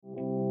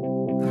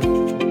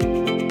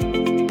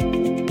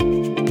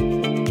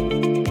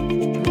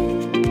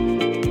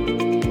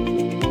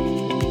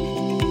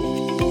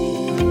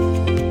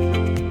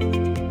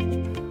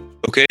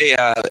Okay,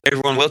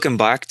 everyone, welcome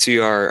back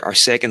to our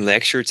second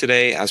lecture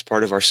today as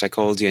part of our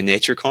Psychology and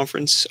Nature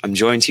conference. I'm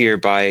joined here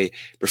by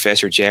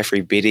Professor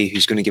Geoffrey Beattie,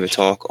 who's going to give a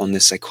talk on the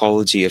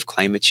psychology of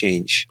climate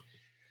change.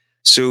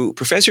 So,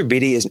 Professor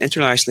Beattie is an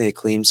internationally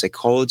acclaimed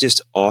psychologist,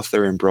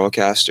 author, and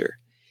broadcaster.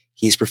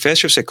 He's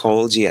Professor of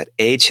Psychology at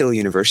Edge Hill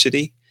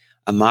University,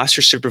 a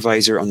Master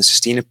Supervisor on the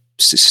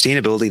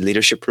Sustainability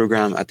Leadership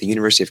Program at the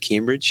University of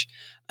Cambridge,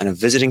 and a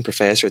visiting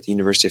professor at the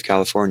University of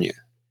California.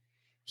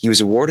 He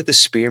was awarded the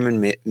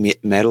Spearman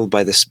Medal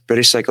by the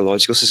British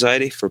Psychological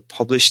Society for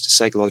published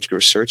psychological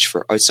research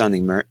for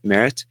outstanding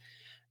merit,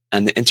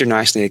 and the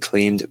internationally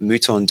acclaimed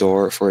Mouton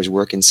d'Or for his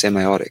work in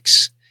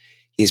semiotics.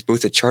 He is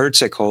both a chartered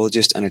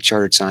psychologist and a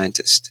chartered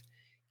scientist.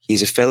 He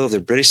is a fellow of the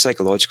British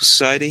Psychological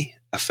Society,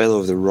 a fellow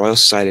of the Royal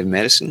Society of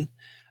Medicine,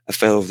 a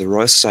fellow of the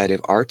Royal Society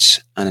of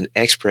Arts, and an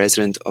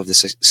ex-president of the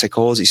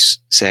psychology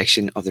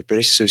section of the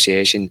British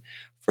Association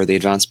for the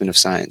Advancement of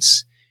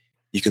Science.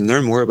 You can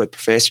learn more about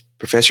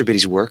Professor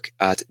Beattie's work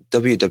at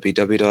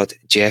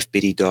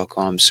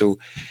www.jeffbeattie.com. So,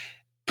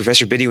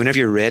 Professor Beattie, whenever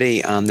you're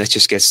ready, let's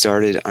just get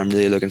started. I'm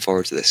really looking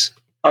forward to this.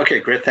 Okay,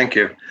 great. Thank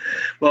you.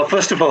 Well,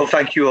 first of all,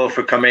 thank you all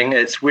for coming.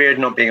 It's weird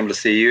not being able to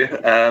see you.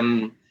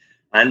 And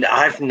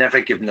I've never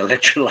given a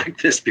lecture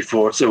like this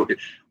before, so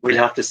we'll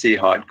have to see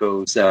how it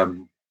goes.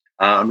 I'm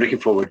looking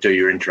forward to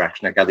your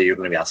interaction. I gather you're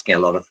going to be asking a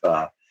lot of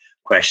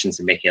questions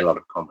and making a lot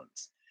of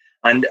comments.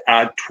 And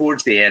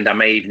towards the end, I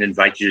may even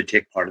invite you to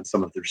take part in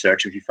some of the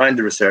research. If you find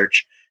the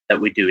research that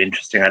we do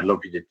interesting, I'd love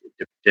you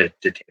to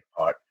take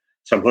part.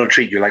 So I'm going to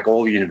treat you like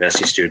all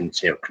university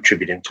students,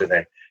 contributing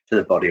to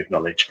the body of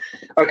knowledge.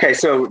 Okay,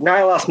 so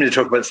Niall asked me to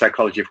talk about the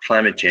psychology of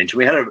climate change.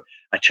 We had a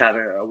chat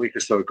a week or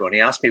so ago, and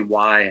he asked me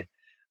why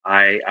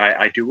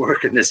I do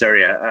work in this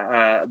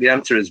area. The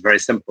answer is very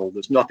simple.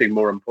 There's nothing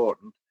more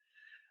important.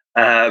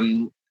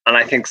 And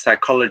I think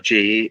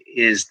psychology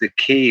is the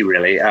key,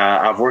 really.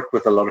 I've worked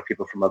with a lot of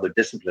people from other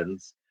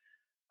disciplines,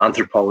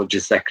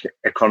 anthropologists,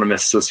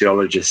 economists,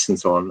 sociologists, and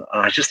so on.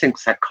 And I just think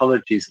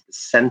psychology is at the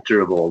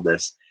center of all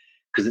this,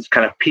 because it's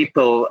kind of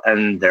people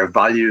and their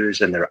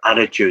values and their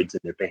attitudes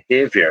and their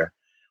behavior,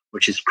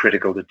 which is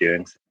critical to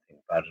doing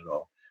something about it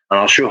all. And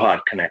I'll show how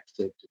it connects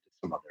to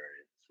some other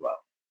areas as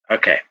well.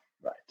 Okay,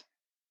 right.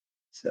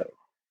 So,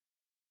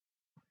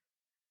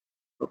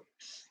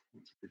 oops,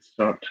 let's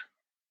start.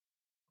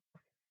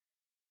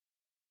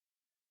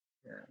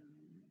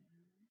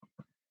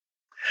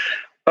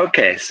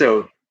 Okay,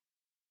 so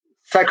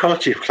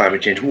psychology of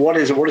climate change. What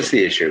is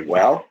the issue?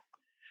 Well,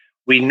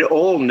 we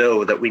all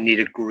know that we need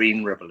a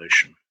green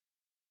revolution,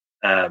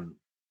 and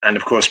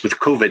of course, with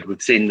COVID,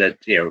 we've seen that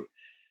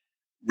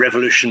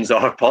revolutions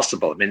are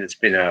possible. I mean, it's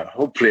been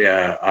hopefully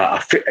a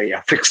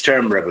fixed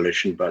term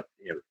revolution, but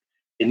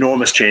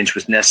enormous change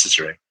was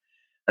necessary.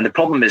 And the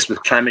problem is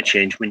with climate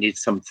change, we need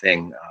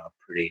something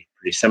pretty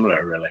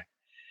similar, really.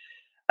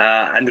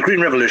 And the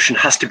Green Revolution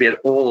has to be at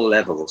all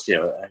levels,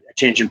 a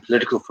change in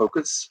political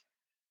focus,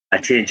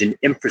 a change in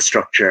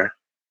infrastructure,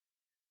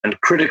 and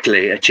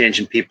critically, a change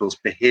in people's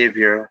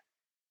behavior,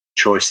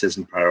 choices,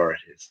 and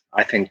priorities.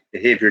 I think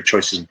behavior,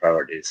 choices, and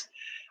priorities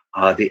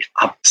are the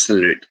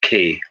absolute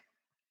key.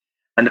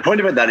 And the point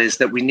about that is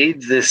that we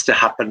need this to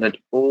happen at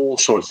all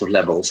sorts of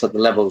levels, at the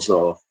levels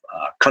of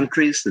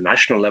countries, the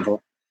national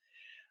level,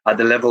 at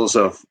the levels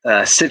of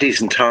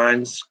cities and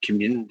towns,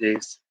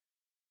 communities,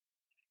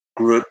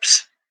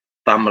 groups,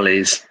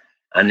 families,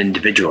 and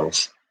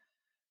individuals.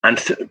 And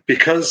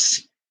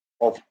because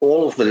of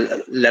all of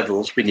the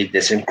levels, we need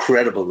this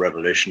incredible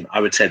revolution.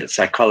 I would say that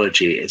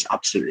psychology is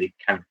absolutely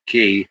kind of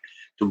key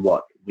to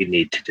what we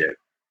need to do.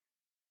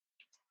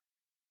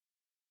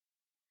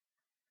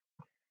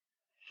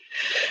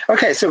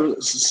 Okay, so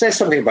say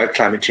something about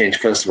climate change,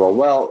 first of all.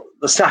 Well,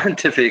 the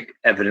scientific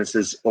evidence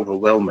is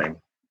overwhelming.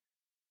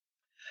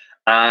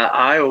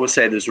 I always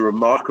say there's a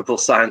remarkable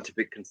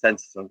scientific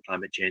consensus on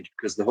climate change,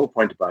 because the whole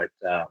point about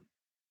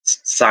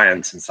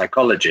science and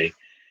psychology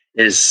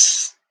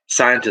is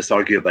scientists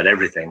argue about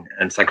everything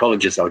and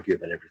psychologists argue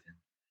about everything.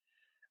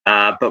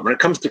 But when it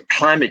comes to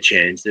climate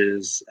change,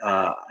 there's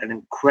an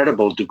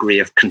incredible degree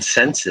of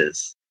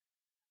consensus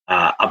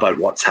about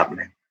what's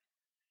happening.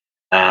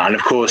 And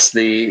of course,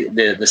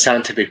 the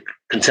scientific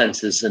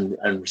consensus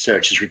and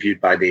research is reviewed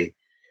by the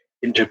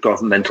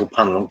Intergovernmental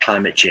Panel on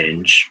Climate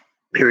Change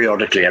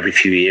periodically every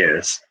few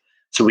years.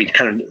 So we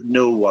kind of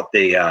know what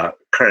the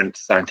current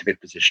scientific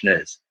position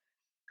is.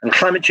 And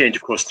climate change,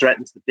 of course,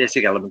 threatens the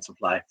basic elements of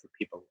life for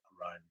people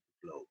around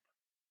the globe.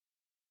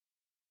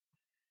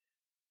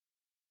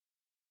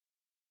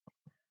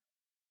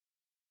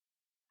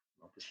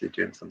 Obviously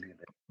doing something a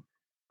bit.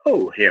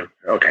 Oh, here.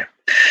 Okay.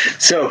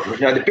 So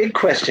now the big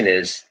question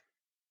is,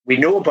 we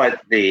know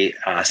about the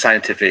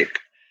scientific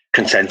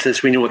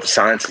consensus. We know what the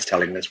science is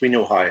telling us. We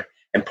know how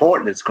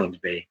important it's going to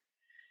be.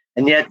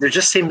 And yet there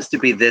just seems to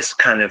be this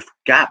kind of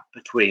gap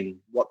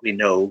between what we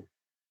know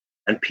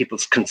and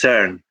people's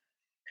concern.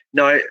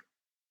 Now,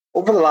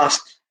 over the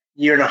last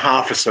year and a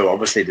half or so,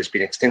 obviously there's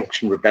been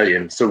Extinction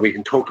Rebellion, so we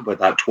can talk about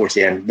that towards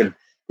the end. The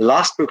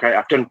last book,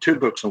 I've done 2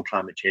 books on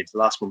climate change. The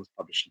last one was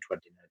published in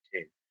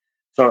 2019.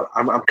 So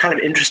I'm kind of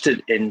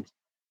interested in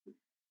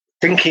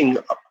thinking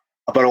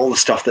about all the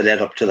stuff that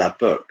led up to that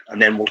book.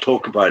 And then we'll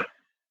talk about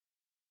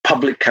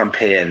public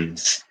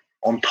campaigns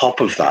on top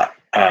of that,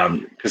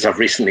 because I've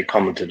recently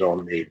commented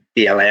on the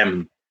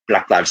BLM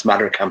Black Lives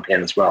Matter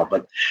campaign as well.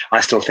 But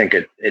I still think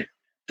it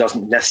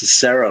doesn't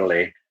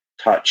necessarily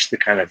touch the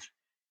kind of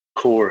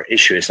core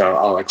issues.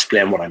 I'll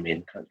explain what I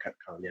mean kind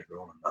of later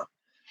on in that.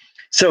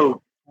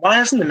 So why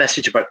hasn't the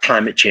message about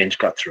climate change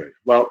got through?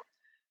 Well,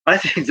 I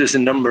think there's a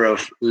number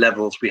of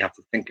levels we have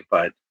to think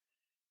about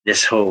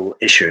this whole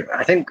issue.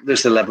 I think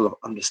there's a level of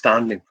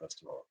understanding,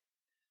 first of all.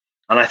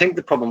 And I think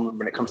the problem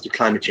when it comes to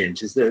climate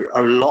change is there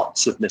are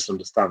lots of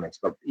misunderstandings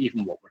about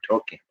even what we're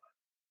talking about.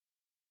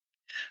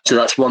 So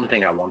that's one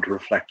thing I want to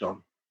reflect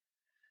on.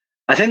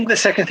 I think the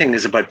second thing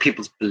is about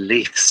people's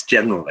beliefs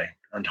generally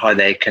and how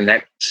they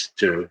connect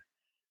to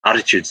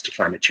attitudes to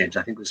climate change.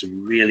 I think there's a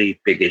really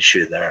big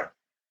issue there.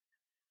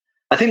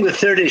 I think the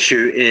third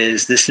issue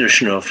is this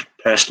notion of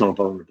personal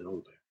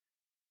vulnerability.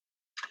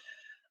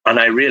 And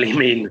I really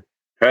mean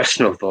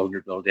personal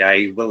vulnerability,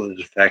 i.e. will it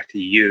affect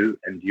you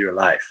and your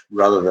life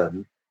rather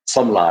than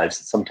some lives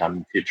at some time in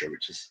the future,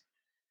 which is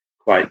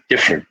quite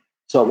different.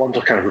 So I want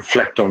to kind of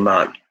reflect on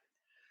that.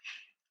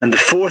 And the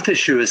fourth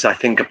issue is, I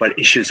think, about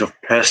issues of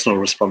personal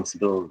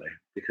responsibility,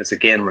 because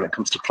again, when it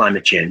comes to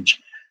climate change,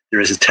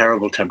 there is a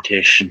terrible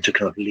temptation to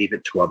kind of leave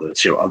it to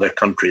others, other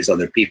countries,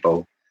 other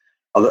people,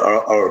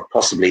 or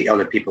possibly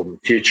other people in the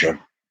future.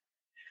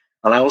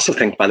 And I also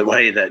think, by the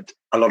way, that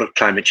a lot of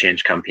climate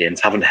change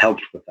campaigns haven't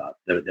helped with that.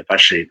 They've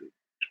actually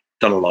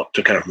done a lot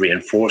to kind of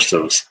reinforce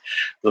those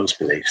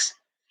beliefs.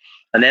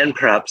 And then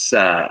perhaps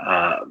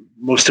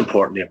most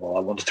importantly of all,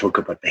 I want to talk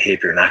about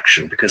behavior and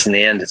action, because in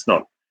the end, it's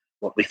not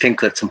what we think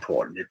that's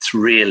important. It's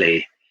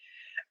really,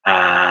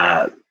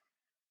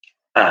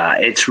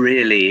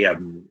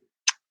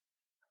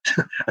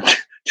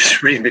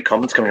 just reading the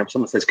comments coming up.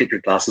 Someone says, get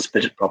your glasses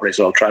fitted properly,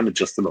 so I'll try and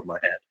adjust them on my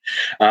head.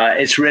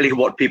 It's really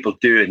what people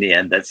do in the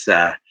end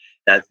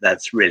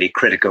that's really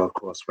critical, of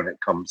course, when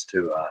it comes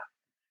to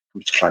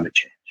climate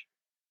change.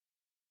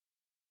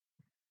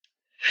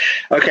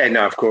 Okay,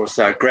 now, of course,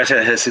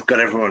 Greta has got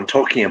everyone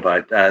talking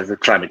about the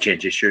climate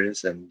change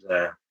issues and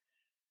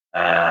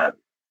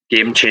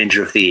game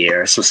changer of the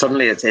year. So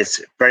suddenly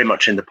it's very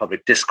much in the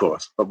public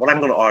discourse. But what I'm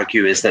going to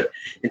argue is that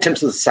in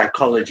terms of the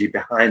psychology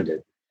behind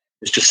it,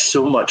 there's just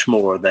so much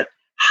more that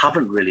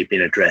haven't really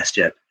been addressed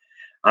yet.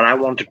 And I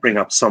want to bring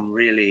up some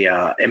really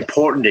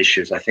important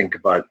issues, I think,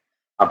 about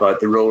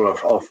the role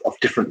of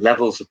different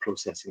levels of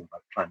processing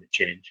about climate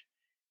change,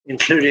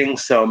 including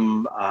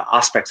some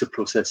aspects of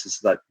processes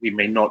that we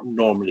may not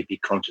normally be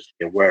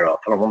consciously aware of.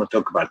 And I want to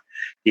talk about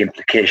the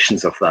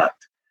implications of that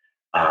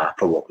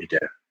for what we do.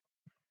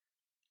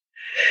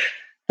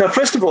 Now,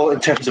 first of all, in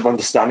terms of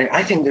understanding,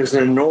 I think there's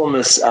an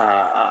enormous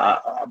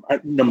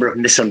number of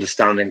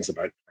misunderstandings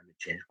about climate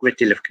change, a great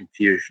deal of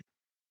confusion.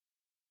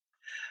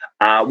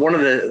 One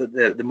of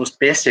the most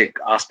basic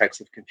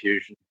aspects of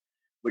confusion,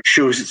 which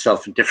shows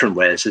itself in different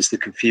ways, is the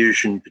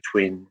confusion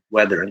between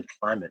weather and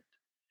climate,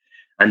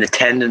 and the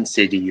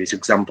tendency to use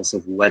examples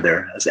of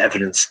weather as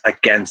evidence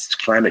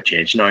against climate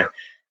change. Now,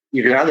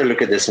 you can either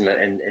look at this in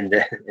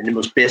the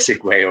most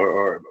basic way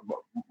or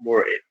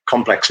more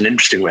complex and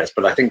interesting ways,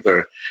 but I think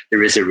there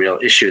is a real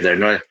issue there.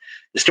 Now,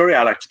 the story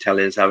I like to tell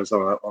is I was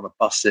on a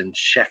bus in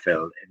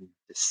Sheffield in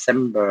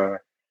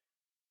December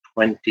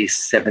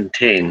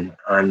 2017,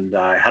 and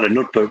I had a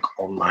notebook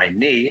on my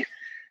knee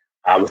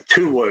with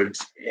two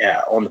words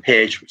on the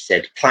page which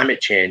said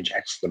 "climate change!"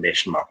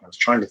 exclamation mark. I was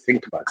trying to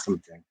think about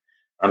something.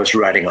 I was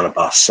riding on a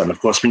bus, and of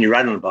course, when you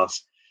ride on a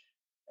bus,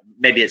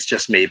 maybe it's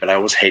just me, but I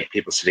always hate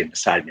people sitting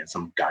beside me. And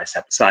some guy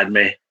sat beside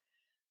me,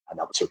 and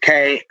that was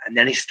okay. And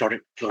then he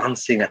started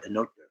glancing at the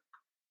notebook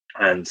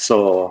and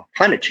saw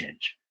climate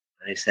change.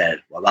 And he said,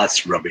 well,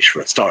 that's rubbish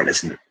for a start,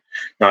 isn't it?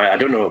 Now, I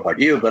don't know about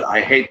you, but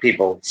I hate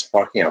people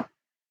sparking up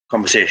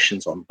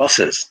conversations on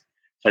buses.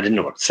 So I didn't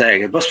know what to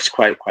say. The bus was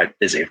quite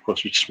busy, of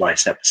course, which is why he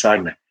sat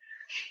beside me.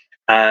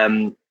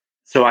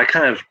 So I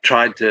kind of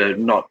tried to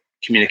not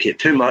communicate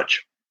too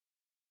much.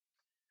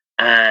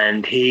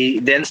 And he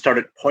then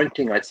started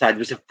pointing outside. There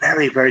was a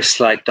very, very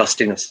slight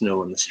dusting of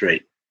snow on the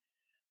street.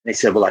 And he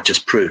said, well, that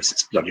just proves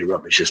it's bloody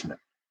rubbish, isn't it?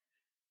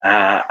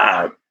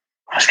 I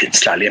was getting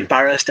slightly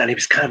embarrassed, and he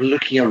was kind of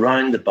looking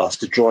around the bus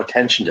to draw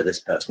attention to this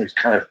person who's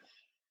kind of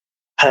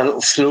had a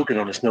little slogan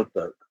on his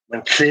notebook,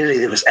 when clearly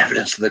there was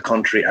evidence to the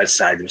contrary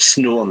outside. There was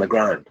snow on the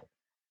ground.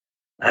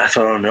 And I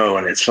thought, oh no.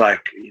 And it's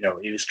like,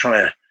 he was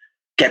trying to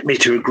get me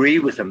to agree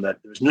with him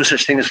that there was no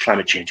such thing as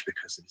climate change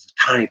because there was a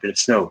tiny bit of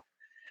snow.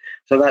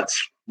 So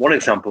that's one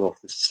example of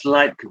the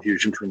slight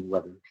confusion between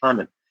weather and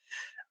climate.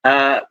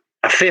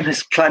 A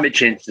famous climate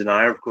change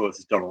denier, of course,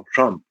 is Donald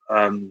Trump.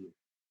 And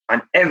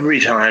every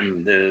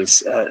time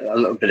there's a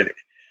little bit of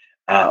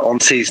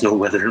unseasonal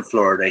weather in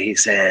Florida, he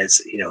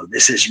says,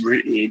 this is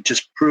really, it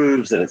just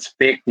proves that it's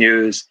fake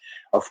news.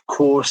 Of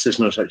course, there's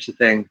no such a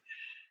thing.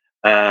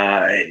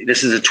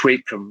 This is a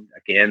tweet from,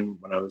 again,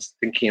 when I was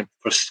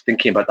first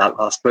thinking about that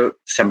last book,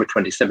 December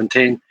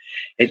 2017.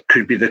 It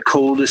could be the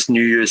coldest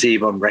New Year's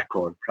Eve on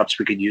record. Perhaps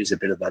we could use a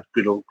bit of that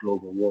good old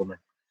global warming.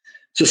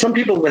 So some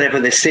people, whenever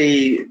they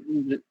see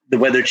the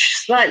weather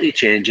slightly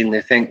changing,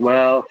 they think,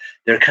 well,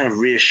 they're kind of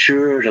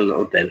reassured a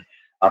little bit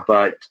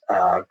about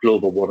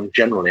global warming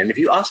generally. And if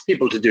you ask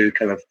people to do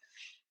kind of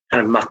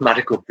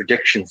mathematical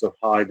predictions of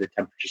how the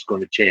temperature is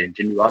going to change,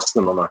 and you ask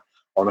them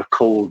on a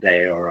cold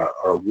day or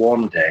a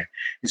warm day,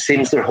 it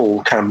seems their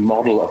whole kind of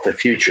model of the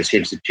future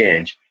seems to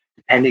change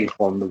depending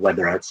upon the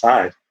weather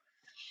outside.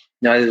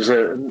 Now, there's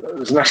a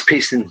nice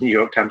piece in the New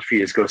York Times a few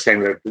years ago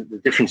saying that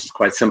the difference is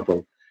quite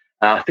simple.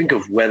 Think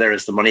of weather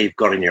as the money you've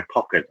got in your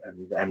pocket,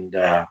 and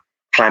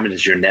climate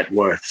is your net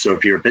worth. So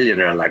if you're a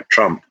billionaire like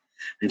Trump,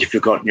 and you've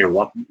forgotten your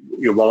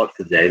wallet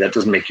for the day, that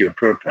doesn't make you a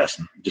poor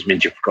person. It just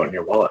means you've forgotten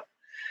your wallet.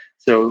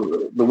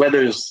 So the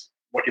weather's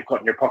what you've got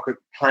in your pocket,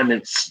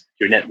 climate's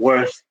your net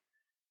worth.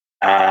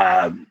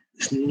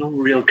 There's no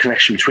real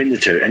connection between the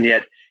two. And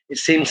yet it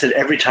seems that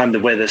every time the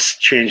weather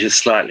changes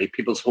slightly,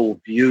 people's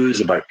whole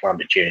views about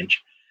climate change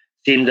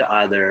seem to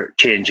either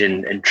change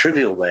in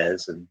trivial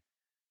ways and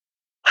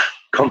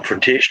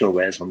confrontational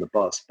ways on the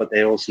bus, but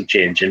they also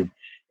change in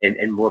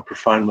more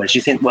profound ways.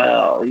 You think,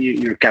 well,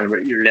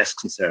 you're less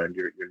concerned,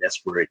 you're less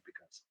worried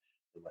because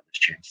the weather's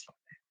changed slightly.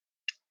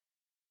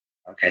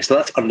 Okay, so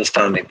that's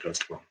understanding,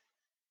 first of all.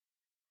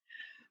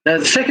 Now,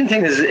 the second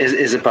thing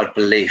is about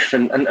belief,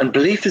 and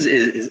belief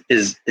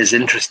is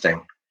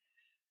interesting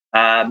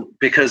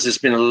because there's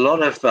been a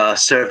lot of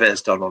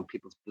surveys done on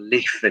people's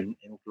belief in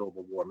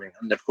global warming.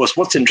 And of course,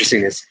 what's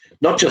interesting is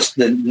not just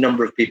the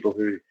number of people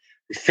who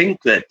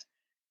think that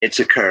it's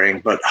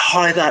occurring, but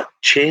how that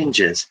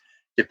changes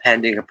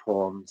depending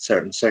upon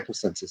certain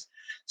circumstances.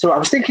 So I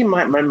was thinking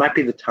might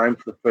be the time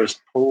for the first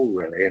poll,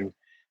 really, and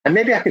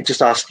maybe I could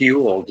just ask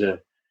you all to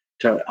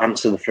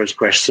answer the first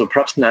question. So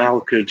perhaps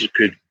Niall could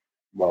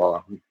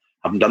well, I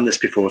haven't done this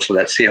before, so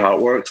let's see how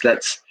it works.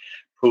 Let's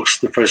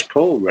post the first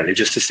poll, really,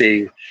 just to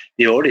see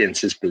the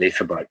audience's belief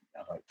about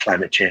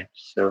climate change.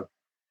 So,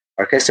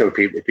 okay, so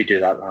if we do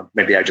that,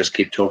 maybe I just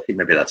keep talking.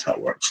 Maybe that's how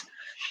it works.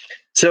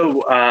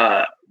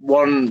 So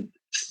one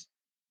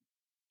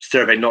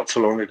survey not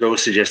so long ago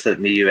suggested that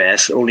in the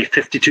US, only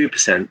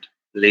 52%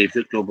 believed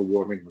that global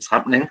warming was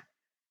happening.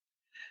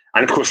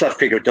 And of course, that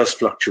figure does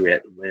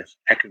fluctuate with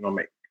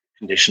economic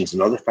conditions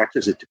and other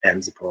factors. It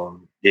depends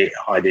upon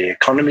how the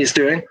economy is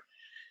doing.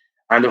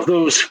 And of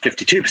those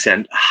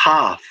 52%,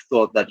 half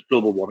thought that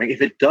global warming,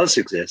 if it does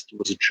exist,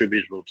 was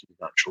attributable to the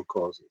natural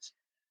causes.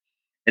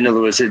 In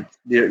other words,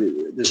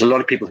 there's a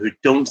lot of people who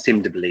don't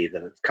seem to believe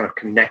that it's kind of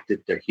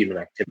connected to human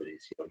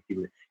activities,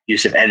 human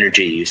use of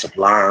energy, use of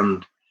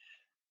land,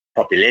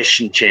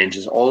 population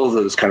changes, all of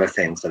those kind of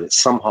things, that it's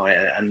somehow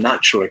a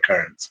natural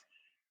occurrence,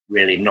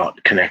 really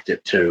not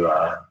connected to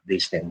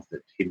these things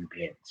that human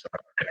beings are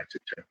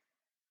connected to.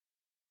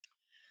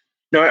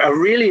 Now, a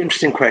really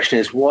interesting question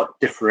is what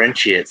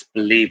differentiates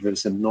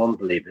believers and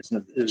non-believers?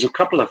 And there's a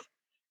couple of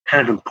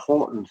kind of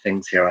important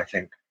things here, I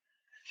think.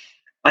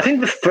 I think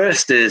the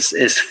first is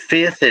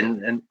faith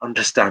in and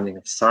understanding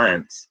of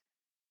science.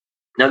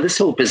 Now, this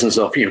whole business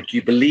of, do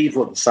you believe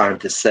what the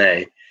scientists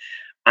say,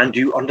 and do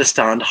you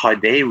understand how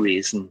they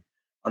reason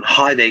and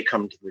how they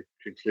come to the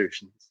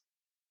conclusions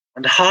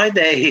and how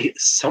they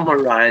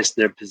summarize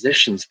their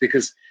positions?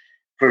 Because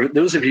for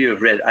those of you who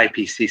have read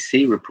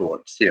IPCC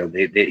reports,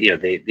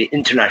 the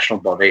international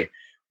body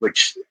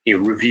which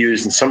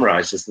reviews and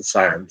summarizes the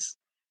science,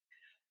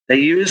 they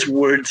use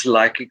words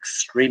like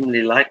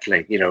extremely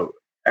likely.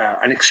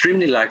 And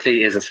extremely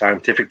likely is a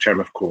scientific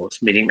term, of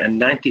course, meaning a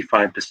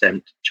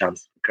 95%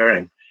 chance of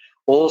occurring.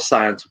 All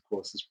science, of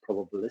course, is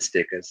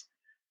probabilistic.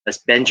 As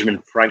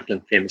Benjamin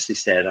Franklin famously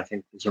said, I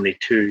think there's only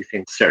two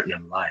things certain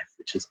in life,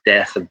 which is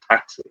death and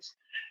taxes.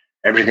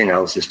 Everything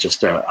else is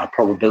just a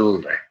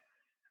probability.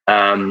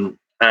 And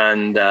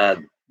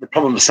the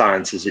problem with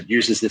science is it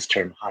uses this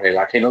term highly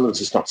likely. In other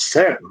words, it's not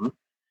certain,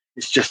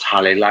 it's just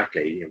highly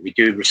likely. We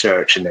do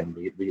research and then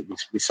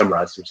we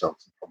summarize the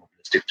results in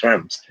probabilistic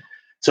terms.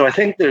 So I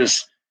think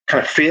there's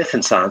kind of faith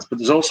in science, but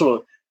there's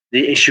also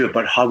the issue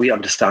about how we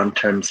understand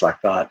terms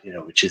like that,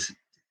 which is,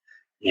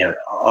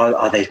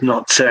 are they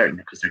not certain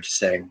because they're just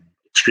saying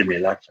extremely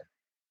likely?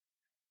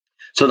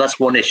 So that's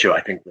one issue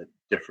I think that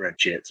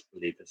differentiates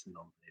believers and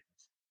non-believers.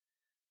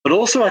 But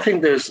also, I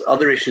think there's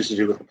other issues to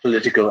do with the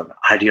political and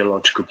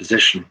ideological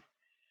position.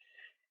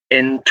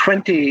 In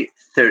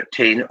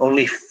 2013,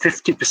 only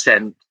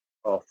 50%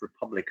 of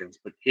Republicans,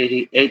 but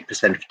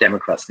 88% of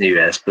Democrats in the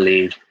US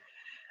believed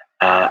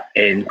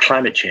in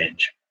climate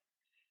change.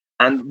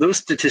 And those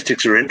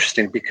statistics are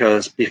interesting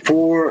because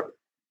before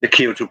the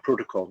Kyoto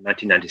Protocol in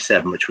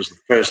 1997, which was the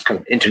first kind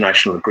of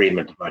international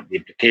agreement about the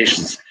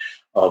implications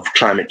of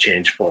climate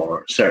change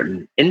for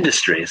certain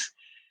industries,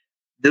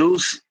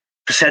 those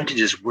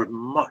percentages were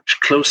much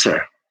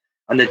closer,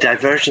 and the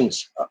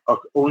divergence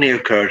only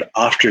occurred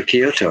after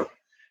Kyoto.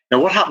 Now,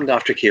 what happened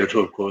after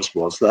Kyoto, of course,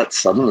 was that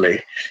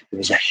suddenly there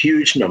was a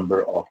huge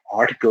number of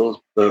articles,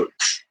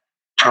 books,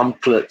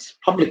 pamphlets,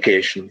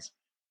 publications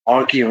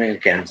arguing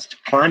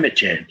against climate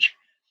change.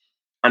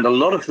 And a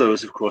lot of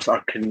those, of course,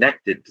 are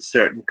connected to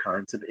certain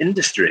kinds of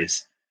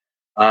industries.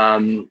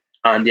 And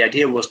the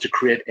idea was to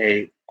create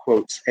a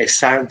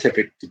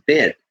scientific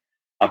debate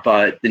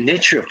about the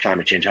nature of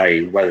climate change,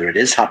 i.e., whether it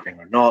is happening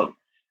or not,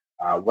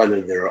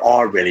 whether there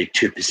are really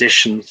two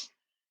positions.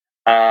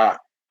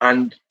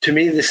 And to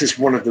me, this is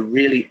one of the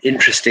really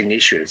interesting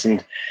issues.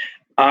 And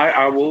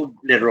I will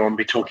later on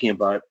be talking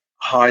about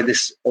how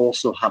this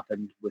also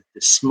happened with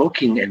the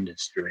smoking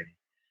industry,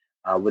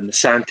 when the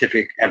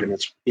scientific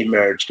evidence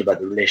emerged about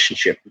the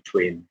relationship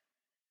between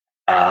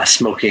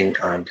smoking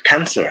and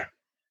cancer.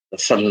 That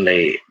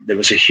suddenly there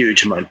was a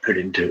huge amount put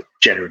into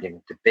generating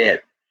a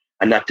debate.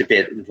 And that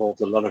debate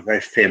involved a lot of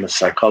very famous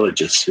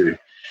psychologists who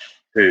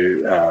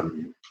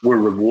were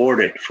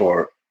rewarded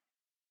for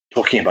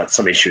talking about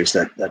some issues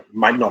that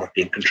might not have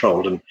been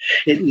controlled. And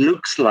it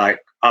looks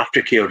like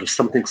after Kyoto,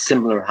 something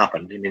similar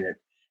happened. I mean,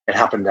 it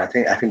happened. I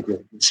think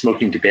the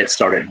smoking debate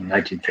started in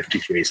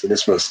 1953. So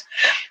this was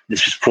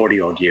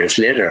 40 odd years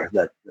later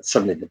that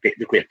suddenly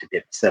the great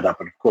debate was set up.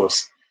 And of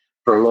course,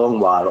 for a long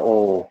while,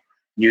 all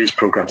news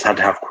programs had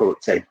to have,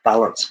 quote, a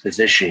balanced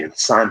position. You know, the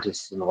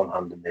scientists on the one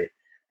hand and the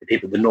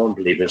people, the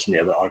non-believers, and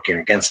the other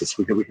arguing against us.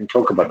 We can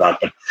talk about that,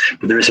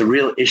 but there is a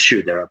real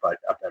issue there about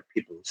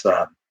people's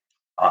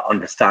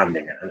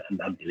understanding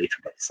and belief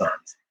about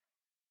science.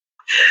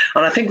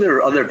 And I think there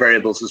are other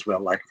variables as well,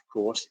 like, of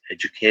course,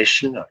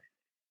 education,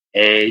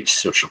 age,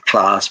 social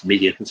class,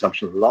 media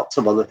consumption, lots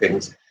of other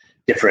things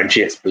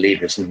differentiates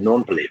believers and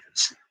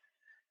non-believers.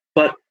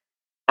 But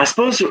I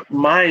suppose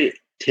my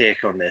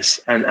take on this,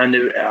 and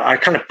I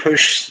kind of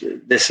push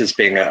this as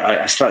being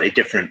a slightly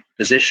different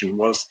position,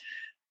 was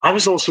I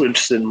was also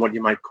interested in what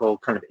you might call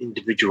kind of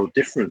individual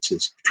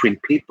differences between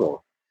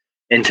people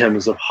in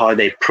terms of how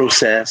they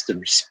processed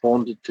and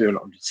responded to and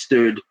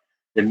understood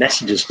the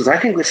messages. Because I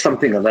think there's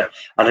something at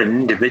an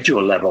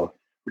individual level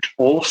which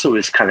also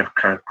is kind of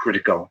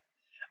critical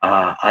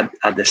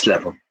at this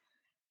level.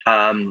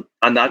 And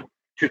that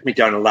took me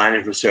down a line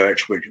of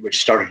research which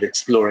started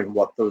exploring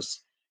what those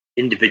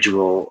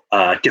individual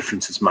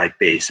differences might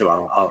be. So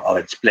I'll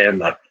explain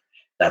that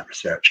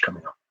research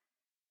coming up.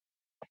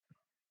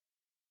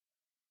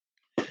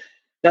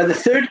 Now, the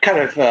third kind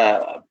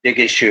of big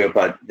issue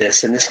about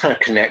this, and this kind of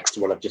connects to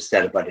what I've just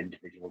said about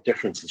individual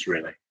differences,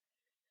 really,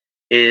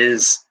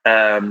 is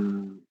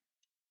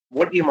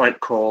what you might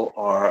call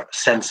our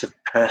sense of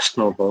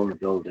personal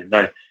vulnerability.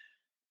 Now,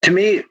 to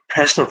me,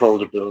 personal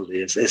vulnerability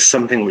is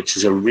something which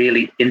is a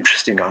really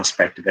interesting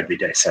aspect of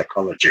everyday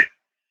psychology.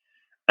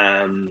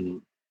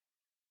 There's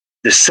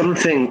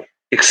something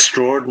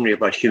extraordinary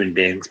about human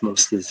beings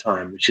most of the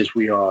time, which is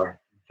we are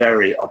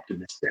very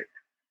optimistic.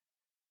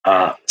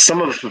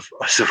 Some of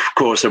us, of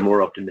course, are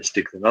more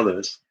optimistic than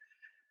others.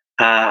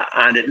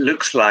 And it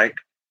looks like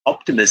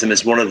optimism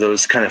is one of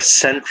those kind of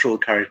central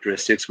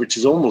characteristics which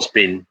has almost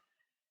been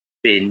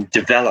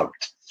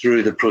developed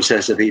through the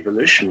process of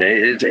evolution.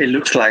 It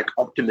looks like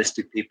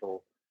optimistic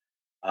people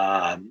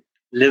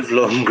live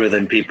longer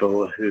than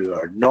people who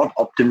are not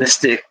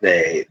optimistic.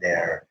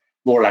 They're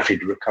more likely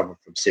to recover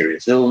from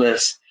serious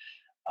illness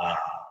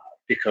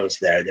because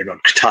they're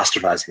not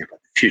catastrophizing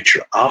about the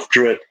future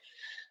after it.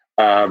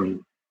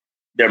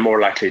 They're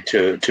more likely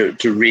to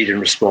read and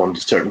respond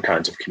to certain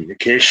kinds of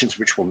communications,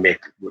 which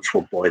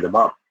will buoy them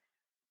up.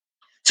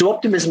 So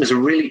optimism is a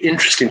really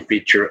interesting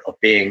feature of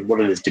being what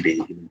it is to be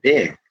a human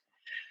being.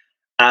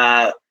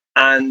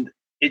 And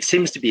it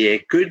seems to be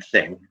a good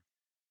thing.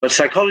 But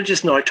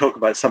psychologists now talk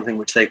about something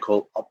which they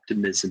call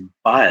optimism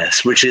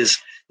bias,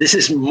 this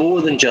is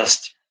more than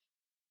just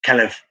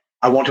kind of,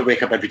 I want to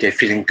wake up every day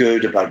feeling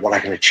good about what I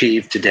can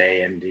achieve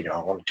today. And, I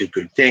want to do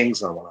good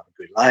things. And I want to have a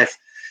good life.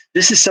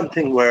 This is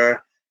something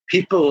where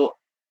people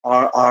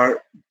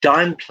are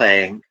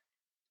downplaying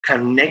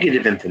kind of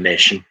negative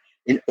information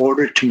in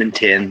order to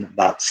maintain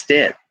that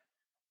state.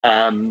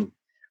 And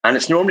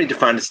it's normally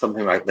defined as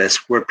something like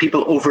this, where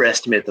people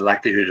overestimate the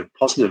likelihood of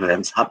positive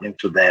events happening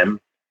to them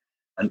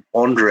and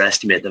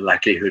underestimate the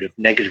likelihood of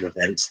negative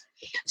events.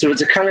 So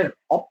it's a kind of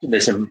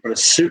optimism, but a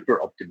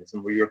super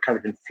optimism, where you're kind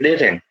of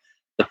inflating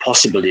the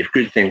possibility of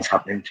good things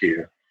happening to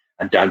you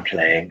and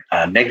downplaying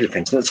negative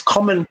things. And it's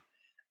common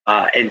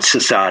in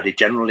society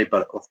generally,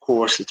 but of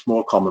course it's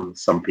more common with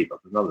some people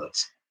than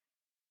others.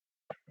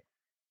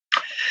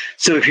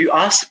 So if you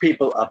ask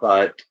people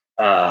about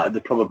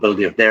the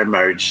probability of their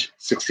marriage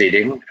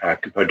succeeding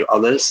compared to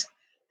others,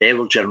 they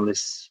will generally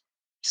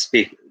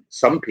speak.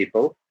 Some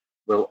people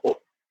will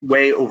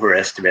way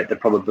overestimate the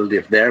probability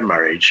of their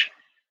marriage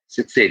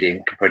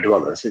succeeding compared to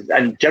others.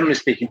 And generally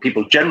speaking,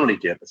 people generally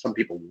do it, but some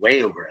people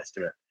way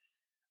overestimate.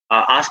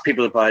 Ask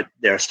people about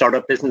their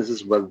startup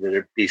businesses, whether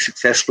they'll be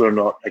successful or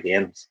not.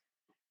 Again,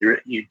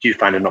 you do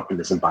find an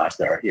optimism bias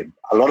there.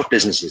 A lot of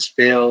businesses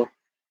fail.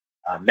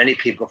 Many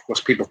people, of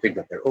course, people think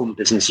that their own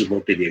businesses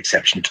will be the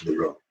exception to the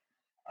rule.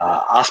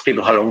 Ask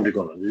people how long they're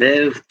going to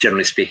live.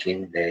 Generally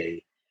speaking,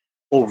 they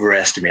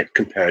overestimate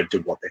compared to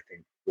what they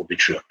think will be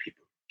true of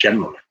people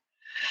generally.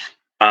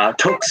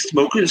 Talk to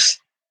smokers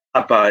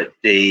about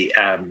the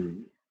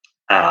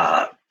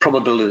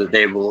probability that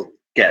they will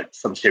get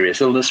some serious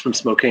illness from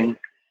smoking.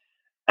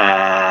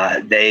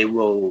 They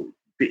will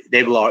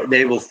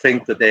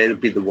think that they'll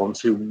be the ones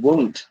who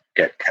won't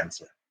get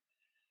cancer.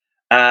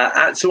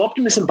 So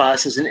optimism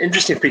bias is an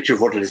interesting feature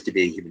of what it is to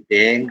be a human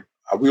being.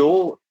 We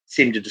all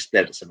seem to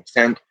display it to some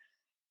extent,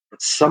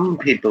 but some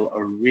people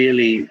are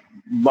really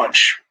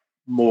much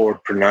more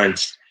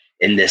pronounced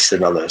in this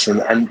than others.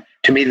 And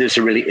to me, there's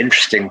a really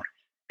interesting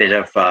bit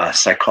of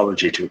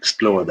psychology to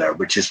explore there,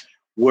 which is,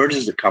 where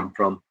does it come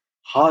from?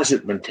 How is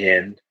it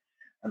maintained?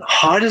 And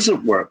how does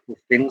it work with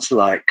things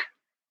like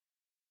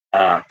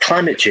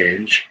climate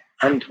change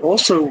and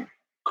also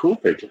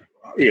COVID?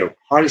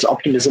 How is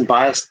optimism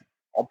bias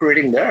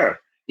operating there?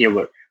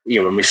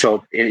 When we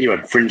saw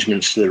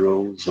infringements to the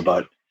rules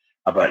about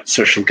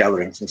social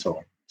gatherings and so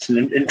on. It's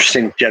an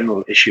interesting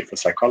general issue for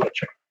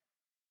psychology.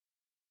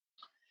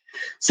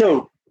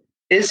 So,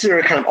 is there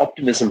a kind of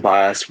optimism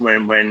bias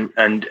when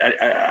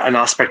an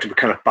aspect of a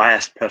kind of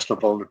biased personal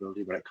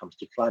vulnerability when it comes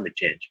to climate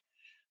change?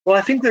 Well,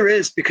 I think there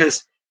is,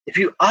 because if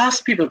you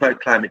ask people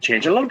about climate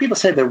change, a lot of people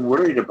say they're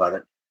worried about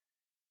it,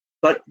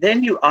 but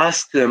then you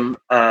ask them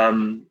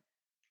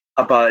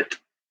about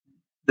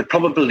the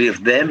probability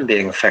of them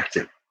being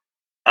affected,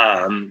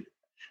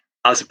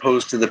 as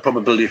opposed to the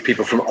probability of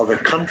people from other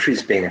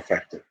countries being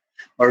affected.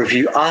 Or if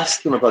you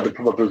ask them about the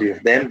probability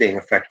of them being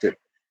affected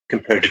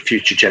compared to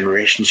future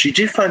generations, you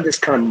do find this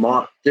kind of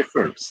marked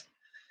difference,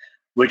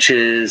 which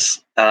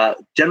is,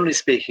 generally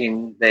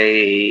speaking,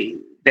 they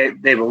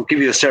will give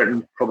you a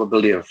certain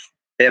probability of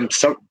them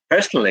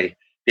personally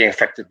being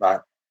affected by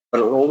it, but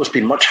it will always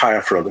be much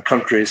higher for other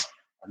countries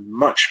and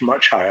much,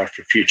 much higher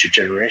for future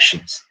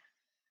generations.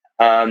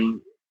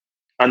 And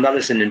that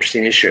is an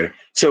interesting issue.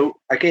 So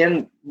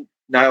again,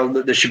 now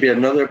there should be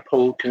another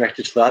poll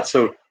connected to that.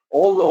 So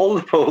all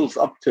the polls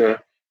up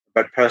to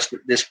about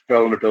this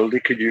vulnerability,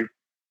 could you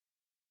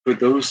put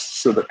those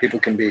so that people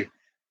can be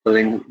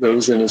filling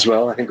those in as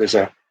well? I think there's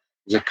a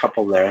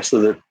couple there, so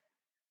that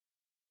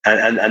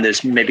and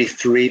there's maybe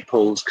 3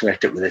 polls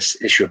connected with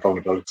this issue of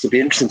vulnerability. So it'll be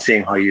interesting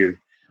seeing how you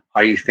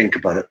think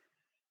about it.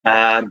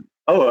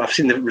 I've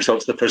seen the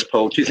results of the first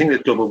poll. Do you think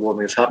that global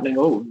warming is happening?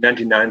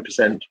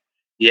 99%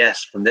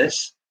 yes from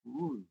this.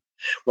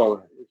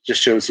 Well, it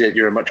just shows that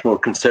you're a much more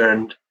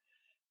concerned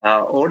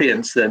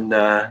audience than.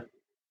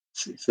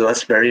 So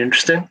that's very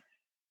interesting.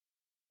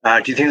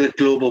 Do you think that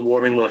global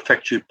warming will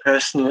affect you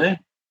personally?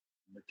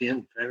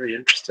 Again, very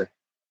interesting.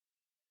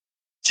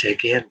 So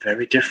again,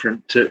 very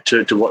different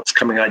to what's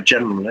coming out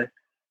generally.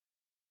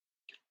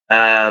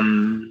 That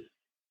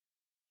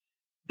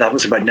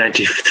was about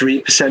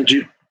 93%.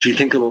 Do you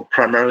think it will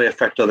primarily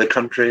affect other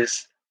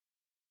countries?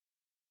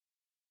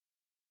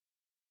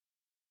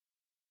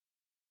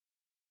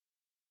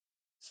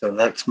 So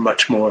that's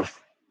much more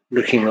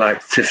looking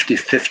like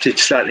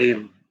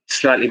 50-50,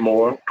 slightly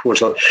more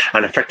towards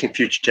and affecting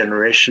future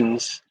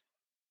generations.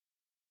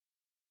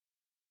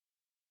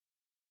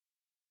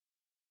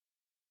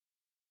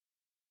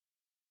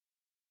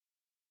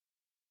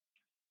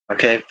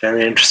 Okay,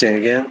 very interesting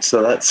again.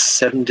 So that's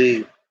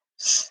 70,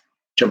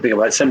 jumping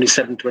about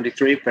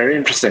 77-23. Very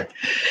interesting.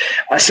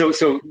 So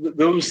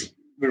the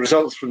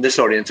results from this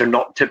audience are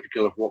not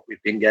typical of what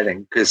we've been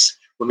getting, because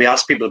when we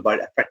ask people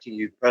about affecting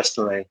you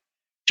personally,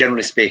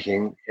 generally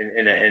speaking,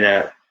 in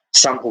a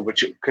sample,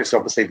 because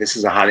obviously this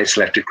is a highly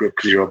selected group,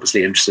 because you're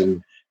obviously interested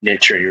in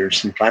nature, you're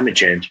interested in climate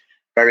change,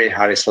 very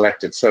highly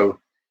selected. So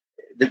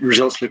the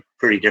results look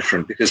pretty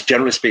different, because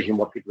generally speaking,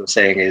 what people are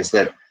saying is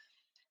that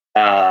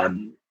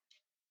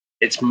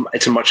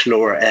it's a much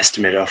lower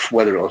estimate of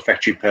whether it will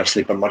affect you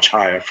personally, but much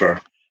higher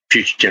for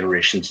future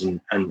generations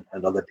and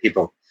other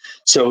people.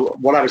 So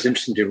what I was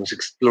interested in doing was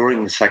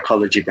exploring the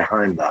psychology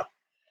behind that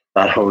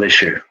whole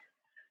issue.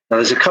 Now,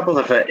 there's a couple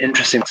of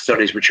interesting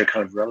studies which are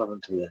kind of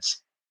relevant to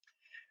this,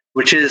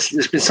 which is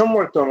there's been some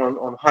work done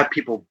on how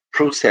people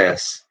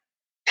process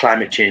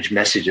climate change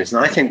messages.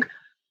 And I think,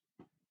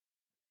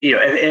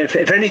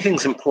 if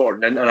anything's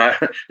important, and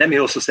let me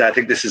also say, I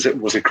think this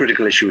was a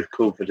critical issue with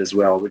COVID as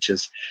well, which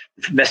is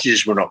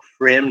messages were not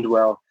framed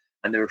well,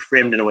 and they were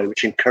framed in a way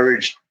which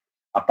encouraged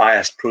a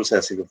biased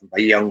processing of them by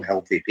young,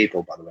 healthy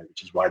people, by the way,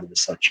 which is why there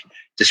was such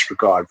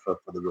disregard for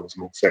the rules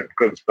among certain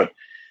groups. But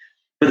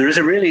there is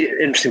a really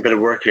interesting bit of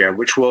work here,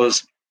 which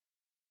was,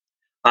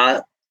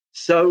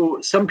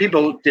 so some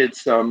people did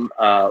some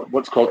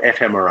what's called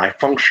fMRI,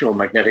 functional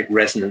magnetic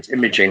resonance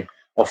imaging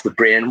of the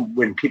brain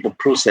when people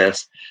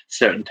process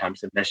certain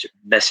types of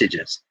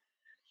messages.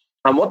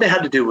 And what they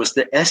had to do was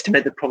to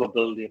estimate the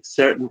probability of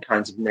certain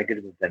kinds of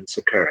negative events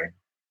occurring.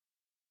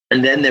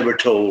 And then they were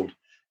told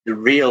the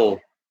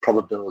real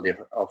probability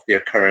of the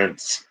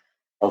occurrence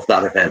of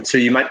that event. So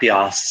you might be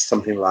asked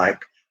something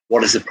like,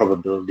 what is the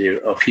probability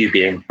of you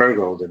being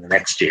burgled in the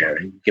next year?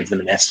 And you give them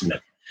an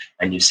estimate,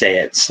 and you say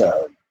it's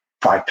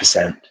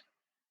 5%.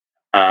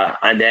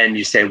 And then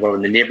you say, well,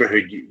 in the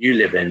neighborhood you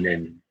live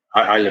in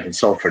I live in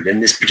Salford.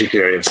 In this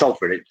particular area of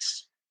Salford,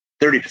 it's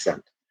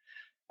 30%.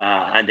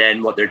 And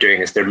then what they're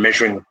doing is they're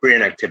measuring the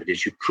brain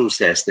activities. You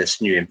process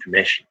this new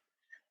information.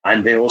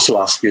 And they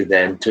also ask you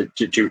then to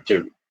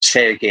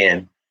say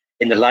again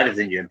in the light of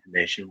the new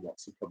information,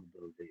 what's the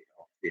probability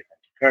of the event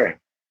occurring?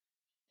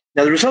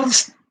 Now, the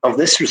results of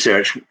this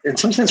research, in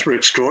some sense, were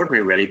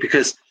extraordinary, really,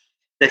 because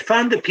they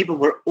found that people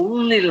were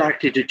only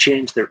likely to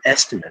change their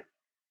estimate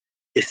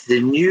if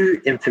the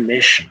new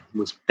information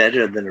was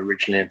better than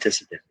originally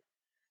anticipated.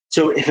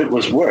 So if it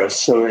was worse,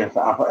 so if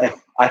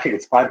I think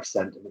it's 5%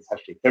 and it's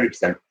actually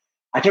 30%,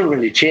 I don't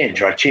really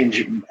change, or I change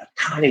a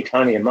tiny,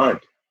 tiny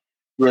amount.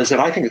 Whereas if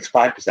I think it's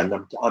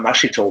 5%, I'm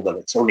actually told that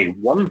it's only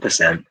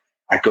 1%,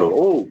 I go,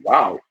 oh,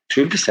 wow,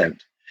 2%.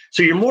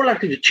 So you're more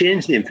likely to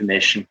change the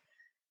information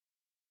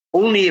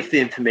only if the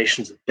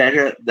information is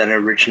better than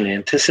originally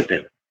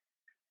anticipated.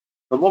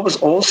 But what was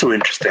also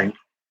interesting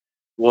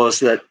was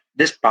that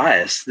this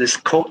bias, this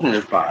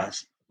cognitive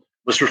bias,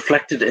 was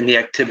reflected in the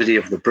activity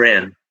of the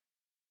brain,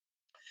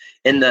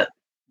 in that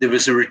there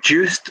was a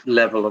reduced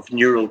level of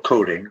neural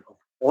coding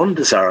of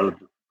undesirable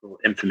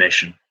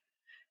information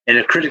in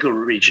a critical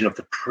region of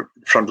the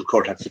frontal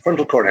cortex. The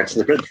frontal cortex is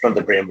the bit of the front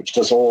of the brain which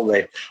does all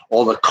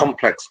the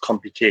complex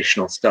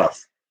computational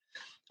stuff.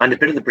 And a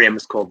bit of the brain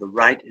was called the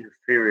right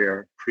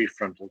inferior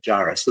prefrontal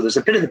gyrus. So there's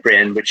a bit of the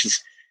brain which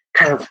is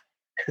kind of,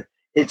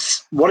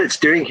 what it's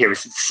doing here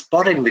is it's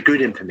spotting the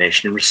good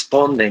information and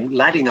responding,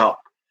 lighting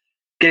up,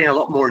 getting a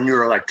lot more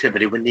neural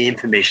activity when the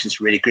information is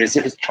really good, as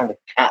if it's trying to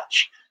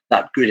catch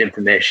that good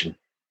information.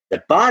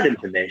 The bad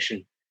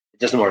information, it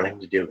doesn't want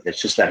anything to do with it.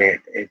 It's just letting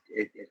it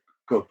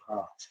go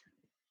past.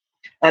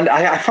 And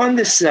I found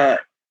this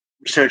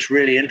research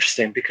really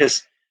interesting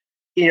because,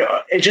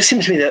 it just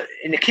seems to me that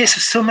in the case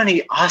of so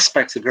many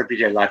aspects of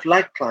everyday life,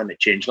 like climate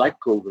change, like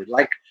COVID,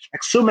 like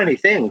so many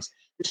things,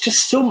 it's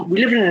just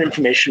we live in an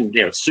information,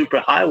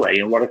 super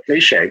highway, what a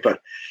cliche,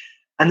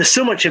 and there's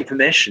so much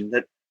information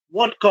that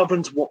what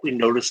governs what we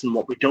notice and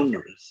what we don't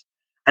notice?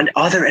 And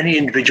are there any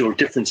individual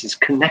differences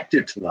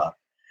connected to that?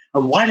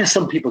 And why do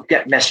some people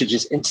get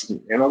messages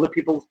instantly and other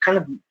people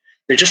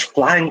they're just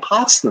flying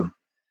past them?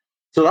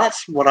 So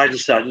that's what I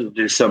decided to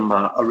do some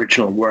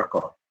original work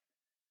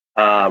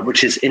on,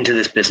 which is into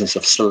this business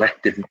of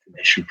selective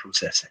information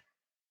processing.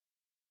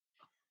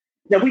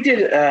 Now, we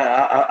did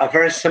a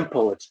very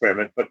simple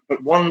experiment, but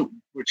one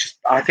which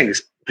I think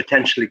is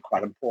potentially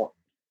quite important.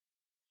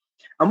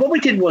 And what we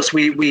did was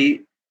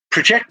we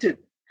projected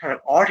kind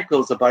of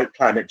articles about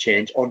climate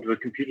change onto a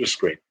computer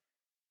screen.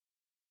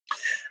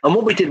 And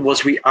what we did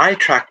was we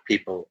eye-tracked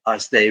people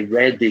as they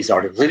read these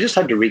articles. They just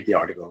had to read the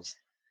articles.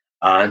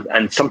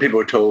 And some people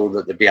were told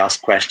that they'd be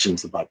asked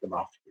questions about them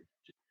afterwards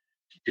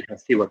to kind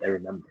of see what they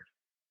remembered.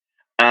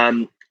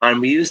 And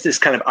we used this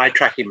kind of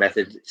eye-tracking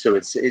method. So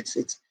it's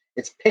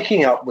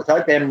picking up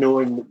without them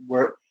knowing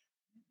how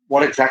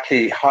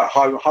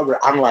we're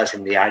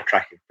analyzing the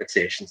eye-tracking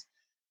fixations.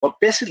 But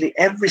basically,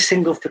 every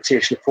single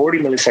fixation, 40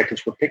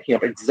 milliseconds, we're picking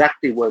up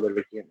exactly where they're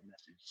looking at the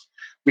messages.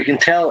 We can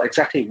tell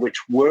exactly which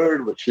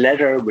word, which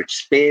letter, which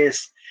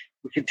space.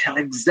 We can tell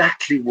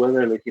exactly where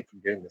they're looking from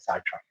doing this eye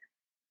tracking.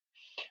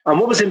 And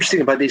what was interesting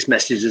about these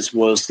messages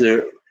was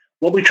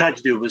what we tried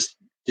to do was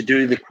to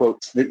do the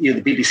quotes, the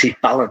BBC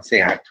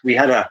balancing act. We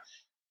had a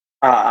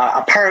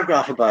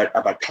paragraph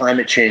about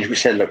climate change. We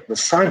said, look, the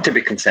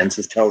scientific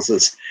consensus tells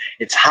us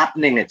it's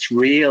happening, it's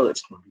real,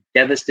 it's going to be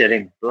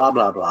devastating, blah,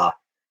 blah, blah.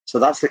 So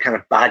that's the kind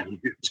of bad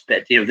news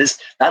bit.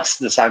 That's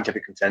the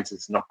scientific consensus.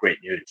 It's not great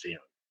news. You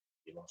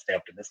want to stay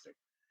optimistic.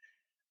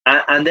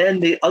 And then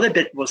the other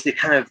bit was the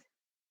kind of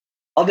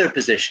other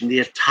position, the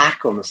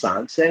attack on the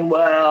science, saying,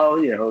 well,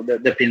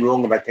 they've been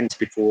wrong about things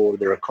before.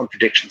 There are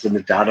contradictions in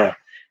the data.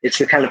 It's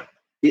the kind of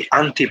the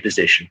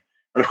anti-position.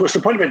 And of course,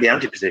 the point about the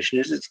anti-position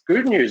is it's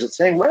good news. It's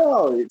saying,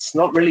 well, it's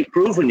not really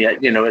proven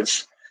yet. There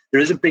is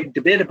a big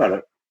debate about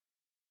it.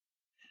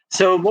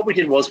 So what we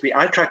did was we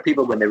eye-tracked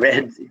people when they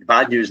read the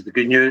bad news, the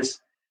good news,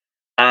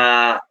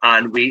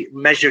 and we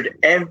measured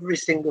every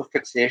single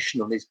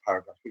fixation on these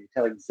paragraphs. We could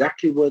tell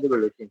exactly where they were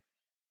looking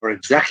for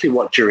exactly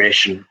what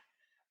duration,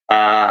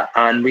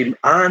 and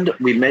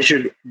we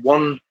measured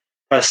one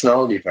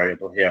personality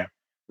variable here,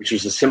 which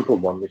was a simple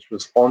one, which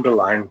was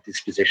underlying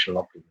dispositional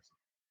optimism.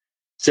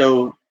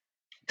 So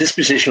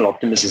dispositional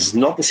optimism is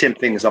not the same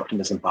thing as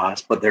optimism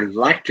bias, but they're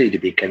likely to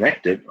be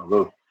connected,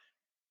 although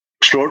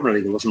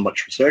extraordinarily there wasn't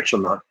much research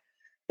on that.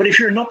 But if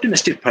you're an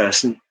optimistic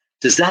person,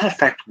 does that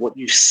affect what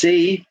you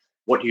see,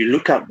 what you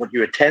look at, what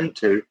you attend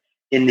to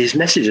in these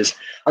messages?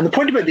 And the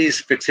point about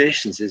these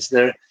fixations is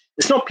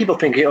it's not people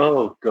thinking,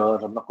 oh,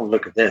 God, I'm not going to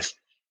look at this.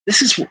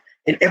 This is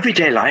in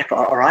everyday life,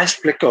 our eyes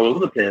flick all over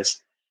the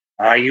place.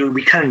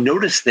 We kind of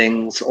notice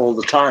things all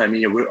the time.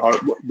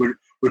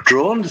 We're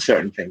drawn to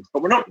certain things,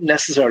 but we're not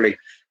necessarily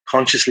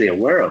consciously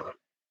aware of it.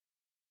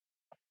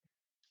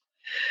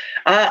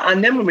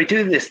 And then when we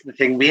do the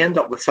thing, we end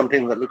up with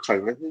something that looks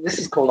like this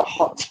is called a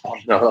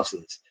hotspot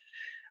analysis.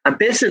 And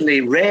basically,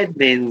 red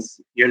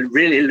means you're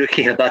really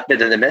looking at that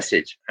bit of the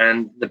message.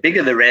 And the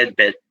bigger the red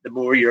bit, the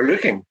more you're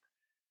looking.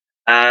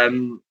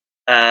 Yellows,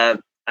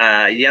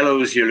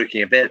 you're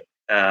looking a bit.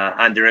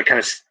 And there are kind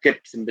of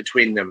skips in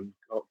between them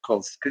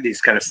called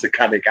these kind of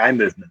saccadic eye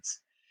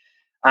movements.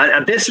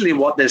 And basically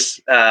what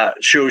this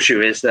shows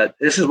you is that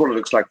this is what it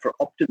looks like for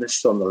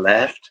optimists on the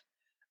left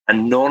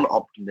and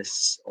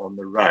non-optimists on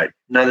the right.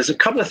 Now, there's a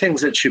couple of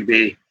things that should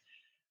be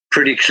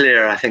pretty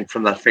clear, I think,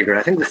 from that figure.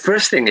 I think the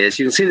first thing is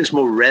you can see there's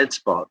more red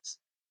spots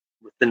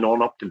with the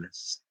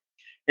non-optimists.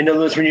 In other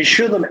words, when you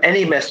show them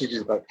any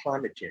messages about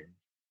climate change,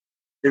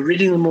 they're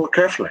reading them more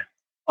carefully.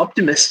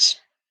 Optimists,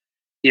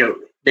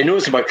 they know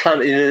it's about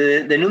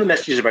climate. They know the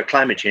messages about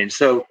climate change.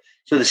 So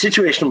the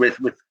situation with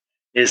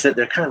is that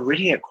they're kind of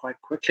reading it quite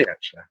quickly.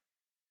 Actually,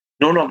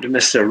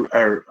 non-optimists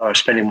are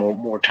spending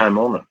more time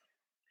on it.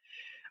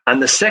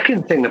 And the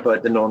second thing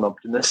about the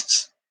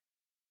non-optimists,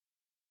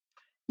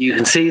 you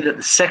can see that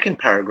the second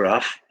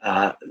paragraph,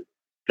 blah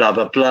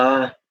blah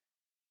blah,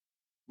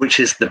 which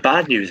is the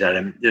bad news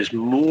item. There's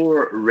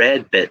more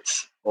red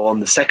bits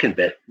on the second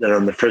bit than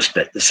on the first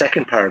bit. The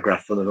second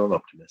paragraph for the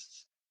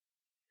non-optimists.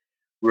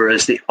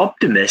 Whereas the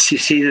optimists, you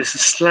see there's a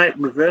slight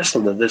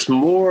reversal. There's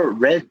more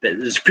red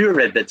bits. There's fewer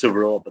red bits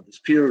overall, but there's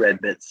fewer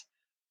red bits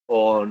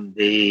on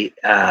the.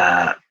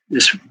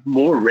 There's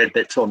more red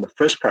bits on the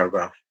first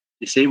paragraph.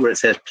 You see where it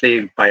says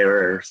plagued by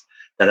errors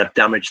that have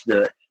damaged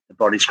the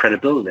body's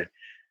credibility.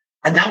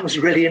 And that was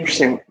really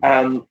interesting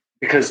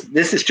because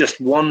this is just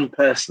one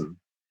person,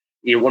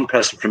 one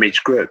person from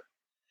each group.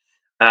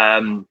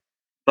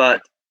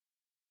 But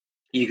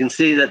you can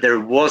see that there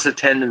was a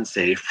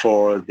tendency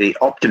for the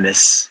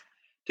optimists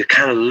to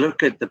kind of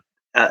look at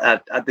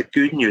the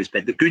good news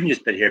bit. The good news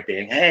bit here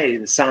being, hey,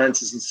 the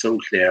science isn't so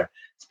clear.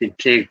 It's been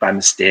plagued by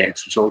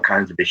mistakes. There's all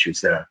kinds of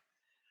issues there.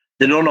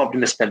 The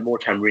non-optimists spent more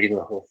time reading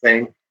the whole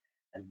thing,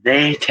 and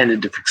they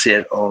tended to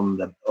fixate on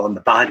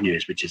the bad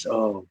news, which is,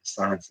 the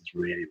science is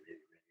really, really,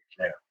 really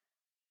clear.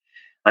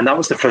 And that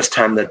was the first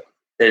time that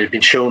it had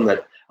been shown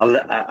that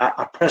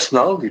a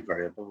personality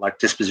variable like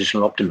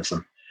dispositional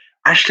optimism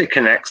actually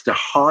connects to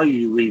how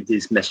you read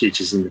these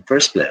messages in the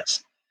first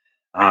place.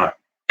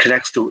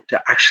 Connects to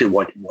actually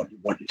what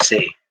you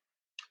see.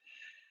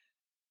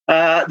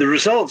 The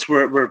results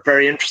were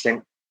very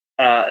interesting.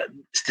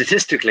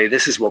 Statistically,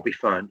 this is what we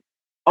found.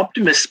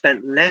 Optimists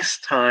spent less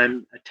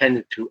time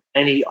attending to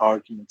any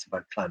arguments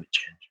about climate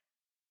change.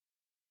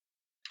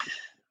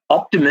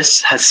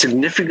 Optimists had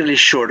significantly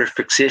shorter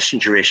fixation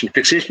duration.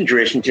 Fixation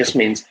duration just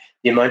means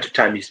the amount of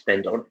time you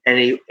spend on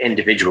any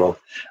individual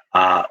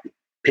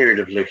period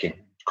of looking.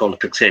 It's called a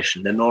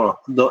fixation. The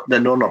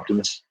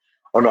non-optimists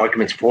on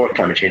arguments for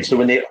climate change. So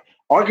when the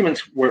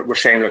arguments were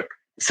saying, look,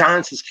 the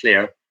science is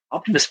clear,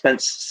 optimists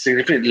spent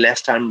significantly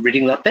less time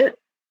reading that bit.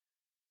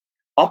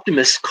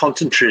 Optimists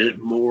concentrated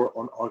more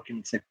on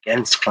arguments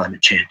against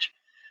climate change.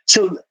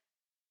 So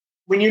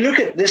when you look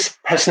at this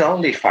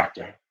personality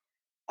factor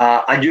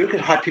and you look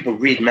at how people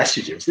read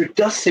messages, there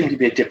does seem to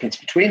be a difference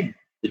between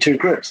the two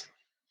groups.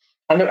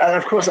 And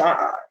of course,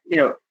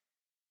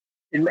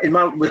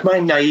 with my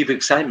naive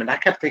excitement, I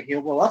kept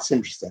thinking, well, that's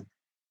interesting,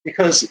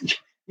 because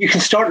you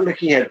can start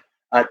looking at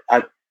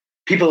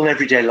people in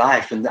everyday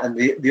life and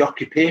the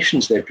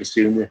occupations they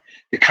pursue and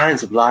the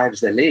kinds of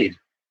lives they lead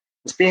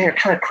as being a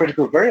kind of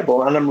critical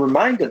variable. And I'm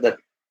reminded that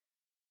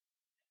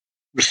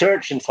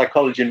research in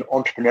psychology and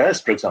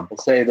entrepreneurs, for example,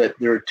 say that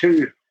there are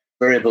two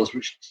variables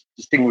which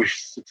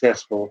distinguish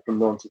successful from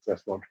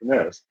non-successful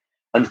entrepreneurs.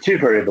 And the two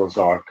variables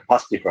are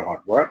capacity for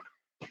hard work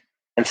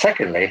and,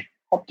 secondly,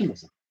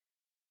 optimism.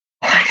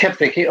 I kept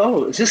thinking,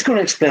 is this going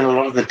to explain a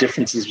lot of the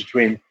differences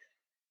between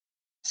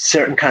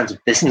certain kinds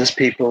of business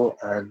people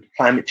and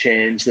climate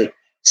change, that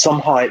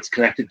somehow it's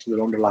connected to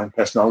their underlying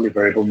personality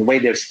variable and the way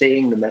they're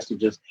saying the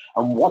messages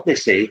and what they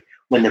say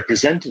when they're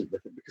presented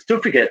with it? Because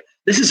don't forget,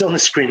 this is on the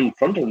screen in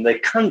front of them. They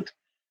can't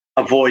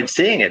avoid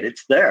seeing it.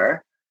 It's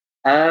there.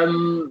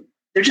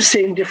 They're just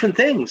saying different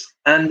things.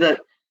 And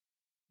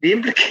the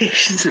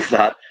implications of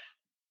that,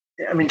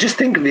 I mean, just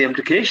think of the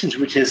implications,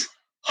 which is,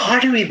 how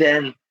do we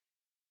then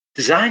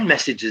design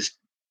messages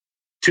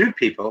to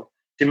people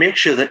to make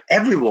sure that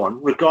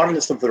everyone,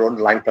 regardless of their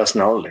underlying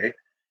personality,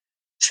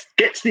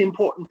 gets the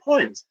important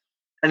points?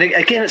 And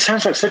again, it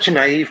sounds like such a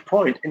naive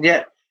point, and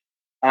yet,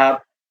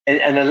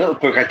 in a little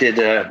book I did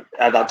at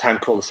that time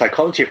called The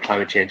Psychology of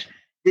Climate Change,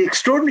 the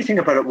extraordinary thing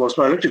about it was,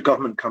 when I looked at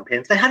government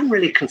campaigns, they hadn't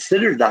really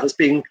considered that as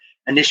being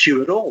an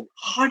issue at all.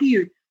 How do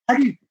you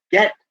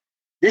get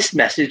this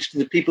message to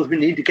the people who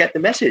need to get the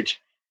message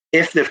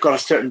if they've got a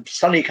certain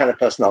sunny kind of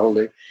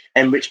personality,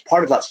 and which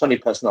part of that sunny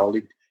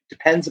personality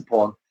depends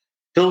upon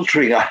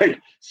filtering out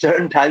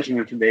certain types of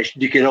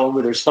information to get on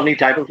with their sunny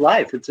type of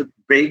life? It's a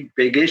big,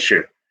 big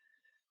issue.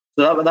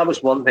 So that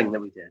was one thing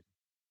that we did.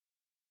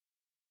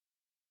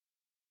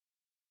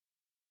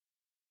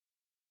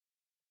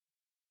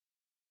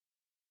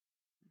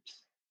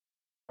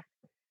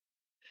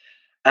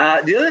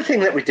 The other thing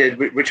that we did,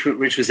 which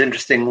was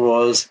interesting,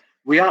 was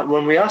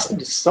when we asked them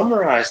to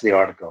summarize the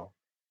article.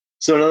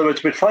 So in other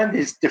words, we'd find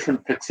these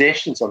different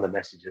fixations on the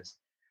messages.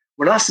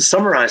 When asked to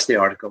summarize the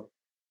article,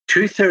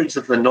 2/3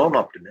 of the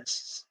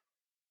non-optimists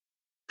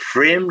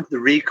framed the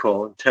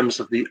recall in terms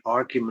of the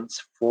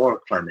arguments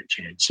for climate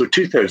change. So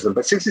 2/3 of them,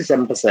 but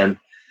 67%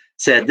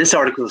 said this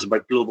article is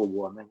about global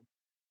warming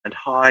and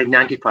how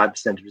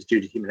 95% of it is due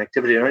to human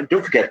activity. And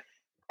don't forget,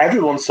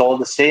 everyone saw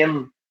the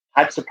same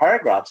types of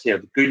paragraphs here: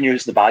 the good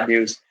news, the bad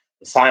news,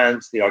 the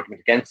science, the argument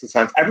against the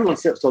science. Everyone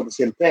saw the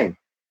same thing.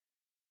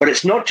 But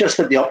it's not just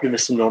that the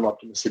optimists and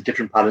non-optimists had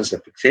different patterns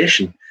of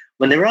fixation.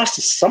 When they were asked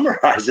to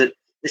summarize it,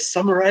 they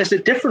summarized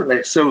it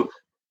differently. So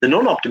the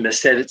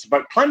non-optimists said it's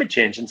about climate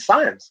change and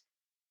science.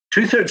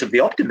 2/3 of the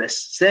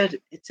optimists said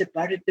it's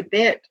about a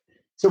debate.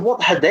 So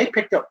what had they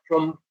picked up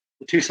from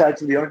the two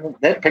sides of the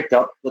argument? They picked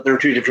up that there are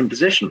two different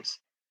positions.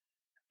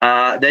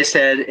 They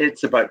said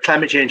it's about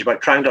climate change,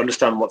 about trying to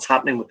understand what's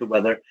happening with the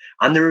weather,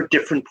 and there are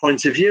different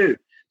points of view.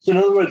 So in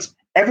other words,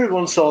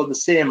 everyone saw the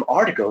same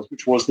articles,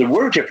 which was there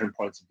were different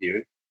points of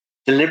view,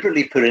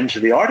 deliberately put into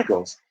the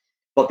articles.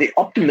 But the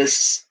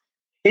optimists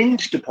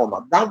hinged upon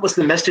that. That was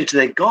the message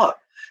they got.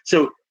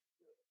 So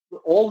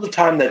all the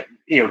time that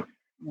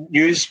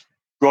news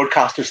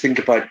broadcasters think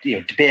about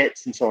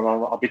debates and so on,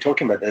 I'll be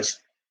talking about this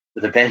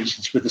with a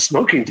vengeance with the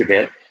smoking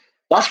debate.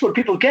 That's what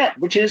people get,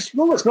 which is,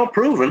 well, it's not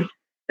proven.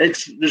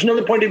 There's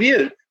another point of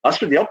view. That's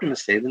what the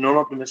optimists say. The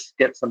non-optimists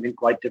get something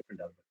quite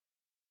different out of it.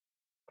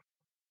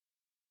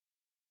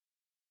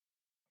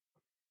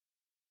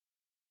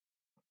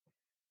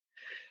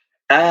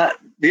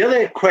 The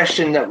other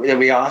question that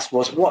we asked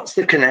was, what's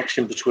the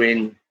connection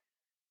between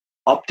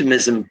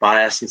optimism,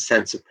 bias, and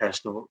sense of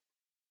personal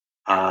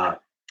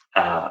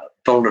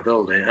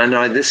vulnerability? And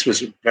this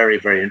was very,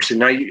 very interesting.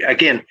 Now,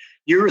 again,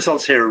 your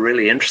results here are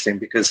really interesting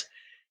because,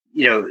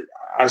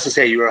 as I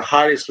say, you're a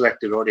highly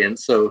selected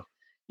audience, so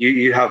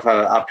you have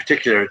a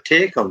particular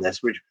take on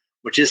this,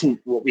 which isn't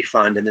what we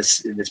found in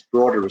this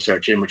broader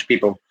research in which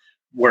people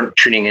weren't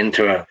tuning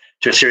into a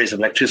series of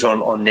lectures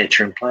on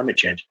nature and climate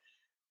change.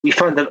 We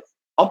found that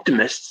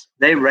optimists,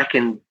 they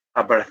reckon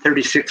about a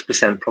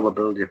 36%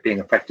 probability of being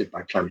affected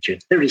by climate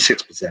change,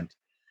 36%,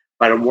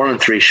 about a 1 in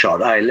 3 shot,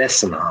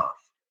 less than half.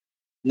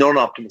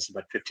 Non-optimists,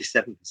 about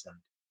 57%.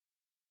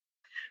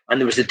 And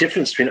there was a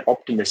difference between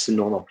optimists and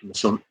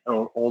non-optimists on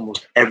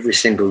almost every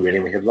single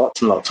rating. We had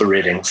lots and lots of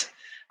ratings.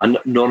 And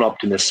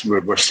non-optimists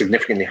were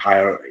significantly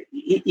higher,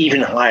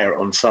 even higher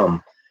on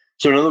some.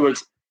 So in other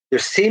words, there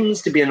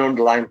seems to be an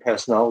underlying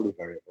personality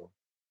variable,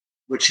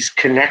 which is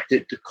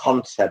connected to the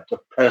concept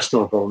of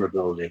personal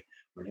vulnerability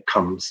when it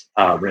comes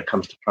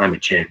to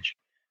climate change.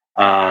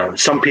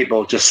 Some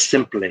people just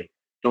simply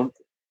don't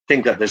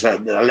think that there's a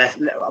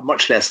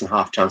much less than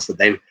half chance that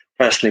they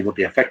personally will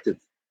be affected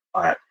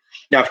by it.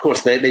 Now, of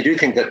course, they do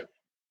think that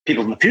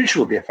people in the future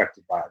will be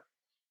affected by it.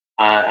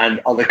 And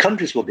other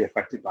countries will be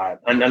affected by it.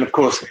 And of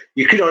course,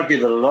 you could argue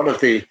that a lot of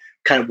the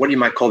kind of what you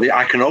might call the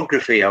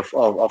iconography of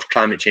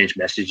climate change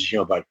messages,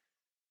 about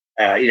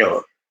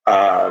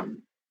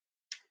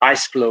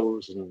ice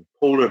flows and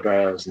polar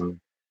bears and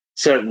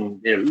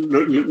certain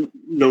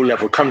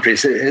low-level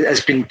countries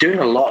has been doing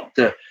a lot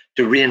to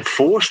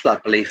reinforce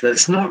that belief that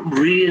it's not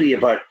really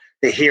about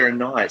the here and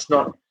now. It's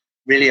not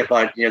really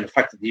about the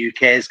fact that the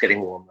UK is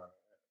getting warmer,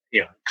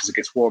 because it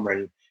gets warmer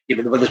and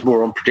even the weather's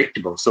more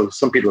unpredictable. So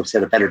some people have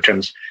said a better term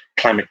is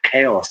climate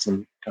chaos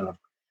and kind of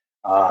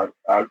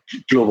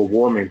global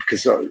warming,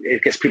 because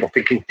it gets people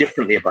thinking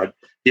differently about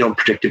the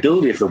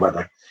unpredictability of the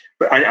weather.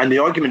 And the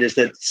argument is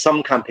that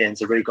some campaigns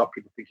have really got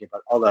people thinking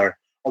about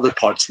other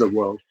parts of the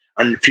world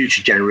and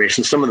future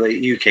generations. Some of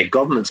the UK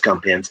government's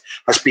campaigns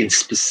has been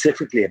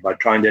specifically about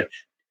trying to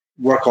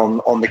work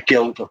on the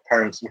guilt of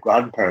parents and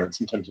grandparents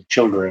in terms of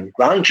children and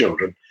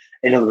grandchildren.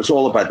 In other words,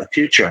 all about the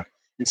future,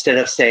 instead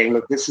of saying,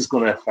 look, this is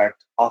going to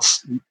affect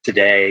us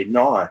today,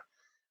 now.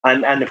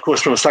 And of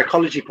course, from a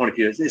psychology point of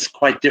view, it's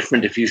quite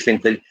different if you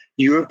think that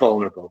you're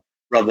vulnerable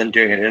rather than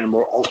doing it in a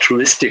more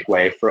altruistic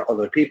way for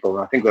other people.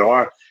 And I think there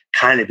are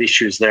kind of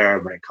issues there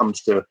when it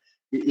comes to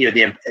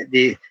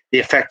the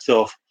effects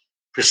of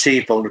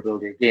perceived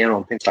vulnerability, again,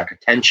 on things like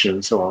attention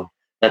and so on,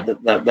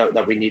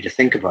 that we need to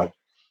think about.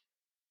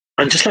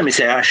 And just let me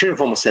say, I should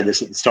have almost said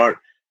this at the start,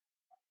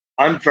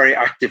 I'm very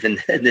active in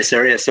this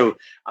area. So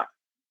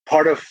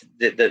part of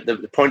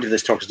the point of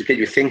this talk is to get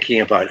you thinking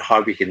about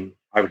how we can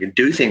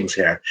do things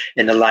here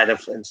in the light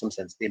of, in some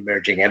sense, the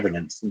emerging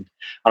evidence. And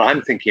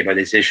I'm thinking about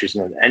these issues.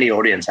 Any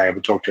audience I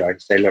ever talk to, I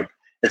say, look,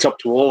 it's up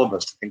to all of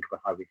us to think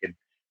about how we can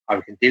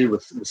deal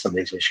with some of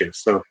these issues.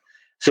 So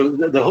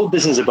the whole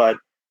business about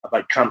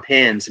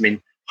campaigns. I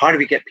mean, how do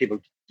we get people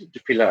to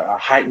feel a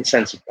heightened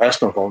sense of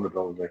personal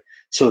vulnerability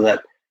so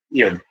that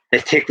they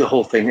take the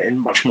whole thing in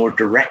much more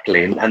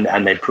directly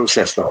and they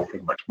process the whole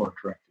thing much more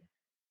directly.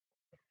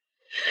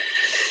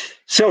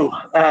 So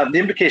the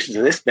implications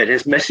of this bit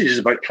is messages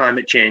about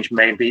climate change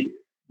may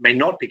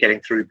not be getting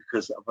through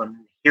because of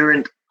an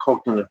inherent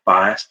cognitive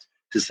bias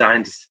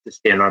designed to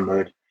stay in our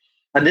mood.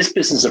 And this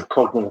business of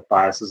cognitive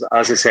biases,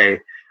 as I say,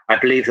 I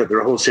believe that there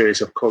are a whole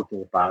series of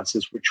cognitive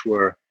biases which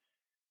were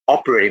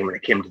operating when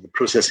it came to the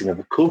processing of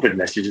the COVID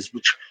messages,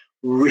 which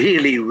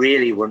really,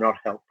 really were not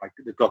helped by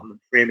the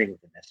government framing of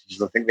the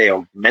messages. I think they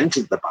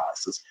augmented the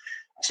biases.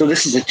 So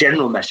this is a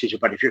general message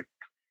about if you're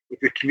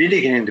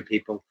communicating to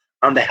people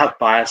and they have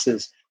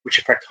biases which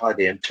affect how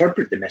they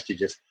interpret the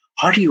messages,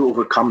 how do you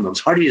overcome those?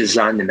 How do you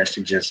design the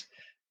messages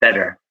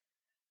better?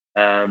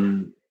 Let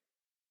me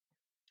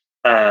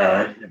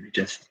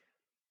just...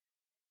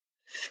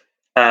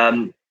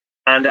 and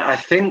I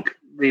think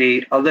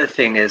the other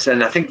thing is,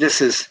 and I think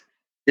this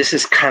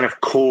is kind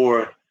of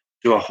core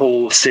to a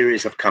whole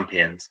series of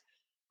campaigns,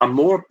 a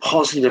more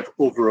positive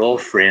overall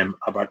frame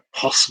about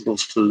possible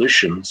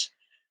solutions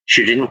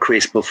should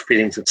increase both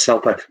feelings of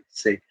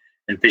self-efficacy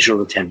and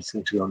visual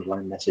attention to the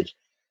underlying message.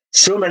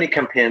 So many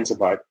campaigns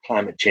about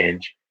climate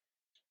change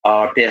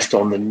are based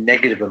on the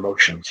negative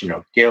emotions,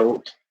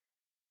 guilt,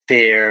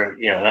 fear,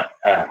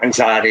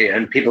 anxiety,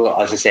 and people,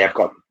 as I say, have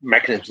got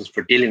mechanisms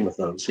for dealing with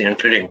those,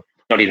 including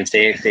not even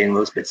saying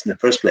those bits in the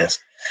first place.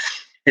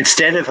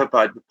 Instead of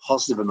about the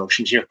positive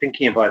emotions,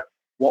 thinking about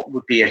what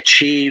would be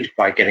achieved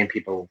by getting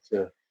people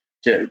to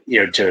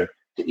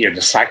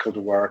cycle to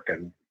work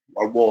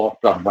or walk,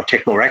 or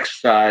take more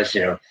exercise,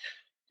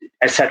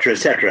 et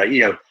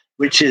cetera,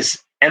 which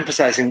is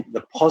emphasizing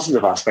the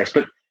positive aspects.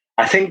 But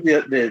I think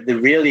the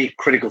really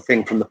critical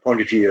thing from the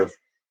point of view of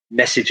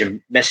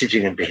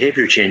messaging and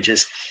behavior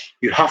changes,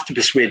 you have to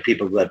persuade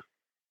people that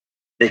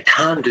they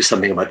can do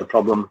something about the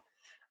problem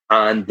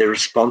and their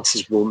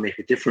responses will make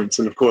a difference.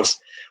 And of course,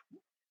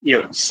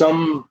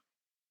 some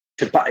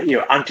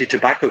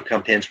anti-tobacco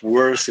campaigns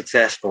were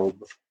successful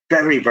with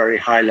very, very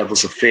high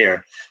levels of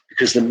fear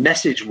because the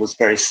message was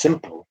very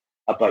simple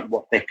about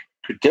what they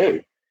could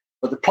do.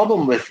 But the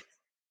problem with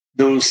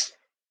those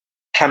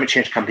climate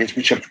change campaigns,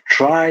 which have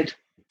tried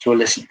to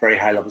elicit very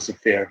high levels of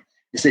fear,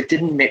 is they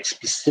didn't make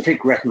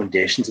specific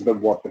recommendations about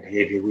what the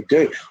behavior would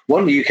do.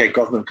 One UK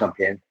government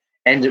campaign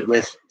ended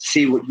with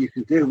 "see what you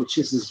can do," which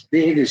is as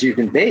big as you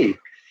can be.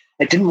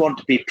 It didn't want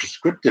to be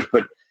prescriptive,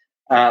 but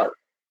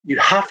you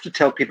have to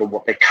tell people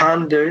what they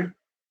can do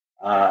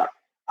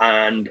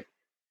and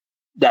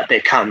that they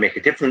can make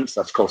a difference.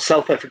 That's called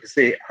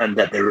self-efficacy, and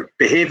that their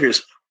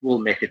behaviors will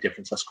make a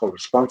difference. That's called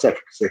response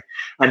efficacy.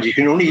 And you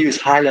can only use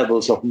high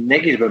levels of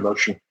negative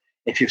emotion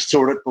if you've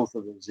sorted both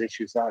of those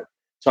issues out.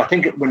 So I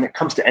think when it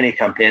comes to any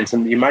campaigns,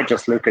 and you might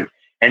just look at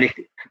any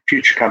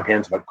future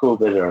campaigns about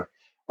COVID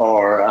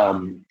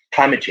or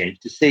climate change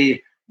to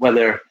see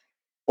whether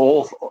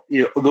all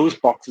those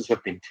boxes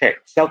have been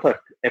ticked: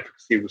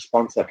 self-efficacy,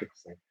 response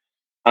efficacy,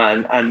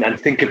 and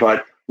think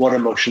about what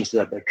emotions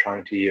that they're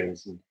trying to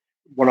use. And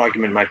one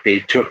argument might be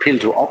to appeal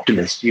to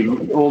optimists.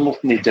 You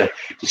almost need to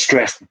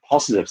stress the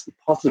positives, the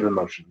positive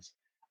emotions,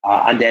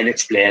 and then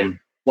explain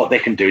what they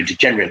can do to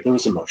generate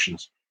those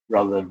emotions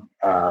rather than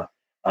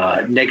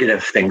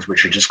negative things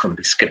which are just going to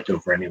be skipped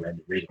over anyway in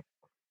the reading.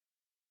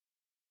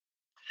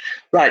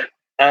 Right.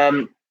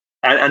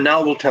 And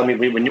now will tell me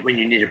when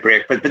you need a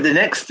break. But the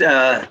next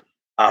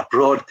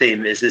broad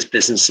theme is this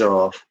business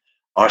of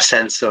our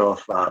sense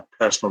of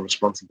personal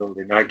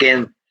responsibility. Now,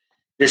 again,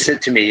 this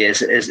to me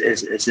is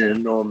an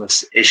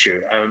enormous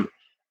issue.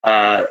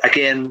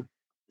 Again,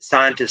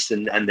 scientists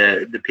and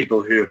the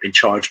people who have been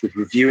charged with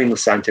reviewing the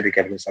scientific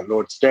evidence, like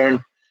Lord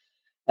Stern,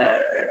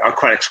 are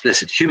quite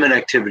explicit. Human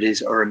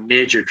activities are a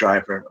major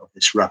driver of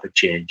this rapid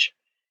change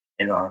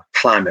in our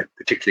climate,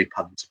 particularly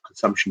patterns of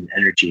consumption,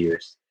 energy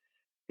use,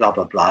 blah,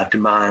 blah, blah,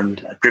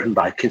 demand, driven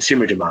by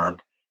consumer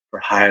demand for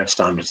higher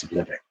standards of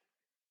living.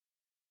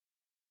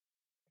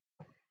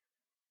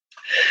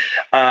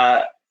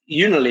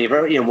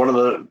 Unilever, one of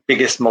the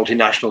biggest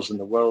multinationals in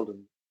the world,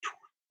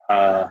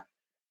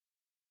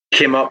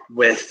 came up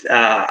with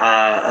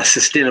a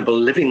sustainable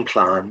living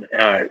plan.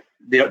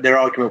 Their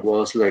argument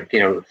was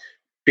that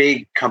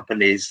big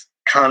companies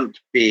can't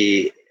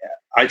be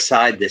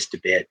outside this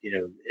debate.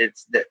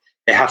 It's that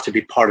they have to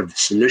be part of the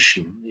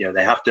solution.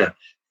 They have to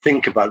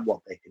think about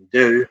what they can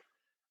do,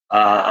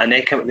 and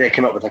they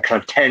came up with a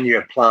kind of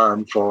 10-year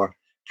plan for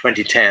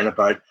 2010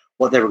 about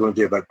what they were going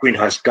to do about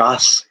greenhouse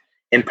gas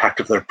impact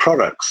of their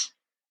products,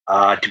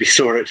 to be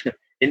sorted,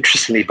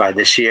 interestingly, by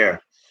this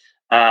year.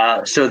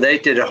 So they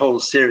did a whole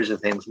series of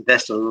things,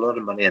 invested a lot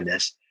of money in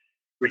this,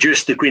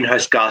 reduced the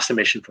greenhouse gas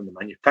emission from the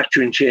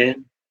manufacturing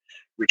chain,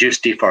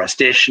 reduced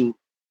deforestation,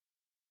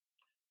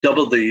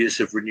 doubled the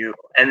use of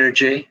renewable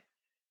energy,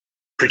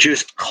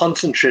 produced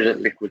concentrated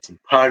liquids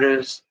and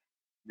powders,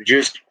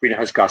 reduced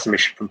greenhouse gas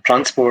emission from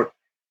transport,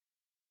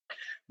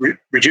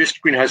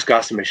 reduced greenhouse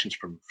gas emissions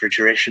from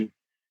refrigeration,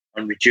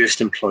 and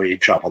reduced employee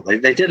travel.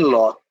 They did a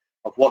lot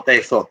of what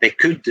they thought they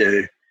could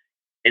do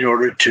in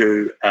order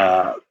to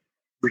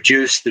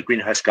reduce the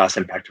greenhouse gas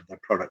impact of their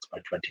products by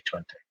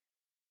 2020.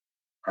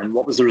 And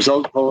what was the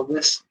result of all of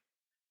this?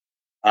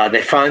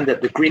 They found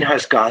that the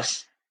greenhouse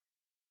gas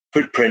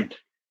footprint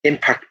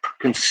impact per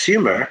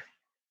consumer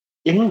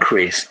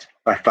increased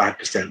by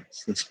 5%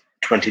 since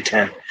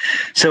 2010.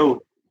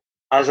 So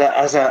as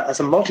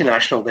a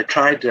multinational, they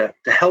tried to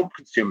help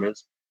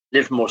consumers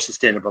live more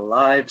sustainable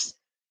lives,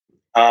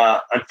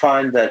 and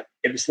found that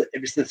it was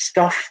the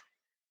stuff.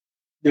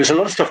 There was a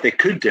lot of stuff they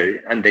could do,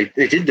 and they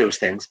did those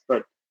things,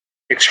 but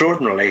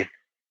extraordinarily,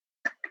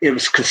 it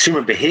was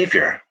consumer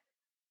behavior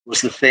was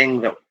the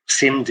thing that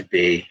seemed to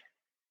be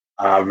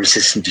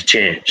resistant to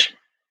change.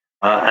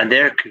 And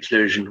their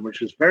conclusion, which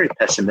was very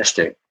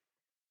pessimistic,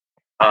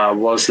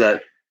 was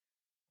that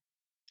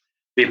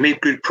we've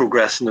made good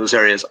progress in those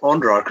areas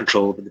under our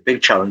control, but the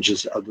big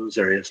challenges are those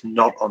areas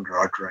not under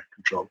our direct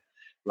control,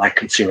 like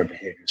consumer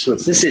behavior. So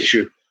it's this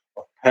issue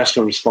of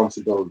personal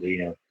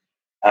responsibility,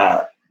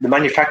 The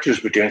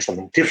manufacturers were doing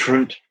something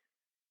different,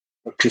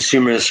 but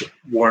consumers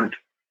weren't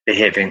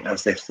behaving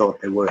as they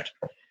thought they would.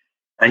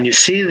 And you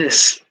see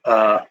this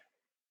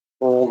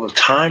all the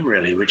time,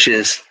 really, which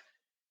is,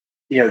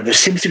 there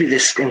seems to be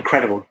this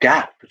incredible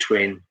gap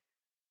between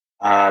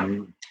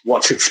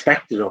what's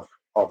expected of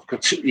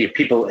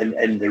people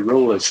in their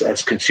role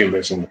as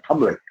consumers and the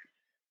public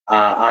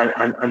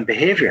and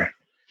behavior.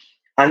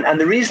 And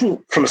the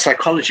reason, from a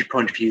psychology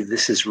point of view,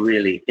 this is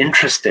really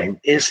interesting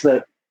is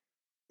that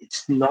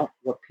it's not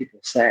what people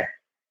say.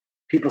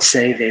 People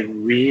say they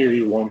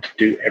really want to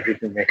do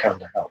everything they can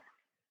to help.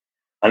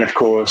 And of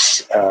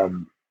course,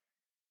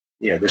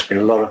 there's been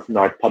a lot of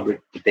now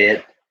public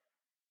debate,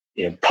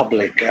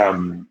 public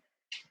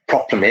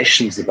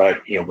proclamations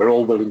about, we're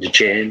all willing to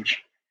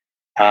change.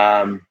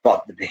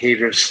 But the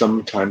behaviors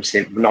sometimes,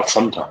 not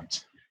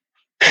sometimes,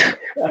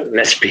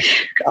 let's be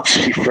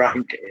absolutely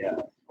frank,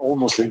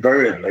 almost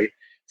invariably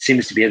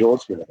seems to be at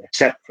odds with it,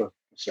 except for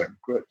certain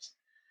groups.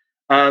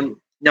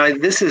 Now,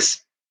 this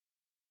is,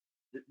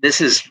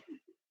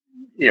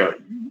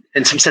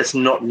 in some sense,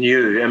 not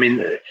new. I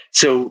mean,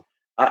 so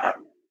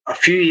a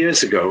few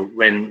years ago,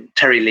 when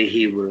Terry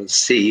Leahy was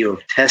CEO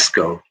of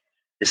Tesco,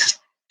 this is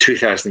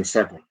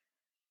 2007.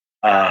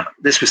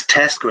 This was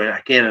Tesco,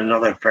 again,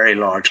 another very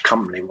large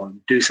company, wanting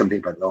to do something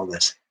about all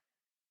this.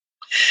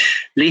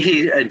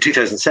 Leahy in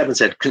 2007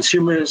 said,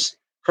 customers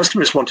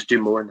want to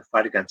do more in the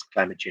fight against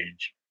climate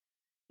change,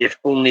 if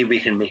only we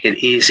can make it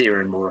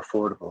easier and more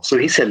affordable. So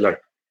he said, look,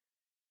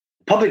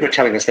 the public are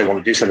telling us they want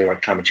to do something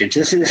about climate change.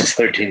 This is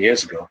 13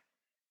 years ago.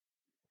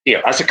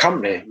 As a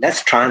company,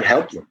 let's try and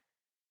help them.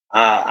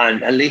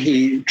 And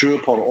Leahy drew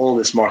upon all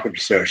this market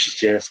research to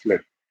suggest,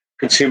 look,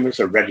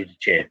 consumers are ready to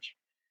change.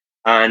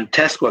 And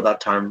Tesco at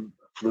that time,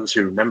 for those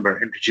who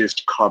remember,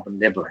 introduced carbon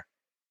labeling.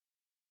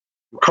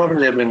 Carbon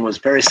labeling was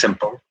very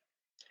simple.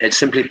 It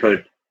simply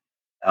put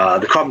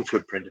the carbon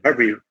footprint of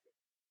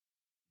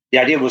the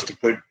idea was to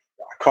put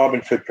a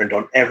carbon footprint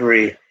on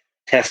every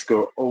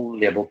Tesco own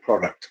label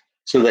product,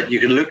 so that you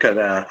can look at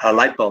a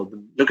light bulb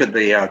and look at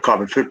the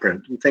carbon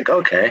footprint and think,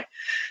 okay,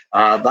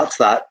 that's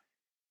that.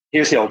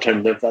 Here's the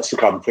alternative. That's the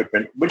carbon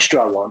footprint. Which do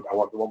I want? I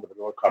want the one with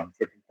the lower carbon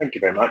footprint. Thank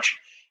you very much.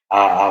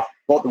 I've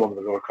bought the one with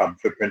the lower carbon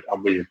footprint,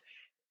 and we,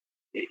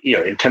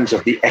 in terms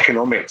of the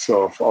economics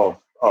of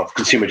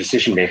consumer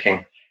decision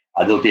making,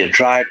 there'll be a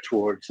drive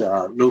towards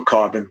low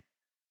carbon.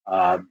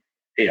 And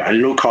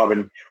low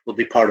carbon will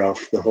be part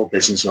of the whole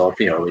business of,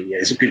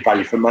 is it good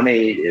value for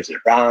money? Is it a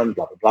brand?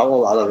 Blah, blah, blah,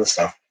 all that other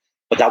stuff.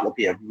 But that will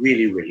be a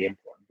really, really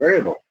important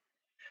variable.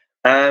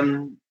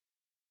 And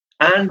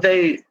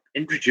they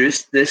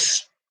introduced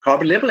this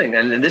carbon labeling.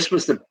 And this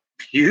was the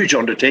huge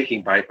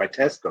undertaking by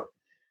Tesco.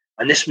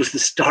 And this was the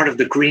start of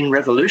the green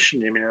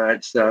revolution. I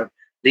mean,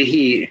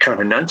 Leahy kind of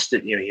announced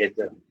it. He had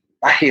the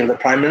backing of the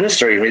Prime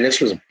Minister. I mean,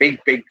 this was a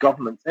big, big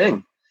government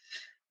thing.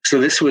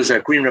 So this was a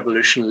green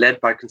revolution led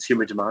by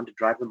consumer demand to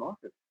drive the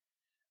market.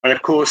 And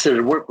of course,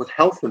 it worked with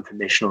health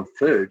information on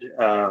food,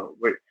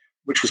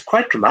 which was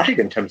quite dramatic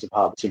in terms of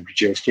how it was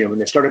introduced. When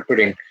they started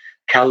putting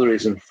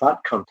calories and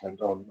fat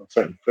content on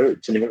certain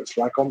foods, and it's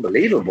like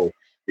unbelievable,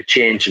 the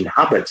change in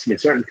habits. I mean,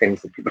 certain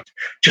things that people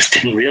just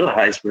didn't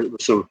realize were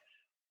so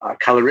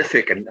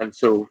calorific and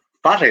so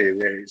fatty,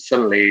 they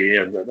suddenly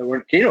they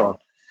weren't keen on.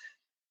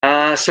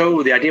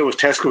 So the idea was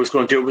Tesco was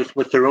going to do it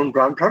with their own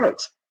brand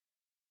products.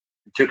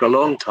 It took a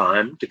long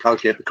time to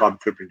calculate the carbon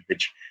footprint,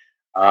 which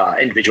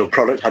individual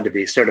product had to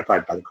be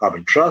certified by the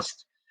Carbon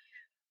Trust.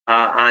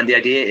 And the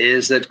idea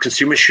is that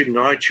consumers should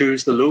now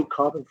choose the low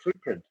carbon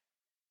footprint.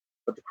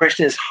 But the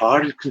question is, how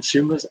did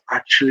consumers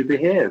actually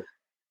behave?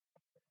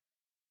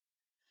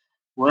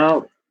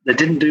 Well, they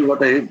didn't do what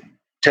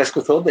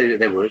Tesco thought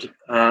they would.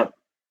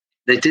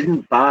 They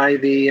didn't buy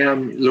the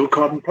low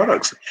carbon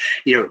products.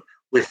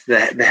 With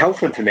the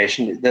health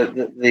information,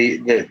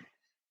 the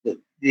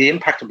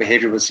impact of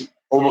behavior was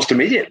almost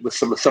immediate with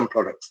some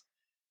products.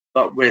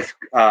 But with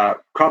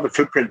carbon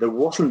footprint, there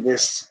wasn't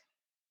this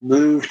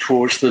move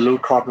towards the low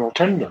carbon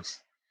alternatives.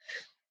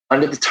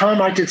 And at the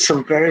time, I did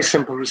some very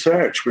simple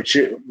research, which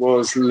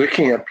was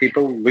looking at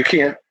people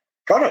looking at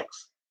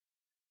products.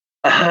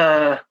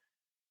 And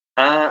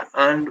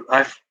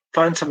I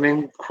found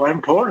something quite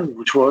important,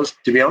 which was,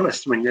 to be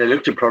honest, when they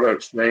looked at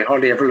products, they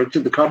hardly ever looked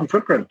at the carbon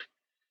footprint.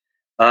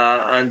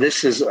 And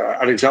this is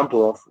an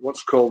example of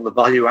what's called the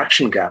value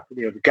action gap,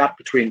 the gap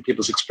between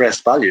people's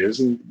expressed values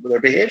and their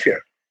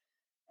behavior.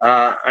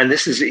 And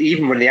this is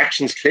even when the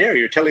action's clear,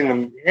 you're telling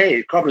them,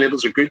 hey, carbon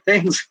labels are good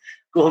things,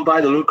 go and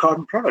buy the low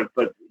carbon product.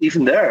 But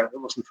even there,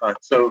 it wasn't fine.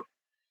 So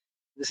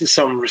this is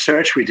some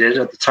research we did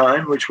at the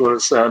time, which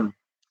was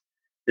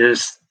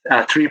there's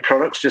 3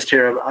 products just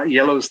here.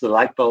 Yellow is the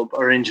light bulb,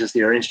 orange is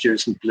the orange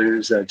juice, and blue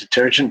is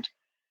detergent.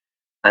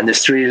 And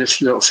there's 3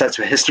 little sets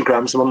of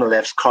histograms. The one on the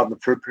left is carbon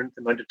footprint,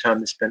 the amount of time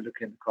they spend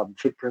looking at the carbon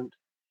footprint.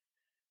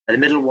 And the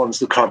middle one's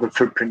the carbon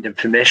footprint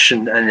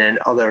information, and then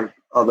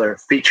other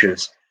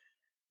features.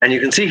 And you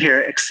can see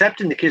here,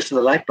 except in the case of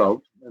the light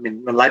bulb, I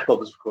mean, the light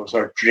bulbs, of course,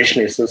 are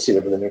traditionally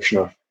associated with the notion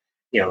of,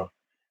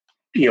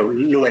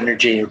 low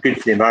energy or good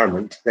for the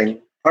environment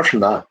thing. Apart from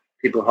that,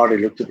 people hardly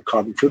looked at the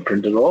carbon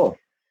footprint at all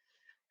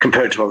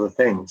compared to other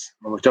things.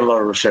 And we've done a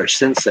lot of research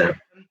since then.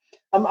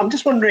 I'm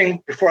just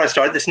wondering, before I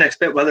start this next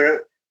bit,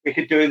 whether we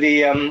could do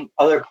the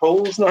other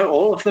polls now,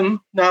 all of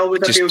them now.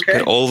 Would that Just be okay?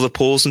 get all the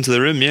polls into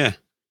the room, yeah.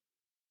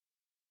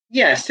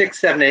 Yeah, 6,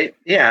 7, 8.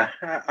 Yeah,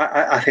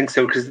 I think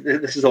so, because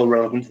this is all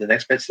relevant to the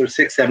next bit. So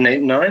 6, 7, 8,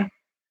 and 9.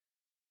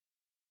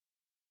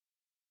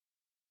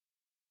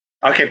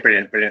 Okay,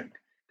 brilliant.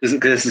 Because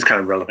this is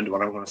kind of relevant to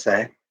what I'm going to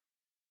say.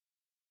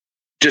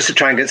 Just to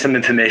try and get some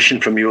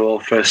information from you all,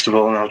 first of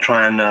all, and I'll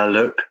try and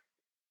look.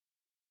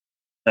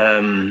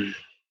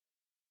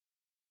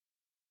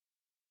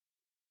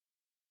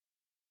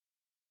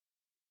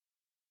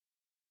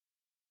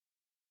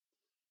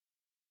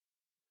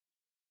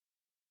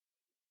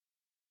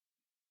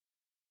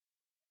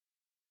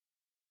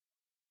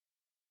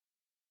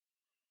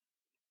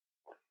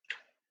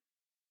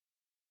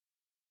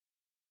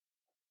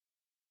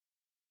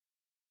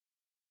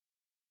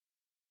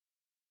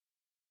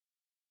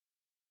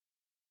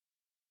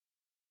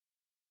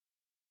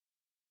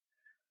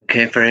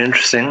 Okay, very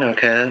interesting.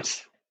 Okay,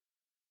 that's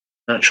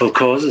natural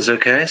causes.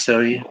 Okay, so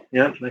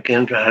yeah,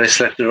 again, for highly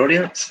selected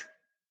audience.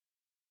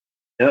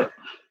 Yep.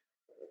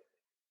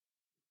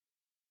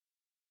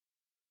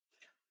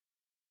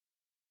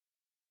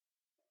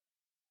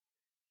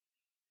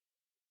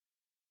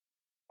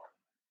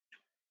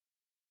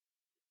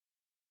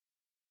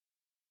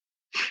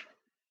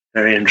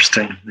 Very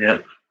interesting.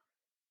 Yep.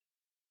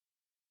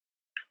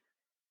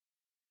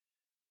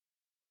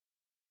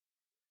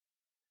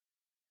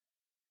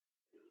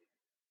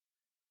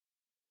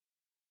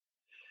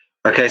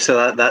 Okay,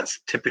 so that's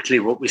typically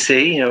what we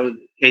see.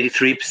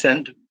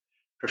 83%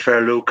 prefer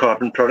low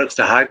carbon products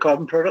to high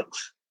carbon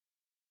products.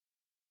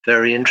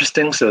 Very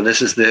interesting. So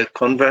this is the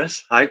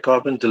converse: high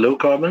carbon to low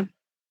carbon.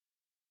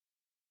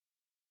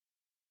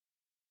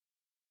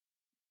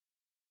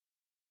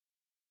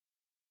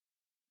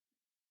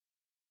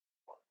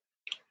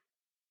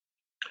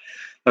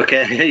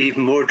 Okay,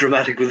 even more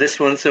dramatic with this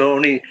one. So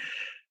only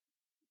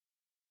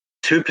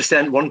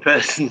 2%, one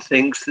person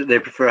thinks that they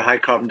prefer high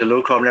carbon to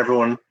low carbon.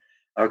 Everyone,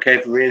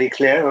 okay, really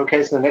clear.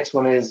 Okay, so the next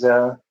one is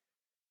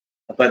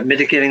about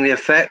mitigating the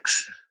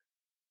effects.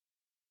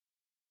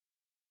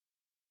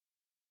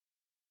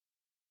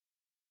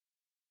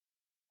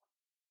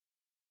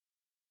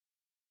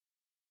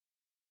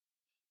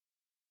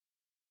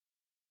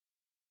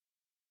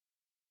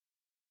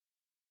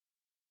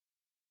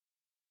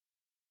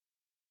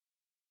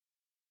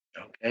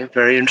 Okay,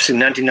 very interesting.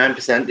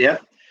 99%, yeah,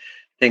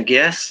 think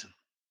yes.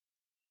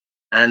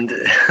 And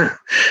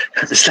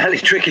the slightly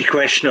tricky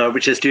question,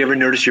 which is, do you ever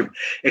notice your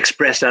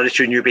expressed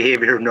attitude and your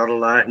behavior are not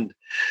aligned?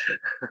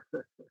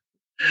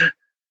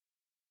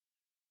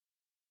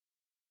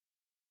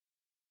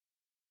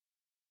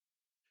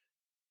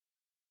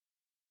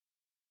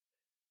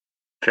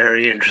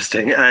 Very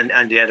interesting.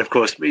 And yet, of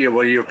course,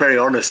 you're very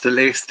honest. At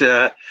least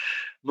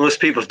most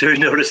people do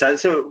notice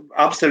that. So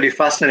absolutely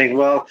fascinating.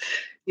 Well,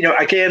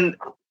 again,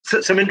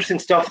 some interesting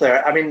stuff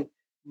there. I mean,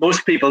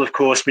 most people, of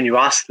course, when you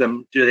ask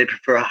them, do they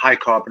prefer high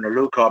carbon or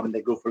low carbon,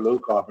 they go for low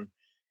carbon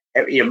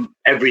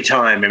every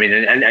time. I mean,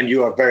 and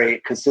you are very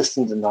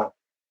consistent in that.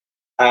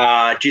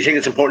 Do you think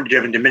it's important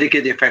to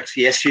mitigate the effects?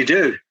 Yes, you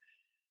do.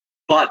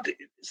 But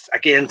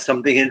again,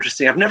 something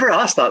interesting. I've never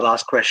asked that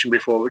last question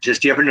before, which is,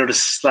 do you ever notice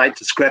a slight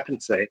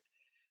discrepancy?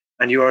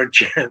 And you are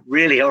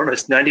really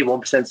honest.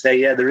 91% say,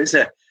 yeah, there is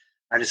a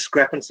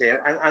discrepancy.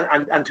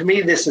 And to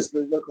me, this is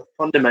the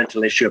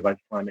fundamental issue about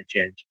climate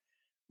change,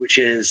 which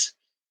is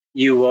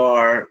you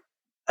are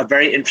a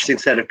very interesting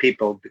set of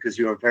people because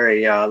you are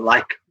very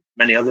like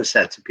many other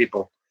sets of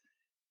people.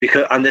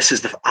 And this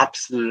is the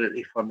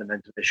absolutely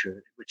fundamental issue,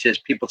 which is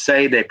people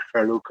say they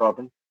prefer low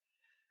carbon.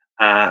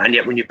 And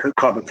yet when you put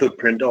carbon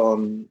footprint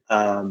on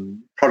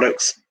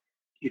products,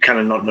 you kind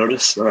of not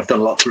notice. Or I've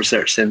done lots of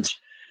research since,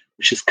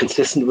 which is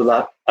consistent with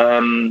that.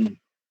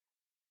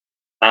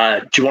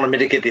 Do you want to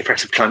mitigate the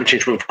effects of climate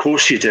change? Well, of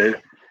course you do.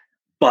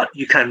 But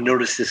you kind of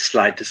notice this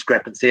slight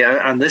discrepancy.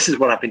 And this is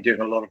what I've been doing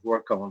a lot of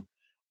work on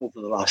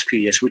over the last few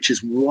years, which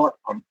is what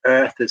on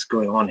earth is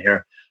going on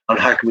here and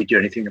how can we do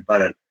anything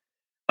about it?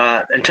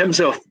 In terms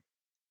of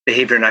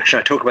behavior and action,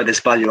 I talk about this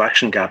value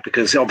action gap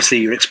because obviously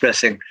you're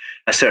expressing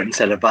a certain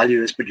set of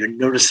values, but you're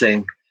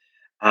noticing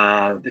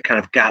the kind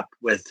of gap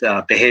with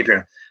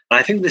behavior. And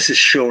I think this is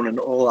shown in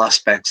all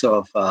aspects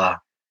of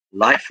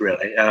life,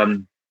 really.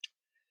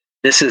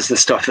 This is the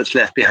stuff that's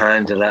left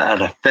behind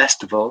at a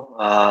festival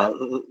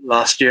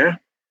last year.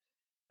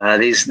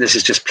 This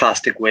is just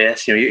plastic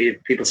waste.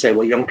 People say,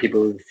 well, young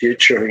people in the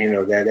future,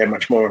 they're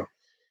much more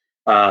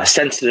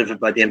sensitive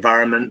about the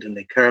environment and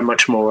they care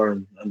much more.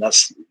 And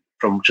that's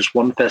from just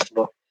one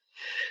festival.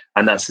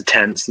 And that's the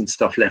tents and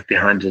stuff left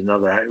behind in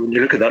another. When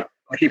you look at that,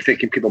 I keep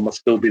thinking people must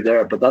still be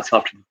there, but that's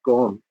after they've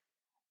gone.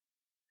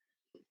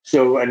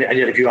 So, and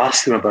yet if you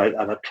ask them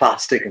about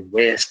plastic and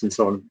waste and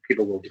so on,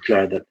 people will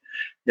declare that,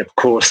 of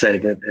course, they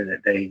don't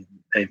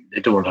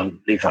want to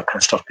leave that kind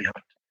of stuff behind.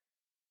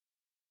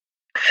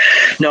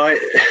 Now,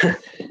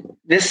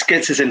 this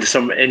gets us into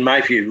some, in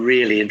my view,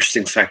 really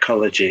interesting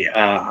psychology.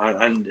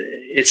 And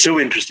it's so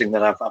interesting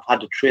that I've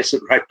had to trace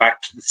it right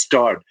back to the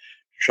start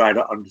to try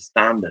to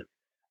understand it.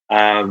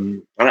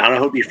 And I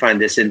hope you find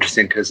this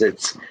interesting because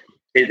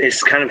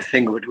it's kind of a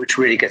thing which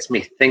really gets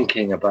me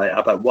thinking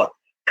about what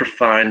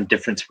profound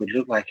difference would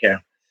look like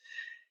here.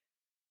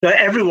 Now,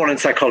 everyone in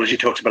psychology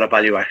talks about a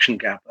value-action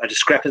gap, a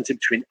discrepancy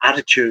between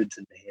attitudes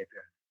and behavior.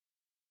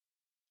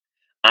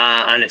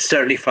 And it's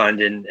certainly found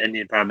in the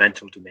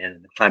environmental domain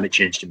and the climate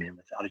change domain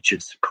with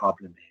attitudes to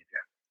carbon and behavior.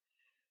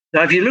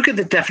 Now, if you look at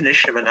the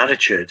definition of an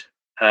attitude,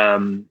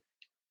 the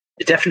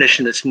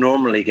definition that's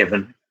normally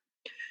given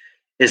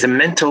is a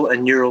mental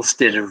and neural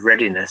state of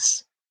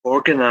readiness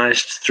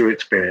organized through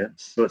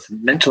experience. So it's a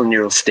mental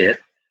neural state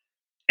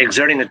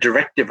exerting a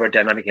directive or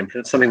dynamic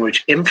influence, something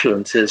which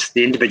influences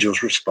the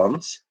individual's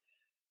response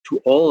to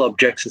all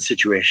objects and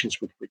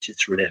situations with which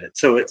it's related.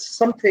 So it's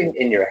something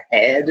in your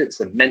head, it's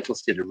a mental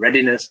state of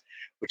readiness,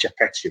 which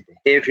affects your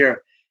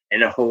behavior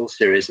in a whole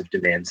series of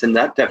domains. And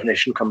that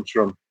definition comes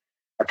from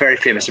a very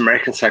famous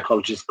American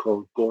psychologist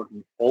called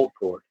Gordon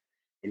Allport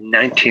in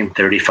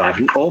 1935.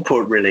 And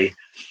Allport really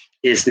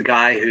is the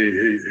guy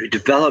who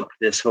developed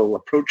this whole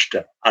approach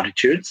to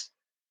attitudes,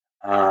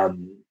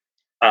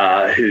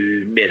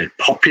 who made it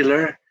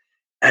popular,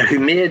 and who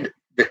made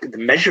the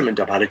measurement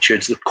of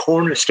attitudes the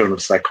cornerstone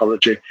of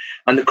psychology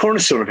and the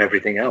cornerstone of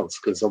everything else,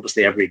 because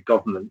obviously every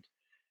government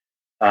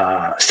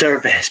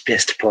survey is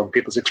based upon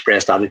people's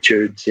expressed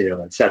attitudes,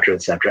 et cetera,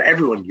 et cetera.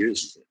 Everyone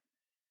uses it.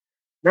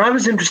 Now, I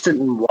was interested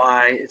in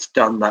why it's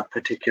done that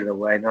particular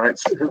way. Now,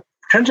 it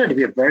turns out to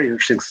be a very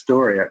interesting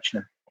story,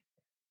 actually.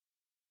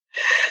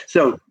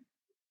 So,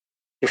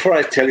 before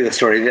I tell you the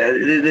story,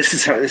 this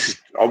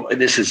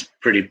is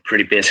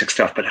pretty basic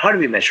stuff. But how do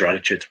we measure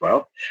attitudes?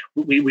 Well,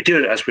 we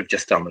do it as we've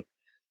just done it.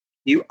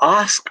 You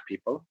ask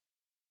people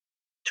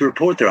to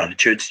report their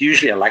attitudes,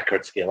 usually a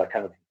Likert scale, a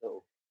kind of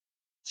little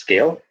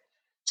scale.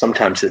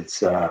 Sometimes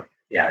it's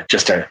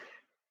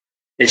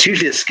it's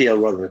usually a scale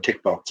rather than a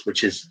tick box,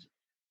 which is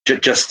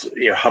just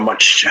how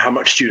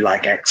much do you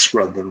like X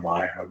rather than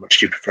Y, how much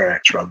do you prefer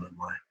X rather than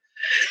Y.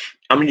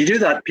 And when you do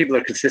that, people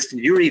are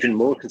consistent. You're even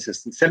more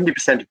consistent.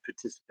 70% of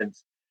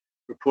participants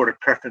report a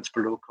preference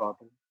for low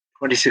carbon,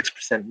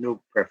 26% no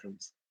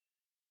preference,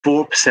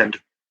 4%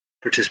 of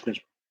participants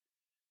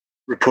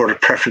report a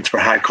preference for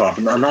high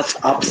carbon, and that's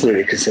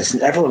absolutely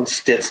consistent. Everyone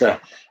states a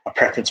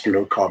preference for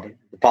low carbon,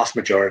 the vast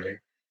majority.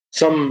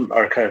 Some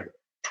are kind of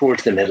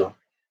towards the middle,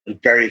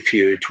 and very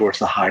few towards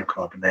the high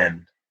carbon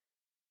end.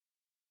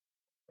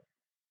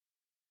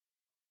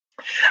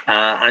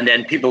 And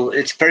then people,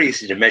 it's very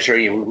easy to measure.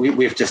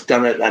 We've just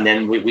done it, and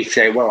then we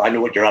say, well, I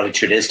know what your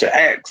attitude is to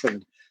X,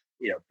 and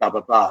blah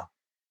blah blah.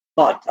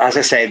 But as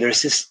I say,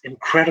 there's this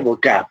incredible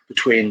gap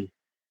between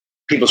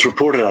people's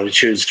reported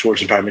attitudes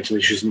towards environmental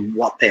issues and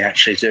what they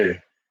actually do,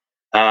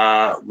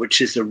 which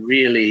is a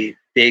really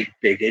big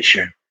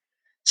issue.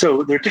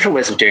 So there are different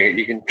ways of doing it.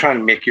 You can try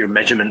and make your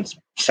measurements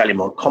slightly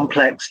more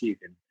complex. You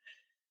can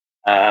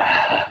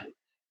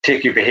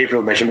take your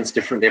behavioral measurements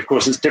differently. Of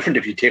course, it's different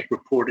if you take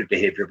reported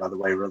behavior, by the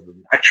way, rather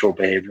than actual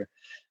behavior.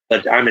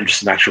 But I'm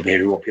interested in actual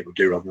behavior, what people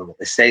do rather than what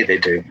they say they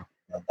do.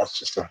 That's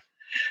just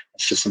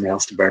something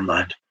else to bear in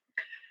mind.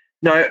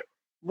 Now,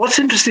 what's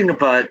interesting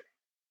about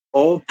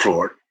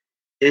Allport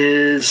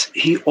is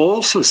he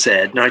also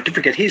said, now don't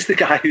forget, he's the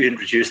guy who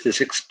introduced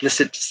this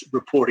explicit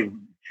reporting.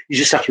 You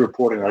just have to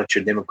report an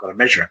attitude, then we've got to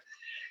measure.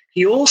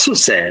 He also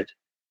said,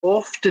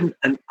 often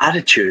an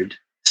attitude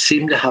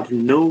seemed to have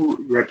no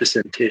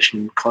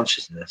representation in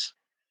consciousness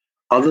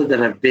other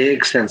than a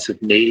vague sense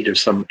of need or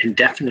some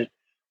indefinite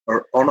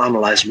or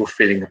unanalyzable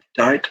feeling of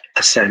doubt,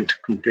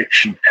 assent,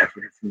 conviction,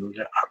 effort,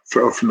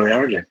 or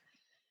familiarity.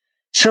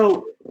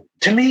 So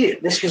to me,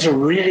 this was a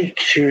really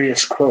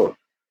curious quote,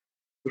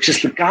 which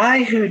is the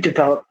guy who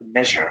developed the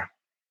measure,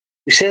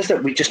 who says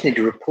that we just need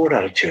to report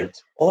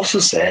attitudes, also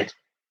said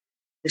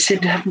they seem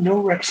to have no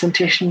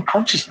representation in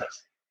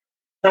consciousness.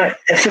 Now,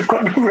 if they've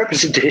got no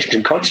representation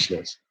in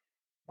consciousness,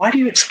 why do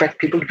you expect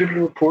people to be able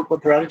to report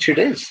what their attitude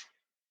is?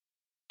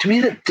 To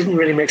me, that didn't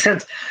really make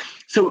sense.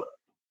 So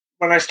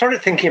when I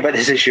started thinking about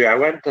this issue, I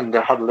went and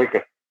had a look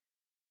at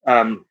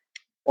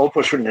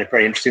Allport's written a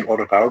very interesting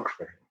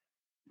autobiography.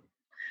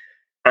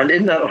 And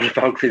in that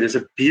autobiography, there's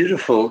a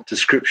beautiful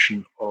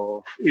description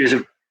of, he was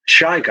a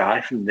shy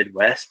guy from the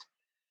Midwest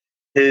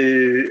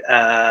who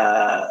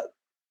had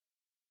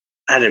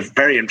a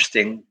very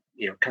interesting,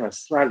 kind of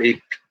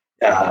slightly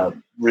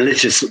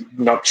religious,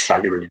 not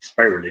slightly religious,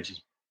 very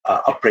religious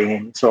upbringing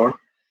and so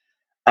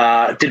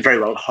on. Did very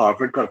well at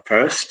Harvard, got a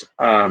first.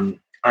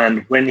 And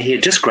when he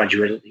had just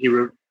graduated, he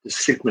wrote to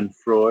Sigmund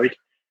Freud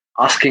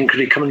asking could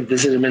he come and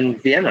visit him in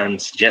Vienna,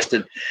 and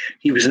suggested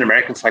he was an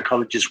American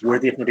psychologist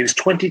worthy of note. He was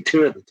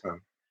 22 at the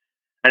time.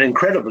 And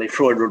incredibly,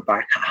 Freud wrote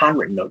back a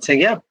handwritten note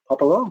saying, yeah,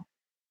 pop along.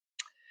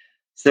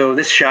 So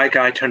this shy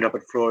guy turned up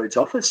at Freud's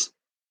office.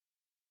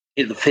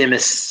 The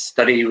famous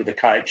study with the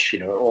couch,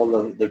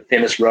 all the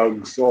famous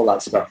rugs, all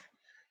that stuff.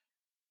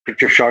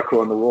 Picture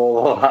Charcot on the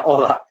wall,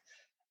 all that.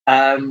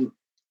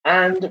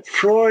 And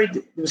Freud,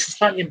 there was a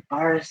slightly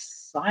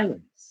embarrassed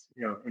silence.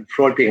 And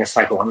Freud, being a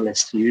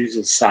psychoanalyst,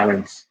 uses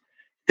silence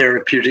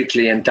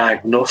therapeutically and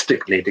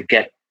diagnostically to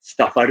get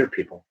stuff out of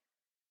people.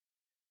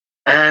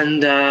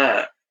 And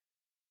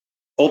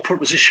Allport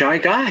was a shy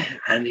guy,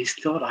 and he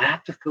thought, I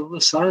have to fill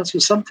the silence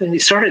with something. He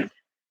started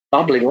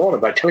babbling on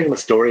about telling him a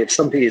story of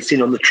something he'd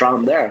seen on the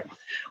tram there,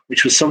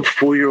 which was some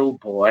 4-year-old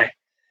boy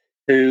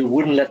who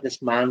wouldn't let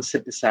this man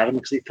sit beside him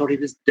because he thought he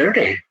was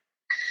dirty.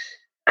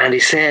 And he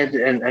said,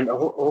 and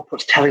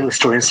Allport's telling the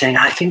story and saying,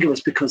 I think it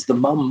was because the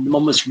mum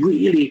was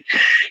really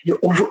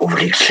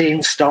overly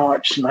clean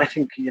starched, and I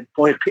think the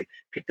boy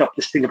picked up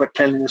this thing about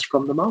cleanliness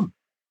from the mum.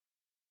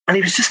 And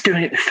he was just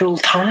doing it full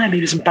time.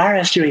 He was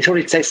embarrassed. He thought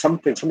he'd say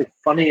something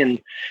funny and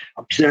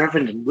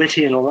observant and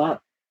witty and all that.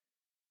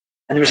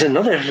 And there was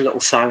another little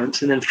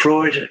silence. And then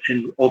Freud,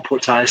 in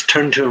Allport's eyes,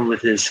 turned to him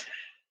with his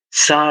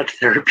sad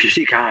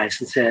therapeutic eyes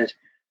and said,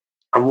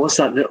 and was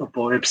that little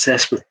boy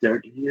obsessed with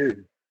dirty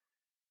you?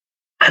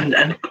 And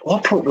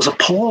Allport was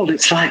appalled.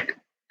 It's like,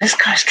 this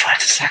guy's tried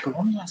to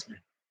psychoanalyze me.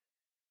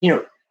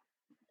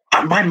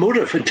 My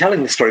motive in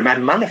telling the story, my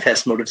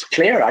manifest motive is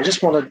clear. I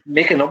just want to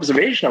make an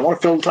observation. I want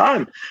to fill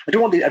time. I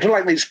don't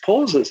like these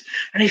pauses.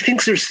 And he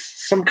thinks there's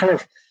some kind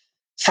of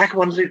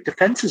psychoanalytic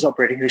defenses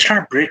operating. He's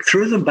trying to break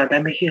through them by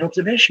making an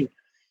observation.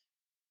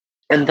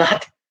 And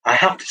that, I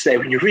have to say,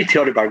 when you read the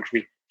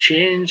autobiography,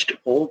 changed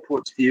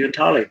Allport's view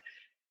entirely.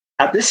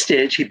 At this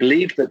stage, he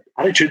believed that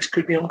attitudes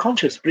could be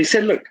unconscious. But he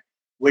said, look,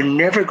 we're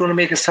never going to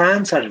make a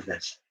science out of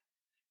this.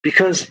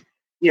 Because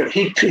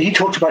he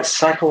talked about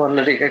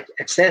psychoanalytic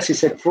excess. He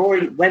said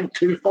Freud went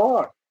too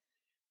far.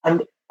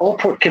 And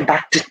Allport came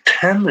back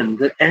determined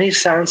that any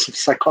science of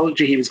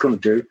psychology he was going to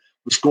do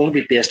was going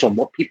to be based on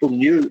what people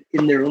knew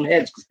in their own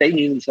heads, because they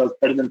knew themselves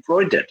better than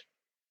Freud did.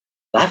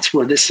 That's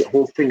where this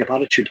whole thing of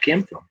attitude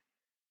came from,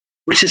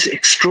 which is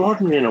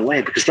extraordinary in a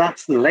way, because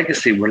that's the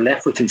legacy we're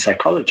left with in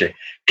psychology,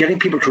 getting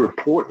people to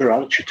report their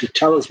attitude, to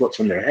tell us what's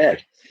in their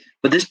head.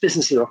 But this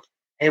business of,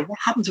 hey, what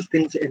happens if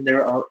things in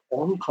there are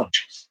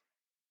unconscious?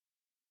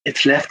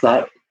 It's left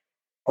that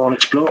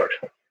unexplored.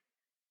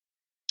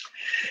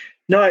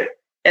 Now,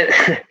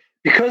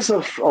 because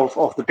of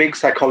the big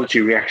psychology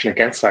reaction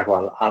against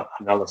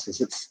psychoanalysis,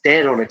 it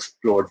stayed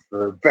unexplored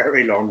for a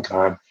very long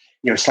time.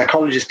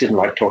 Psychologists didn't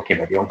like talking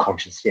about the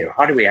unconscious.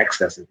 How do we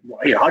access it?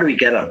 How do we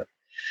get at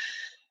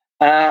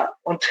it?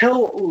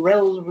 Until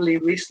relatively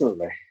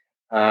recently,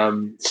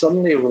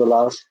 suddenly over the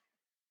last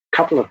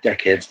couple of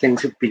decades,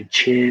 things have been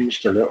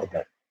changed a little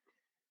bit.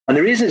 And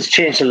the reason it's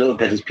changed a little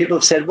bit is people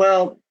have said,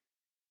 well,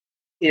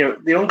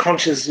 the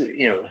unconscious,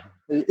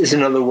 is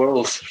another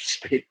world, so to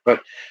speak.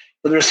 But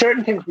there are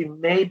certain things we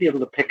may be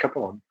able to pick up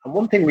on. And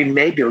one thing we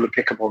may be able to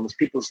pick up on is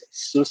people's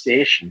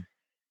association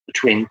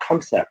between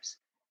concepts.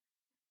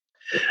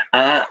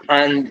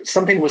 And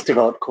something was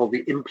developed called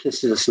the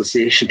implicit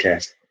association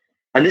test.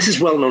 And this is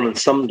well known in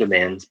some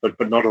domains,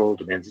 but not all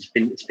domains.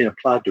 It's been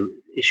applied to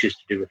issues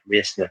to do with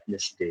race and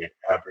ethnicity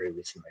very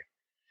recently.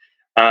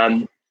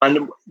 And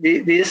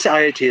this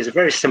IoT is a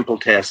very simple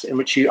test in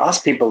which you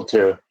ask people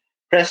to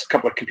press a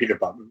couple of computer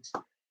buttons,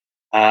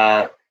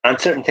 and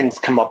certain things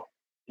come up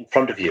in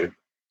front of you.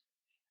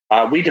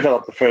 We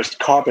developed the first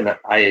carbon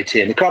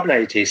IoT, and the carbon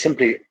IoT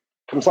simply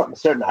comes up with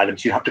certain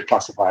items you have to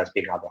classify as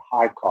being either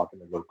high carbon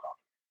or low carbon.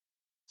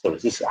 So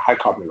is this a high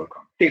carbon or low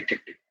carbon? Tick,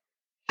 tick, tick.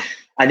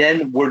 And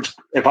then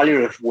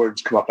evaluative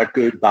words come up like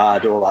good,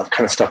 bad, all that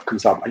kind of stuff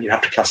comes up, and you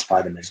have to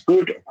classify them as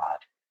good or bad.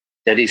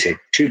 Dead easy.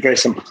 Two very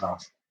simple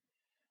tasks.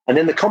 And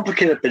then the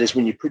complicated bit is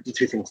when you put the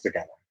two things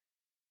together.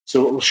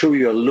 So it will show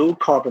you a low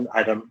carbon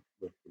item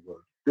with the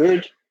word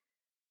good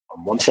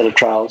on one set of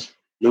trials,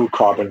 low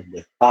carbon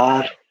with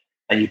bad,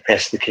 and you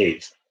press the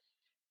keys.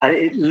 And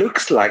it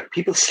looks like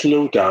people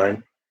slow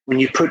down when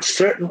you put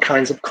certain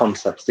kinds of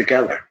concepts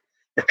together.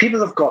 If people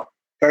have got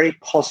very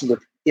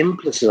positive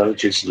implicit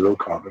attitudes to low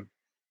carbon,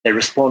 they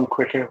respond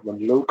quicker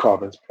when low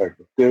carbon is paired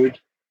with good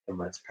than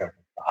when it's paired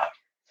with bad.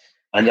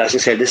 And as I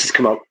said, this has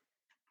come up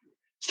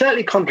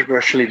slightly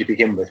controversially to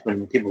begin with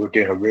when people were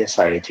doing a race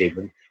IoT,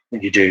 when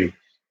you do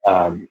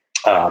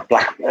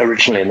black,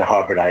 originally in the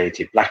Harvard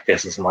IoT, black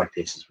faces and white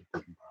faces with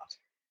good and bad.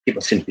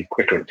 People seem to be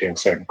quicker at doing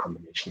certain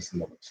combinations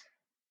than others.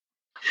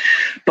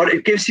 But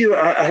it gives you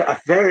a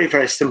very,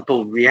 very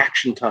simple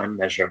reaction time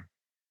measure.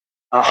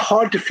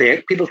 Hard to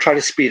fake. People try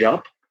to speed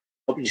up.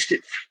 But when you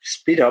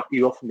speed up,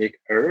 you often make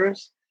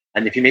errors.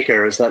 And if you make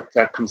errors,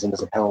 that comes in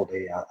as a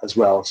penalty as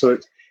well. So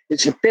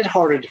it's a bit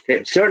harder to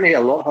fake, certainly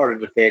a lot harder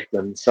to fake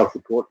than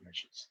self-report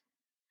measures.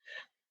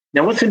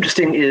 Now, what's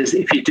interesting is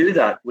if you do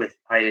that with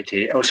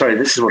IoT,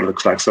 this is what it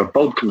looks like. So a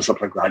bulb comes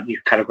up like that.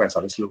 You categorize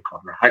that as low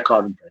carbon or high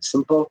carbon, very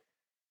simple.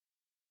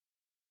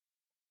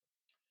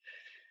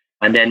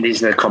 And then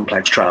these are the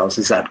complex trials.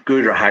 Is that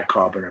good or high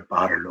carbon or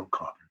bad or low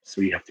carbon?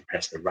 So you have to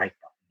press the right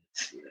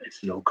button.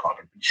 It's low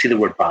carbon. You see the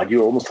word bad,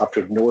 you almost have to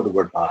ignore the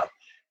word bad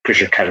because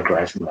you're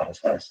categorizing that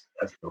as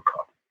low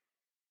carbon.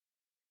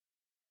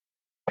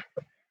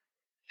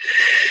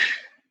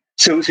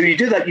 So you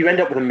do that, you end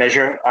up with a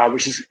measure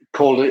which is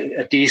called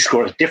a D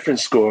score, a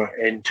difference score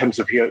in terms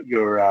of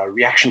your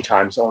reaction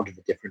times onto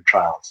the different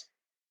trials.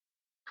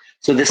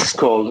 So this is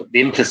called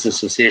the implicit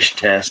association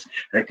test,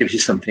 and it gives you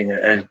something,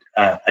 a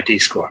D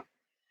score.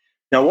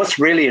 Now, what's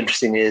really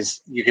interesting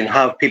is you can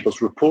have people's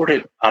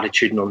reported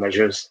attitudinal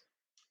measures,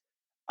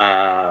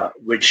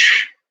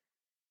 which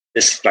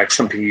is like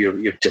something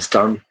you've just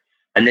done,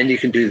 and then you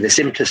can do this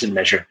implicit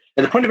measure.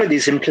 And the point about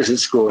these implicit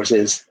scores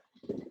is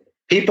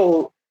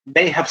people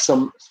may have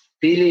some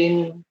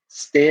feeling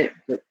state,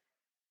 but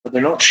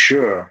they're not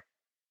sure.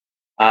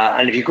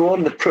 And if you go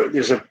on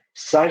there's a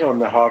site on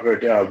the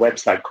Harvard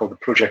website called the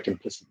Project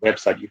Implicit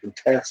website. You can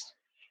test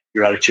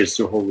your attitudes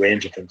to a whole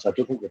range of things. I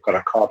don't think we've got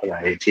a carbon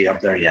IAT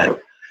up there yet,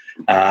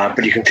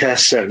 but you can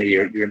test certainly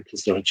your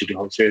implicit attitude to a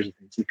whole series of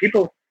things. And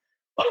people,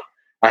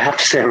 I have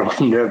to say, are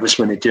often nervous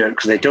when they do it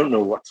because they don't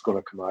know what's going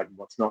to come out and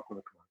what's not going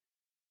to come out.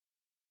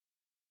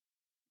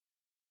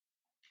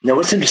 Now,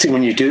 what's interesting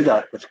when you do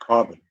that with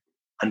carbon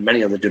and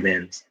many other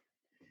domains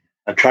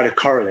and try to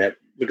correlate,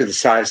 look at the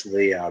size of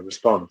the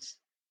response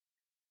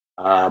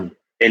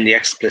in the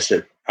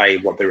explicit, i.e.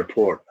 what they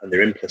report, and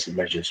their implicit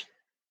measures,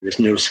 there's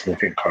no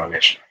significant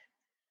correlation.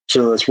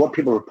 So that's what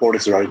people report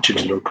as their attitude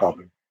to low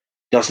carbon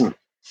isn't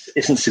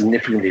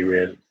significantly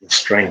related to the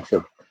strength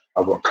of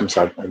what comes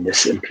out in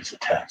this implicit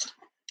test.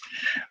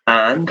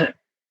 And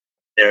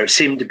there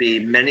seem to be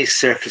many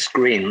surface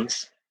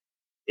greens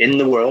in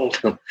the world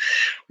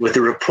with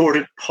a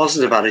reported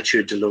positive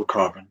attitude to low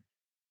carbon,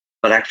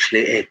 but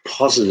actually a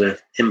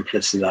positive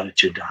implicit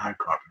attitude to high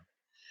carbon.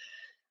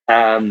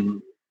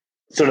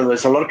 So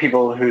there's a lot of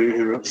people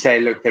who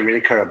say, look, they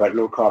really care about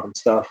low carbon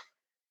stuff.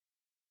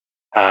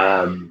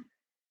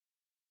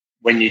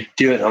 When you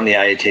do it on the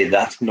IAT,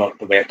 that's not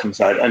the way it comes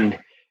out. And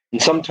in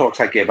some talks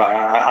I give,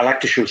 I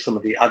like to show some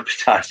of the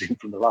advertising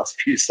from the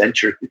last few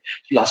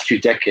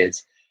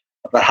decades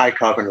about high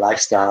carbon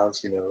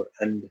lifestyles,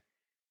 and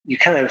you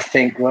kind of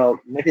think, well,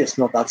 maybe it's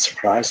not that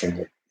surprising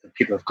that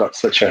people have got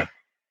such a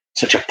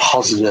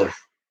positive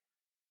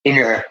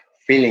inner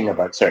feeling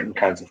about certain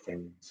kinds of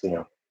things,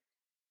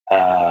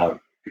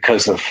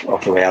 because of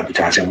the way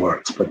advertising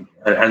works. But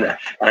and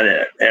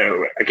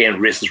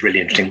again, raises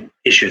really interesting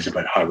issues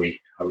about how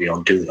we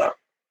undo that.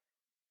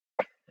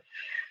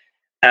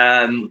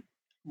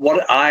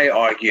 What I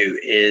argue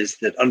is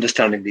that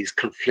understanding these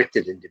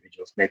conflicted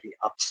individuals may be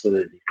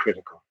absolutely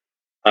critical,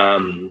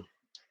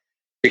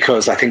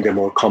 because I think they're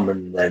more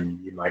common than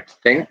you might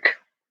think.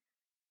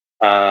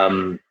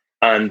 And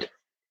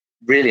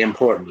really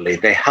importantly,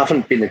 they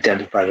haven't been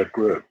identified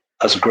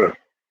as a group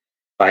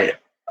by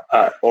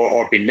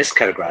or been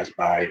miscategorized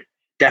by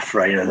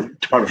DEFRA, the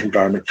Department of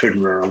Environment, Food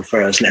and Rural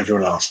Affairs, and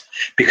everyone else.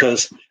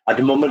 Because at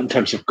the moment, in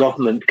terms of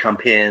government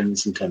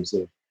campaigns, in terms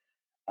of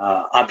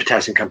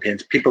advertising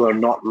campaigns, people are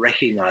not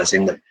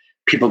recognizing that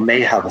people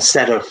may have a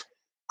set of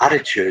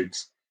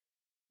attitudes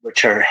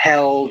which are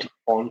held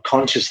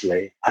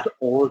unconsciously at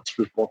odds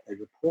with what they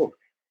report.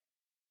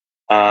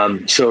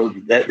 So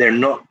they're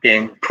not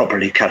being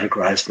properly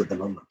categorized at the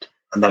moment.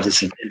 And that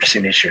is an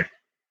interesting issue.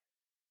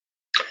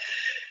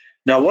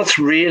 Now, what's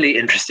really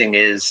interesting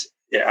is,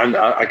 and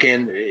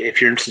again,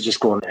 if you're interested, just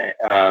go on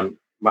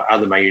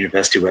either my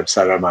university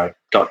website or my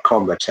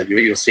 .com website,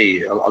 you'll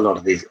see a lot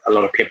of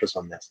papers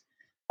on this.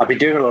 I've been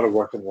doing a lot of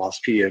work in the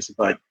last few years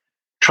about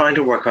trying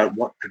to work out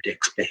what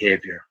predicts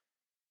behavior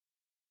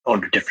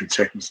under different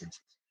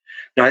circumstances.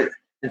 Now,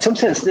 in some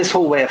sense, this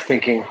whole way of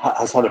thinking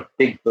has had a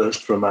big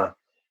boost from a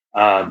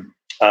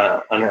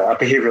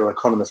behavioral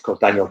economist called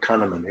Daniel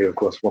Kahneman, who, of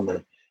course, won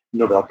the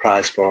Nobel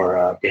Prize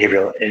for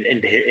behavioral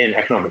in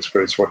economics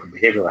for his work in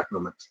behavioral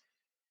economics,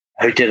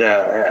 who did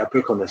a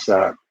book on this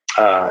in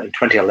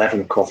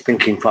 2011 called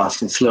Thinking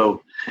Fast and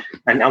Slow.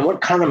 And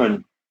what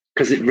Kahneman,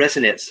 because it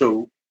resonates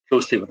so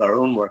closely with our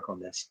own work on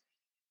this,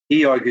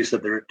 he argues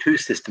that there are two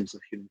systems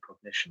of human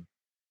cognition.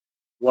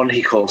 One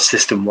he calls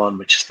System 1,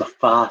 which is the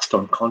fast,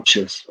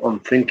 unconscious,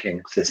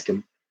 unthinking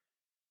system.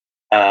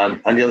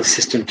 And the other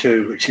System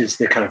 2, which is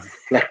the kind of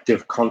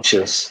reflective,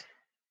 conscious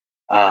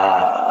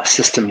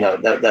system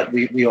that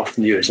we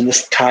often use. And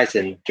this ties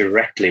in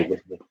directly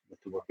with the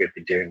work we've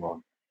been doing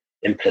on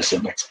implicit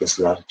and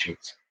explicit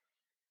attitudes.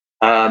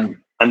 And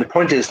the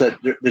point is that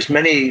there's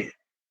many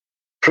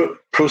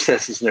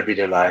processes in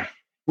everyday life.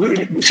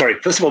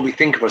 First of all, we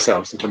think of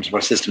ourselves in terms of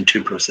our System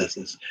 2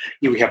 processes.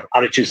 We have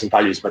attitudes and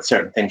values about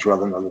certain things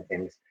rather than other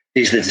things.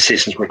 These are the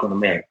decisions we're going to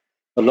make.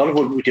 A lot of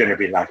what we do in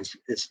everyday life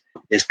is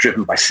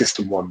driven by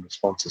System 1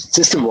 responses.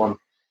 System 1,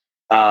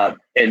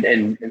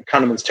 in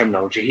Kahneman's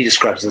terminology, he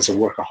describes it as a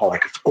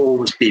workaholic. It's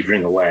always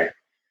beavering away.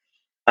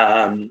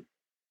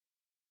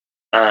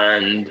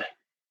 And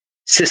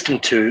System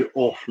 2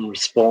 often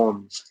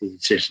responds to the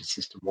decisions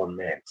System 1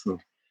 makes. And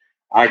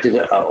I did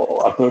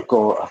a book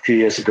a few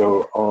years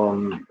ago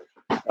on,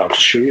 I'll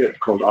show you it,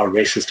 called Our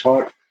Racist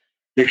Heart,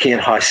 looking at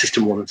how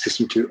System 1 and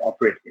System 2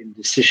 operate in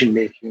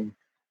decision-making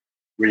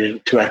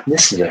related to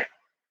ethnicity.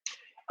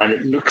 And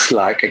it looks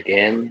like,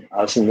 again,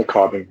 as in the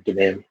carbon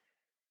domain,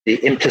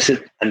 the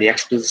implicit and the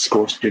explicit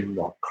scores do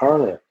not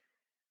correlate.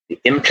 The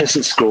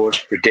implicit scores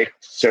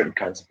predict certain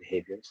kinds of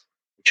behaviors,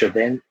 which are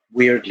then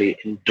weirdly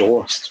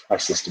endorsed by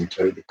system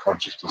 2, the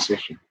conscious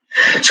decision.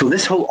 So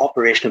this whole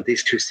operation of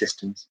these two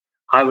systems,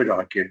 I would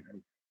argue,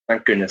 and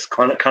thank goodness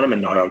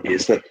Kahneman now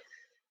argues, that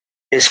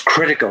is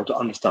critical to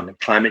understanding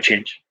climate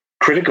change,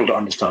 critical to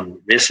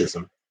understanding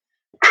racism,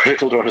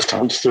 critical to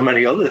understand so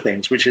many other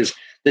things,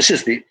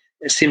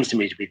 it seems to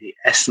me to be the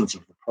essence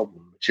of the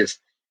problem, which is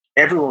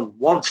everyone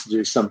wants to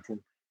do something.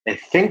 They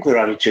think their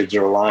attitudes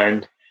are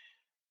aligned.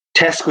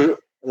 Tesco,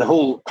 the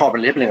whole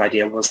carbon labeling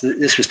idea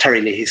this was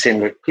Terry Leahy saying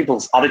that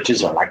people's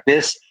attitudes are like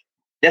this.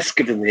 Let's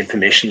give them the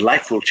information.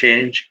 Life will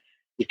change.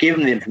 You gave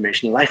them the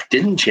information. Life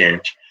didn't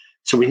change.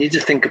 So we need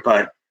to think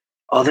about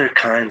other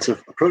kinds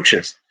of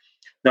approaches.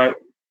 Now,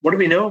 what do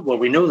we know? Well,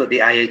 we know that the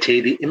IAT,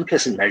 the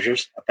implicit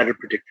measures, are better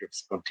predictor of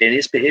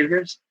spontaneous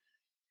behaviors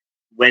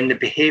when the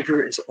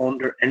behavior is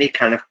under any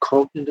kind of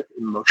cognitive,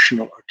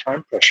 emotional, or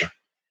time pressure.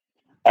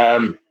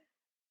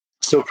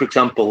 So, for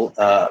example,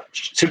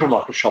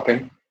 supermarket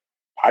shopping,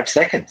 5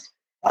 seconds.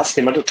 That's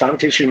the amount of time it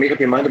takes you to make up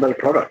your mind about a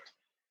product.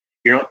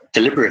 You're not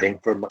deliberating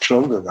for much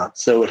longer than that.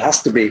 So it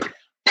has to be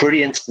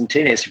pretty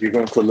instantaneous if you're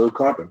going for low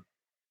carbon.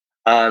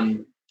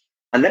 And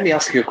let me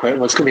ask you a question.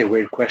 Well, it's going to be a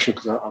weird question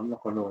because I'm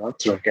not going to know an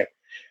answer I get.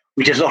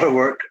 We did a lot of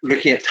work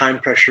looking at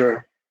time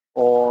pressure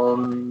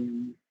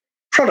on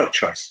product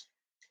choice.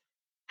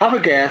 Have a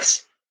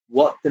guess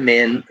what the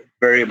main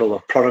variable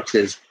of products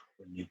is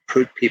when you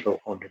put people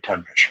under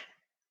time pressure.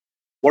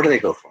 What do they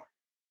go for?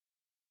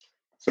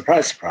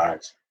 Surprise,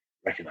 surprise,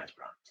 recognize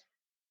brands.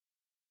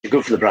 They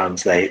go for the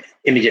brands they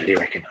immediately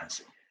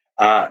recognize.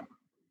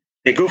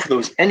 They go for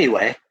those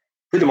anyway,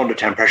 put them under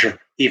time pressure,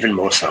 even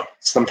more so.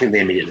 Something they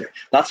immediately.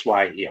 That's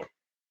why,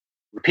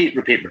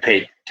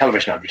 repeat,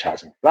 television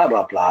advertising, blah,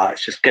 blah, blah.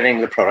 It's just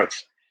getting the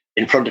products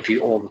in front of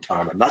you all the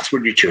time. And that's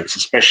what you choose,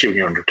 especially when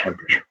you're under time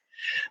pressure.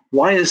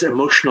 Why is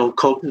emotional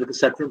cognitive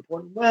etc.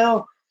 important?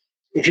 Well,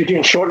 if you're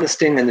doing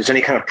shortlisting and there's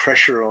any kind of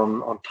pressure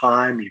on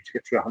time, you have to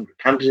get through 100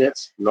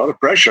 candidates, a lot of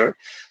pressure.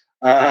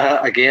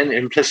 Again,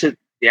 implicit,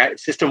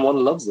 system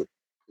 1 loves it.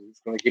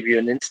 It's going to give you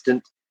an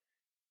instant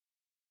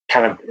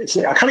kind of,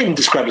 I can't even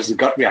describe it as a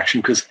gut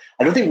reaction because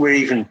I don't think we're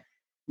even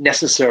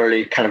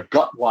necessarily kind of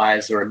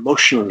gut-wise or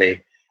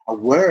emotionally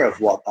aware of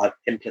what that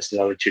implicit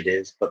attitude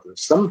is, but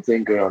there's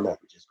something going on there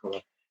which is going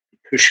to be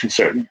pushing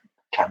certain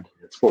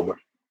candidates forward.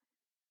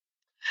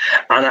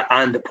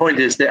 And the point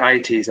is that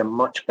IAT is a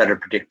much better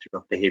predictor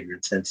of behavior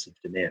in sensitive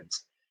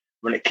domains.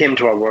 When it came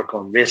to our work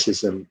on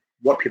racism,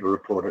 what people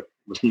reported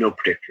was no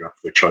predictor of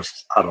their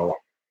choices at all.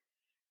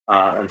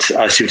 And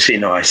as you've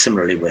seen now,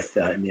 similarly with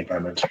in the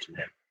environmental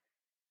domain.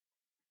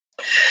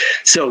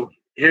 So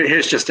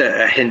here's just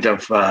a hint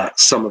of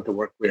some of the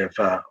work we've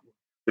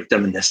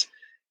done in this.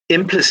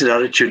 Implicit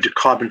attitude to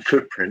carbon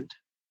footprint.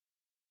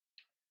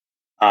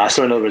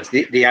 So in other words,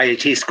 the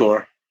IAT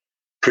score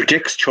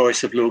predicts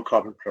choice of low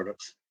carbon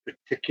products,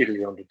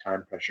 particularly under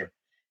time pressure.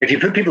 If you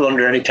put people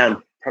under any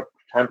time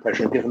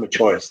pressure and give them a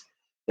choice,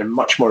 they're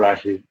much more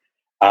likely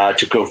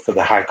to go for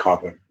the high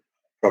carbon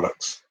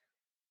products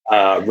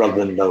rather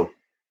than low.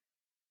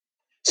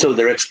 So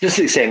they're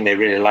explicitly saying they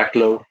really like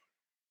low,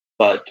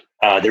 but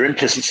their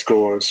implicit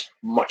scores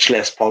much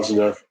less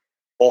positive,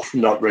 often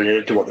not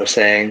related to what they're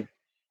saying,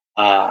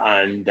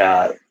 and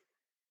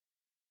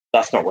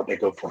that's not what they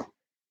go for.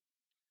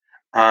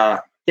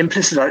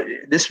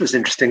 Implicit. This was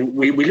interesting.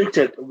 We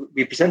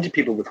presented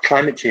people with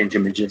climate change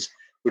images.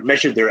 We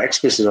measured their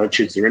explicit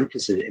attitudes, their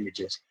implicit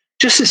images,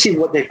 just to see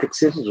what they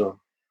fixated on.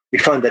 We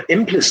found that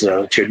implicit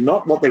attitude,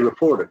 not what they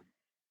reported,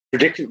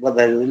 predicted what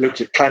they looked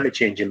at climate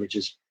change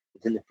images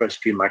within the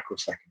first few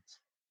microseconds,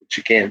 which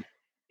again,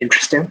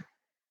 interesting.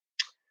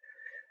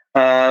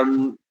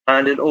 And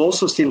it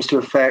also seems to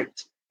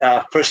affect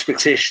first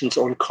fixations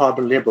on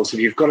carbon labels. If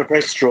you've got a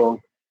very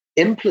strong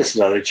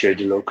implicit attitude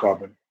to low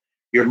carbon,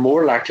 you're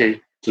more likely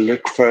to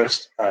look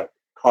first at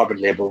carbon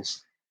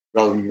labels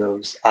rather than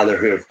those either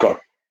who have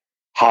got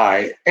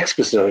high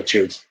explicit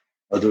attitudes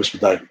or those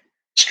without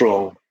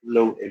strong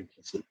low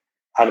implicit,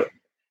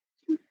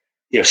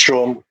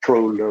 strong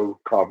pro-low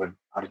carbon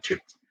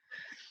attitudes.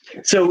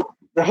 So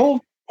the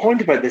whole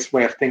point about this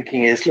way of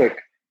thinking is, look,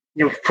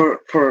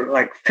 for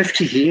like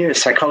 50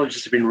 years,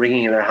 psychologists have been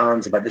wringing their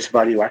hands about this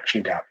value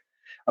action gap,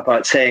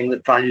 about saying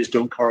that values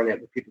don't correlate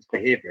with people's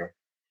behavior.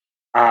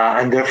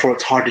 And therefore,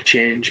 it's hard to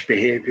change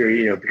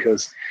behavior,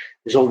 because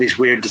there's all these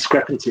weird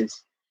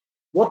discrepancies.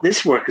 What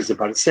this work is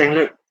about is saying,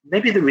 look,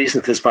 maybe the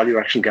reason for this value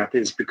action gap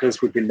is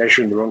because we've been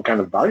measuring the wrong kind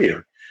of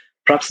value.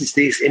 Perhaps it's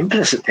these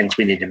implicit things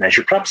we need to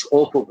measure. Perhaps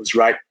Allport was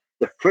right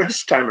the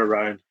first time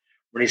around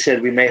when he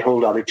said we may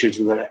hold attitudes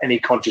without any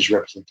conscious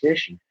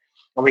representation.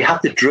 And we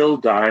have to drill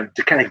down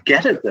to kind of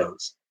get at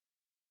those.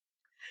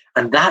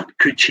 And that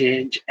could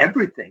change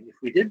everything if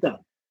we did that.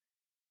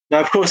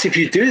 Now, of course, if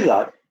you do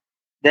that,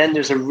 then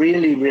there's a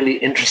really, really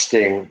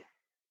interesting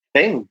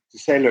thing to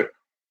say, look,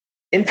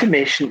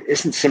 information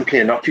isn't simply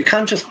enough. You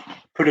can't just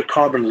put a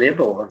carbon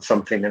label on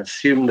something and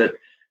assume that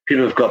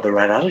people have got the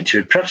right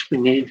attitude. Perhaps we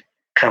need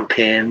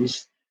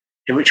campaigns,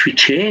 in which we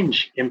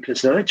change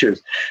implicit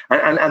attitudes.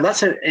 And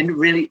that's a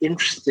really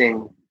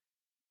interesting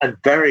and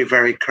very,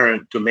 very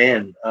current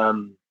domain.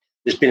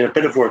 There's been a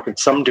bit of work in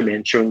some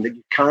domains showing that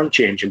you can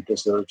change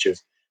implicit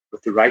attitudes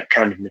with the right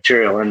kind of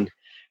material. And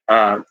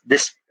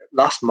this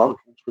last month,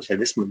 I was going to say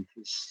this month,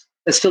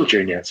 it's still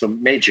June yet, so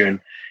May,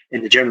 June,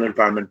 in the Journal of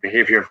Environment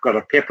Behavior, I've got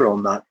a paper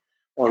on that,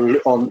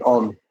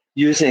 on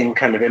using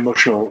kind of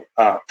emotional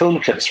film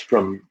clips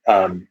from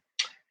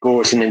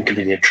Gore's and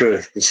Inconvenient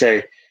Truth to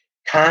say,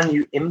 can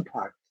you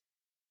impact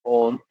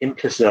on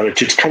implicit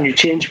attitudes? Can you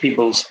change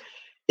people's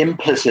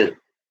implicit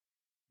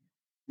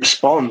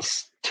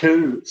response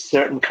to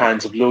certain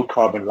kinds of low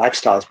carbon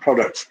lifestyles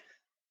products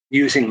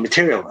using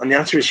material? And the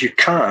answer is you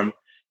can.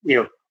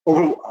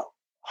 Over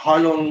how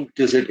long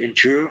does it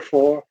endure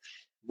for?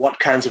 What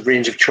kinds of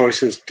range of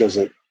choices does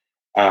it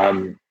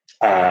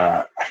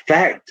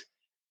affect?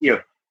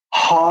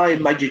 How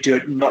might you do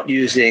it not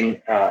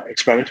using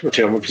experimental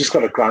material? We've just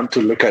got a grant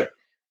to look at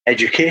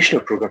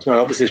educational programs. Now,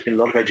 obviously, there's been a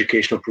lot of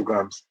educational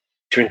programs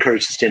to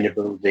encourage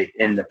sustainability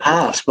in the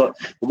past, but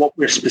what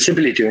we're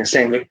specifically doing is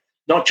saying that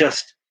not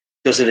just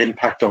does it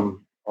impact on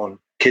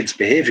kids'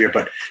 behavior,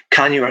 but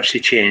can you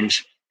actually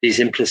change these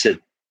implicit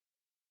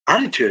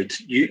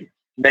attitudes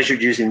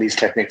measured using these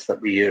techniques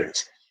that we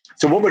use?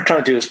 So what we're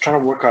trying to do is trying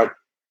to work out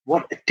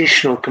what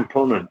additional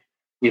component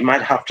we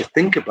might have to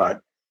think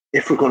about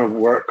if we're going to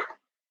work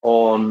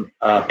on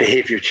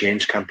behavior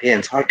change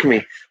campaigns. How can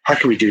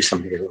we do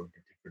something a little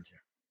bit different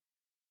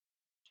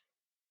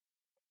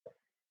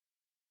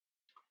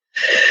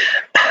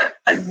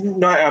here?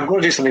 Now, I'm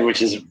going to do something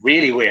which is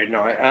really weird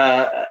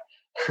now.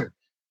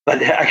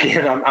 But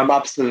again, I'm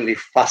absolutely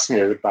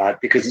fascinated by it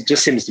because it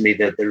just seems to me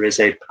that there is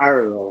a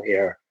parallel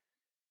here.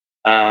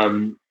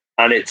 And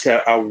it's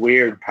a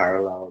weird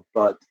parallel,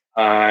 but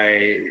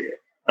I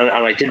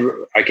did,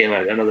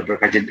 again, another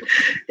book I did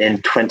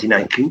in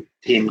 2019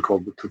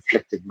 called The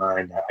Conflicted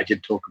Mind. I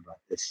did talk about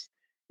this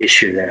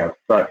issue there,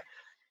 but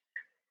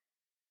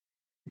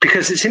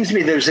because it seems to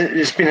me there's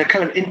been a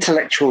kind of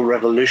intellectual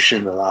revolution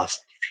in the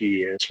last few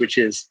years, which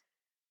is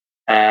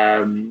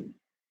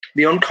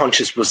the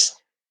unconscious was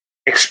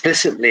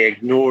explicitly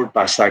ignored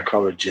by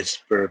psychologists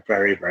for a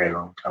very, very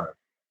long time.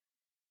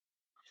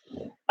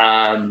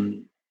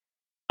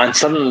 And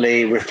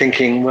suddenly we're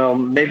thinking, well,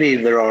 maybe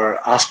there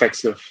are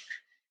aspects of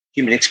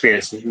human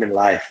experience and human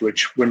life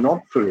which we're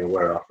not fully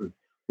aware of, and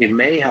we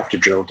may have to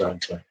drill down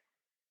to it.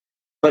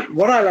 But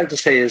what I like to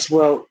say is,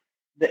 well,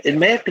 it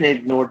may have been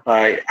ignored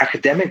by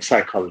academic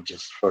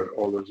psychologists for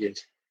all those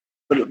years,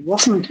 but it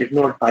wasn't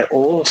ignored by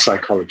all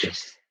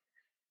psychologists.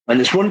 And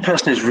there's one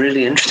person who's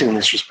really interesting in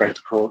this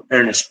respect called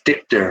Ernest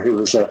Dichter, who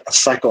was a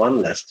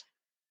psychoanalyst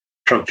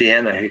from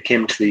Vienna who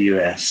came to the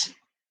US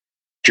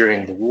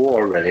during the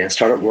war, really, and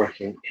started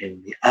working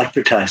in the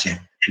advertising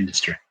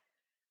industry.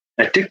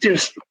 Now,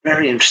 Dichter's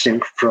very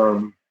interesting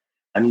from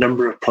a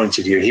number of points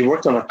of view. He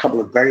worked on a couple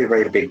of very,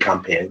 very big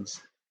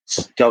campaigns.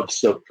 Dove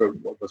Soap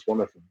was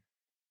one of them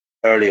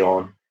early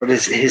on. But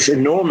his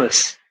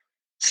enormous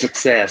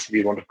success, if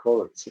you want to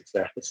call it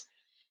success,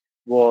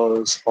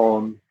 was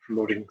on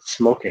promoting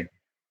smoking,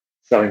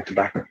 selling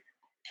tobacco.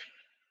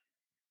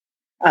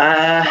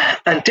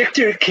 And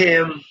Dichter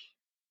came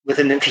with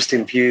an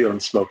interesting view on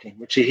smoking,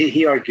 which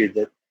he argued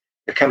that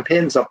the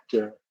campaigns up to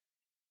the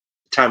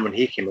time when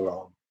he came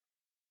along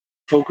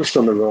focused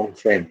on the wrong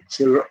things.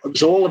 So it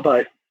was all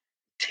about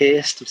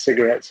taste of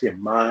cigarettes,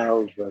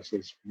 mild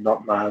versus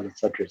not mild,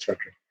 etc., etc.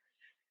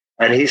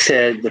 And he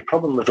said the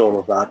problem with all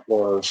of that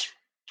was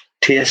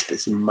taste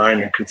is a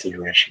minor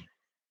consideration.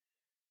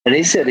 And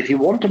he said if you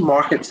want to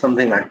market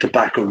something like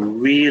tobacco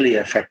really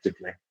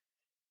effectively,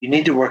 you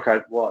need to work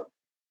out what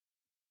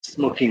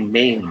smoking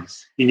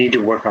means. You need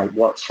to work out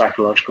what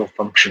psychological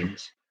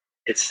functions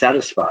it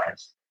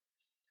satisfies.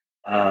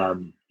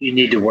 You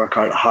need to work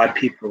out how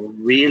people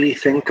really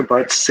think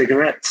about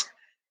cigarettes.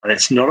 And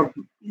it's not,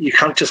 you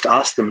can't just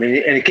ask them.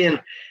 And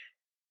again,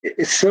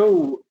 it's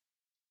so,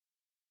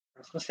 I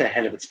was going to say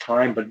ahead of its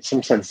time, but in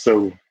some sense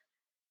so,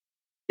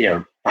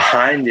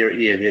 behind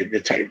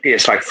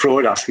it's like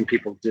Freud asking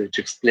people to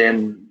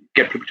explain,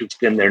 get people to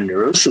explain their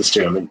neurosis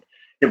to him. And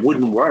it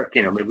wouldn't work.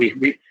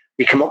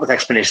 We come up with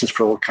explanations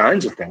for all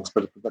kinds of things,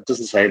 but that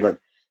doesn't say that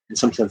in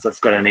some sense that's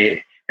got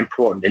any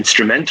important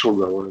instrumental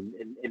role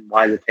in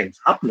why the thing's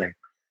happening.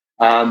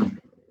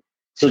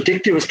 So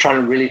Dichter was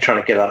really trying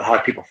to get at how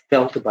people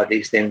felt about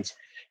these things.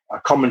 A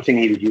common thing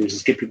he would use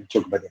is get people to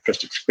talk about their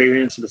first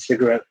experience of a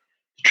cigarette,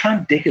 to try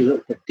and dig a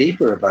little bit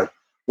deeper about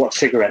what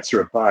cigarettes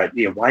are about,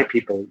 why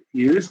people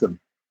use them.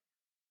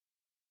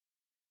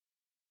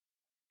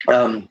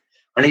 And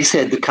he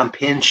said the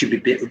campaign should be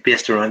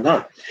based around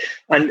that.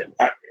 And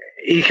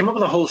he came up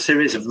with a whole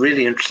series of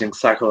really interesting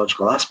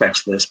psychological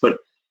aspects to this, but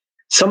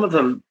some of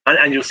them,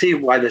 and you'll see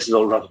why this is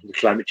all relevant to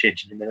climate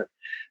change in a minute,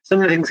 some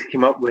of the things he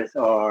came up with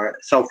are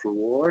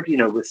self-reward.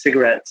 With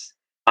cigarettes,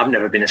 I've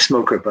never been a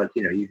smoker, but,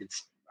 you could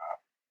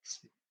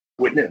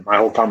witness, my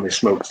whole family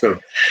smokes. So,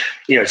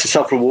 it's a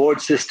self-reward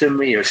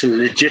system. It's a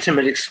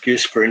legitimate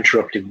excuse for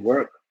interrupting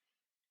work.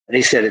 And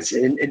he said it's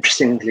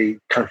interestingly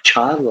kind of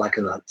childlike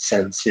in that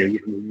sense. You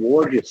can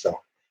reward yourself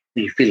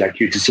when you feel like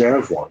you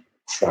deserve one.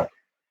 So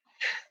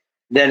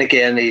then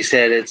again, he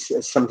said it's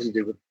something to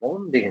do with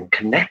bonding and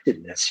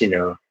connectedness.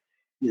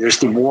 There's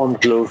the warm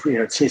glow.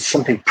 It's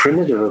something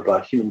primitive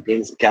about human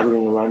beings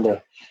gathering around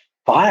a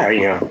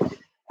fire.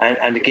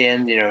 And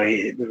again,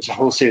 there was a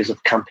whole series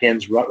of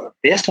campaigns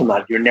based on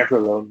that. You're never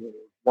alone.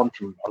 One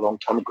from a long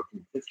time ago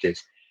from the 50s.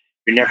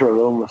 You're never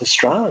alone with a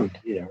strand.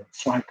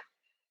 It's like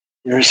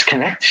there's a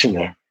connection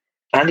there.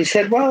 And he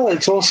said, well,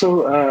 it's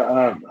also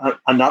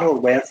another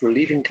way of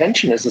relieving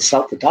tension as a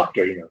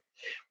self-adapter.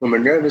 When we're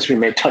nervous, we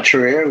may touch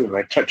our ear, we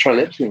might touch our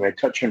lips, we might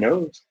touch our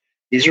nose.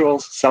 These are all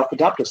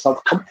self-adaptive,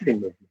 self-comforting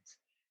movements.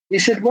 He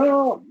said,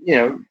 well,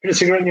 put a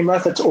cigarette in your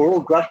mouth, it's oral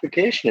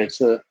gratification.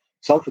 It's a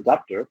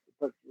self-adapter,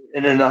 but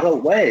in another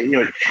way.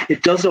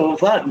 It does all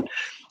of that.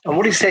 And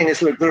what he's saying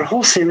is, look, there are a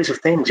whole series of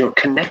things,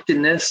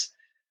 connectedness,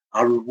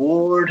 a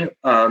reward,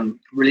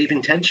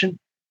 relieving tension,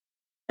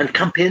 and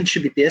campaigns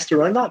should be based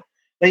around that.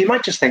 Now, you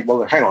might just think,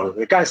 well, hang on,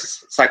 the guy's a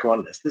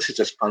psychoanalyst. This is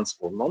just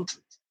fanciful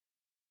nonsense.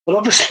 But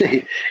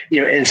obviously,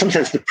 in some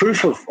sense, the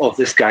proof of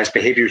this guy's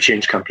behavior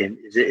change campaign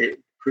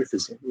proof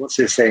is, what's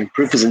he saying?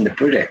 Proof is in the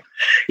pudding.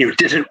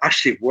 Did it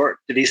actually work?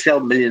 Did he sell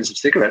millions of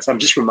cigarettes? I'm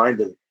just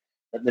reminded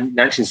that in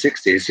the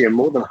 1960s,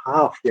 more than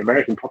half the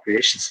American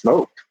population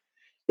smoked.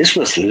 This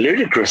was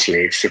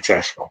ludicrously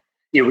successful.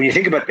 When you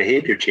think about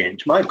behavior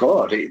change, my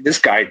God, this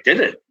guy did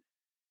it.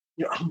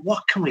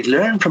 What can we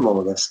learn from all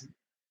of this?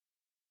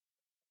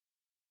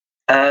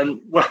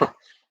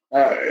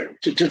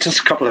 Just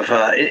a couple of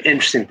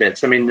interesting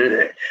bits. I mean,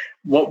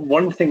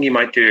 one thing you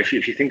might do if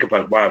you think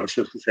about why it was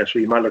so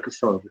successful, you might look at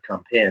some of the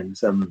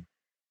campaigns.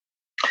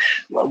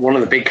 One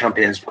of the big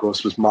campaigns, of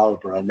course, was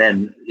Marlboro, and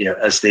then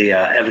as the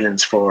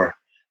evidence for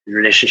the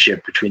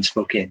relationship between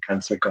smoking and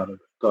cancer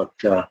got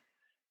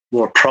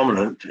more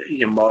prominent,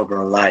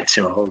 Marlboro Lights,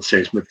 a whole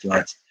series of movie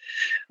lights.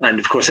 And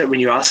of course, when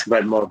you ask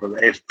about Marlboro,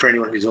 for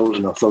anyone who's old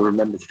enough, they'll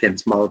remember the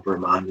famous Marlboro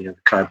Man, the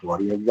cowboy,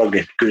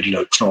 rugged, good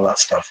looks, and all that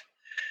stuff.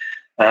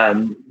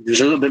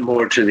 There's a little bit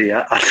more to the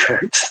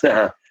adverts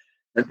than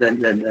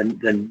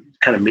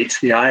kind of meets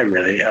the eye,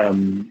 really,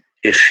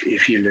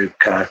 if you look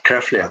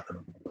carefully at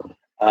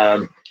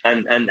them.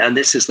 And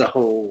this is the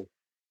whole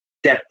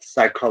depth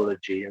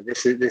psychology, and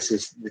this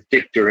is the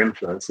dictator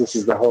influence. This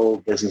is the whole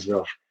business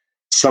of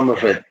some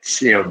of it.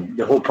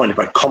 The whole point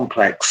about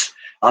complex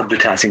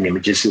advertising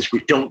images is we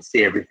don't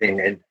see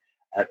everything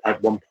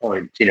at one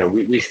point.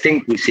 We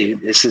think we see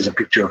this is a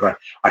picture of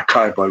a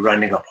cowboy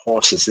rounding up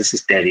horses. This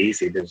is dead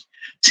easy. There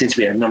seems to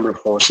be a number of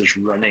horses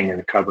running, and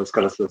the cowboy's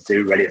got his little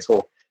suit ready. It's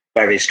all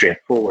very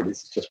straightforward.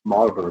 This is just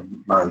Marlboro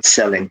Man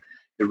selling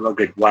the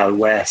rugged Wild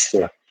West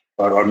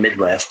or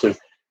Midwest to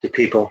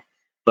people.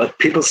 But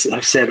people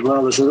have said,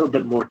 well, there's a little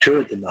bit more to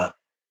it than that,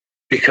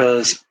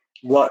 because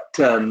what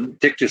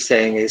Dictor's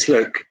saying is,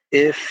 look,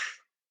 if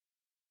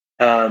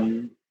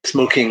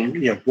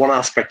smoking, one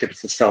aspect of it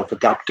is a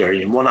self-adapter,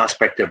 and one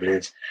aspect of it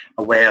is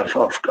a way of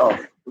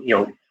when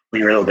you're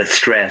a little bit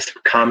stressed,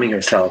 calming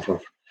yourself,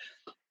 of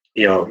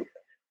kind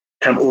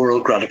of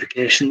oral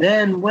gratification.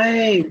 Then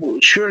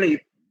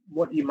surely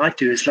what you might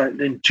do is like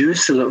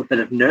induce a little bit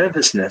of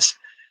nervousness,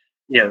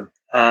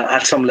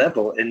 at some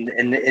level in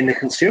the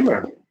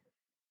consumer,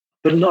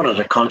 but not at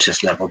a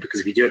conscious level,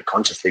 because if you do it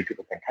consciously,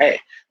 people think, hey,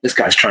 this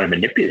guy's trying to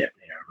manipulate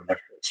me or whatever.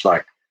 It's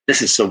like,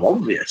 this is so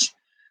obvious.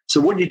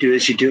 So what you do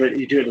is you do it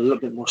a little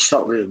bit more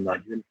subtly than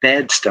that. You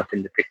embed stuff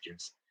in the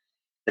pictures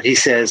that he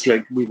says,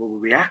 like, we will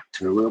react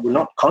to. We will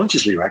not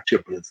consciously react to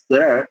it, but it's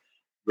there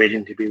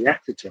waiting to be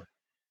reacted to.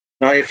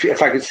 Now,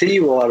 if I could see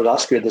you all, I would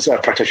ask you this.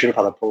 In fact, I should have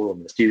had a poll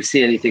on this. Do you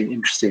see anything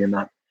interesting in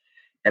that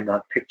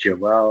picture?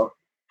 Well,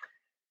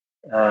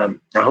 I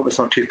hope it's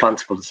not too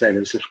fanciful to say.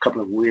 There's a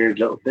couple of weird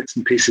little bits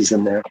and pieces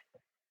in there.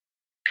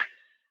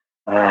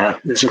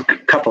 There's a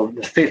couple.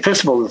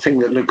 First of all, the thing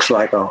that looks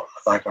like a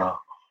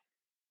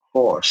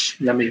horse.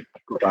 Let me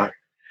go back.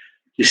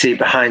 You see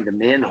behind the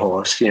main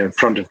horse, in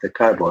front of the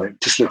cowboy,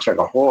 it just looks like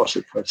a horse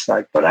at first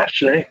sight. But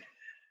actually,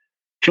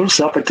 close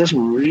up, it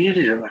doesn't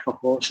really look like a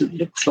horse. It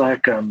looks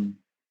like a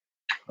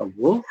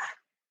wolf.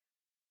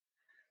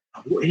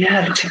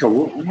 Yeah, it looks like a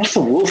wolf.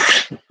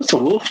 What's a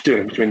wolf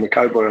doing between the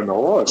cowboy and the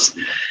horse?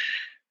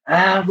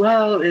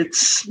 Well,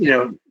 it's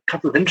a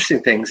couple of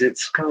interesting things.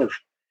 It's kind of,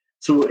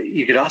 so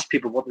you could ask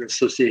people what their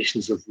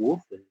associations of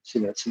wolf is.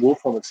 It's a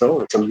wolf on its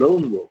own. It's a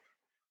lone wolf.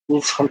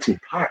 Wolves hunt in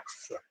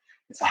packs.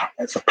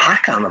 It's a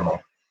pack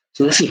animal.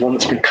 So this is one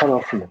that's been cut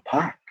off from the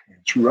pack.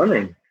 It's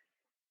running.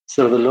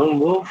 So the lone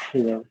wolf,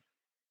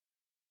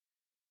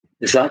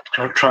 is that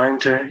trying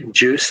to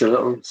induce a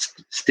little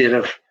state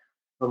of,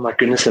 oh my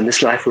goodness, in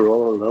this life we're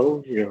all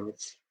alone,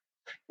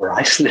 we're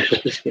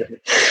isolated.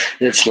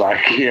 It's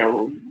like,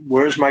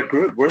 where's my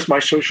group? Where's my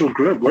social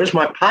group? Where's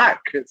my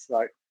pack? It's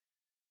like,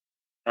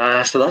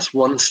 so that's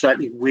one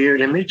slightly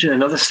weird image. And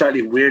another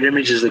slightly weird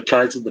image is the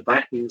clouds at the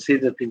back. You can see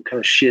they've been kind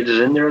of shaded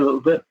in there a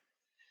little bit,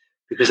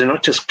 because they're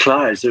not just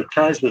clouds. They're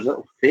clouds with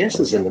little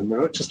faces in them.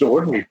 They're not just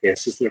ordinary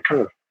faces. They're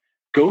kind of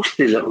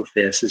ghostly little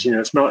faces.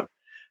 It's not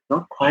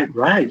not quite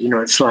right.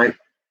 It's like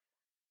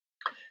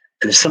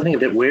there's something a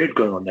bit weird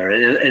going on there.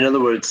 In other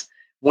words,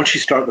 once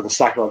you start with a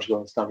psychological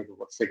understanding of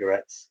what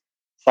cigarettes,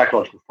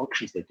 psychological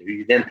functions they do,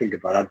 you then think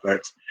about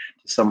adverts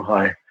to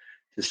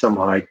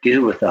somehow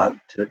deal with that,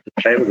 to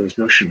play with those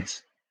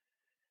notions.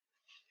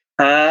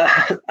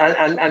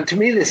 And to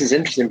me, this is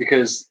interesting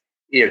because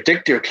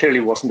Dichter clearly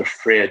wasn't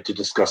afraid to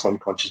discuss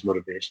unconscious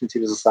motivations. He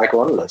was a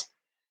psychoanalyst.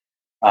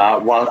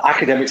 While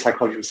academic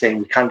psychology was saying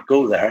we can't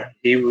go there,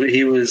 he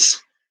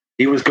was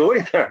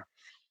going there.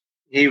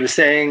 He was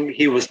saying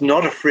he was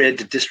not afraid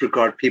to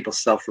disregard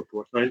people's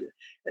self-report. Now,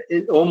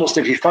 almost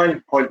if you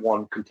find point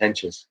one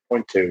contentious,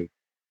 point two,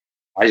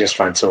 I just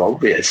find so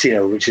obvious,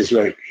 which is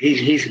like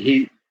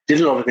he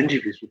did a lot of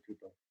interviews with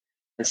people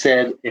and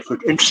said, if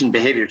we're interested in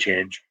behavior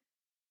change,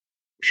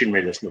 we shouldn't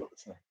really listen to what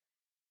they're saying.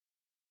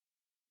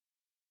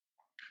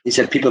 He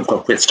said people have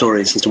got great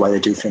stories as to why they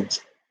do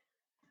things,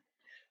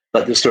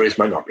 but the stories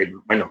might not be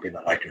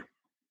that accurate.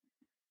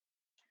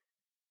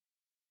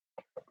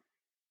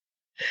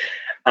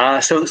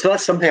 So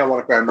that's something I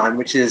want to bear in mind,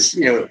 which is,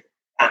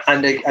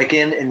 and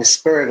again, in the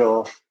spirit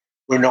of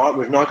we've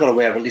now got a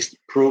way of at least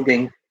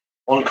probing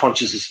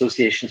unconscious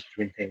associations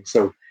between things.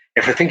 So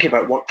if we're thinking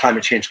about what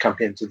climate change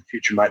campaigns of the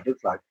future might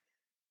look like,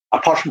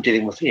 apart from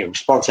dealing with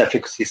response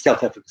efficacy,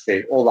 stealth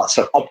efficacy, all that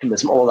stuff,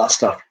 optimism, all that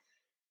stuff,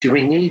 do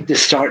we need to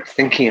start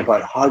thinking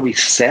about how we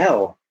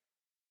sell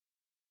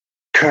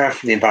care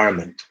for the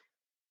environment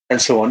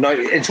and so on? Now,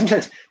 in some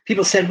sense,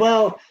 people said,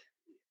 well,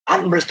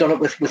 Attenborough's done it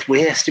with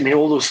waste. I mean,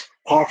 all those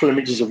powerful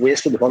images of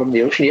waste at the bottom of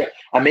the ocean, yeah,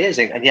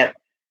 amazing. And yet,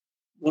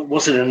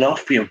 was it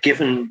enough,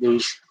 given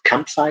those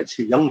campsites,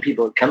 young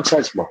people at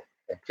campsites? Well,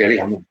 they clearly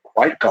haven't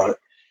quite got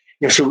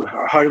it. So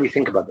how do we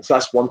think about this?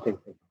 That's one thing.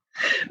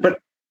 But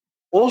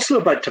also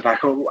about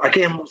tobacco,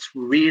 again, what's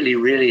really,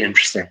 really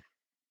interesting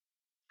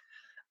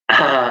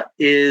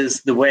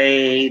is the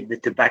way the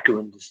tobacco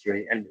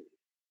industry, and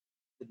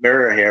the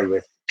mirror here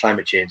with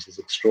climate change is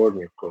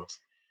extraordinary, of course.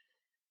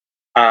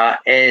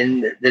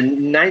 In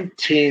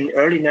the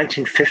early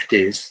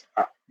 1950s,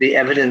 the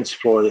evidence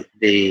for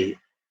the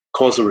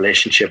causal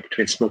relationship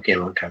between smoking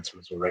and lung cancer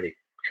was already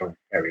becoming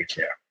very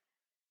clear.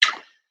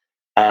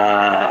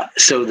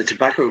 So the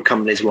tobacco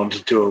companies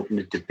wanted to open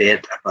a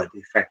debate about the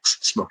effects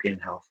of smoking on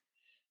health.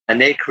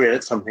 And they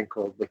created something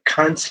called the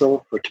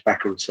Council for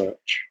Tobacco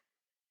Research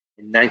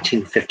in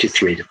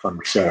 1953 to fund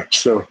research.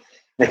 So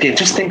again,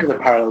 just think of the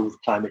parallel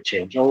with climate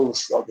change. All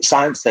the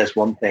science says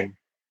one thing,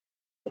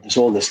 but there's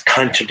all this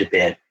counter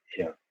debate,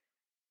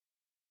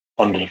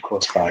 funded, of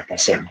course, by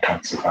certain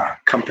kinds of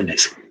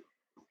companies.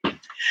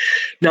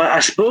 Now,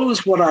 I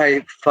suppose what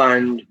I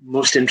found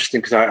most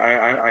interesting, because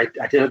I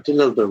did a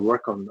little bit of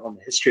work on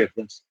the history of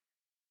this,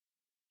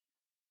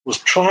 was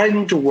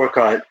trying to work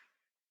out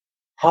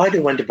how they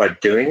went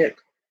about doing it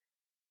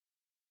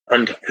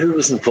and who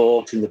was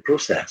involved in the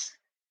process.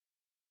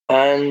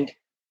 And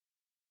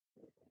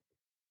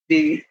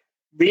the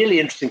really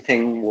interesting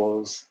thing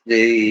was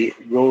the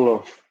role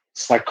of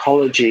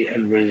psychology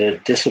and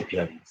related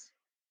disciplines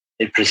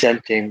in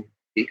presenting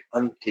the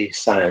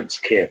anti-science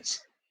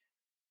case.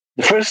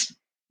 The first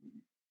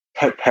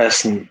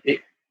person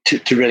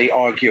to really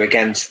argue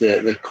against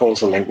the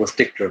causal link was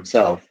Dichter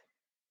himself.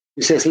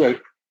 He says,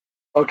 look,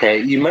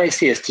 okay, you may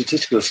see a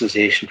statistical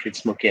association between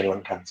smoking and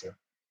lung cancer.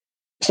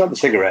 It's not the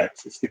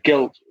cigarettes, it's the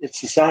guilt, it's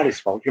society's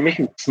fault. You're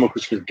making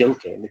smokers feel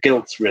guilty, and the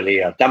guilt's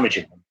really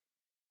damaging them.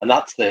 And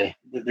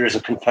there is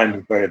a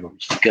confounding variable,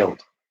 which is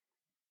guilt.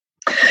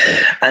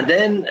 And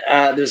then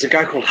there's a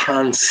guy called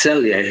Hans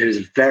Selye, who's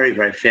a very,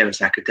 very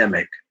famous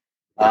academic.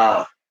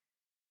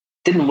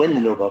 Didn't win the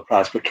Nobel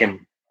Prize, but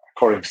came,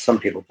 according to some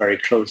people, very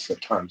close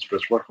at times for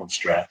his work on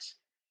stress.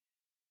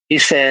 He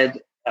said,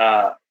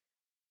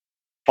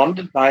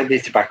 funded by the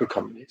tobacco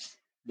companies,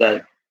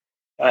 that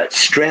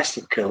stress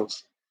that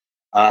kills.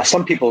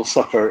 Some people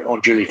suffer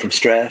unduly from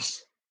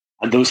stress,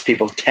 and those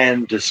people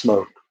tend to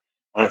smoke.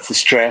 And it's the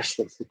stress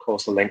that's the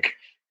causal link.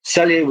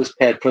 Selye was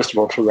paid, first of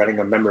all, for writing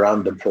a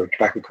memorandum for a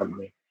tobacco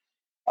company,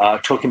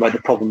 talking about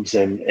the problems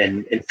in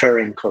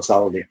inferring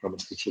causality from a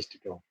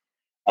statistical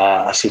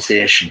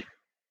association.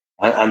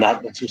 And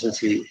that, in some sense,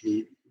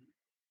 he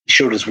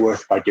showed his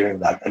worth by doing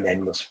that, and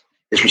then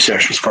his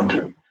research was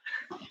funded.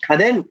 And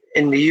then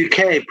in the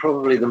UK,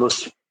 probably the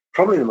most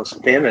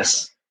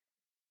famous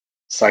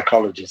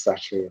psychologist,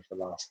 actually, of the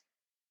last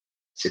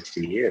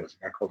 60 years,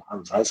 a guy called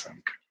Hans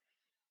Eysenck,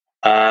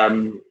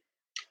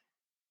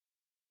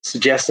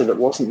 suggested it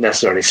wasn't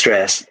necessarily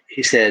stress.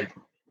 He said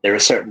there are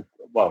certain,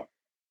 well,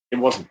 it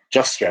wasn't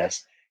just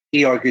stress.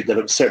 He argued that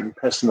it was certain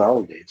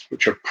personalities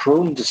which are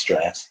prone to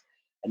stress,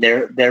 and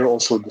they're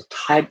also the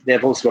type.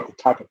 They've also got the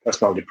type of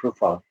personality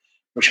profile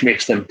which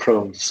makes them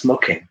prone to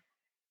smoking.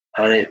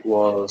 And it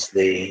was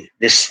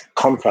this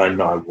confound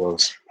now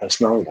was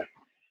personality.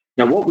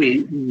 Now, what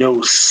we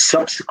know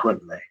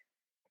subsequently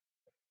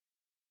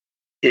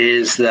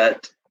is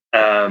that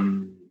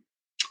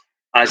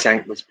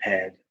Eysenck was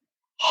paid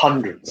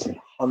hundreds and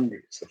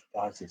hundreds of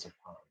thousands of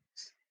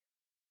pounds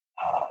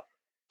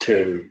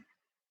to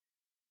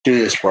do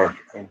this work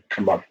and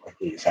come up with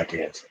these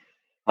ideas.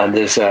 And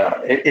there's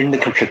in The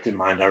Conflicted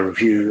Mind, I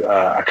review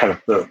a kind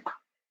of book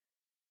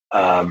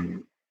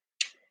um,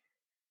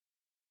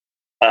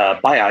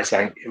 by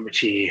Isaac in which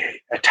he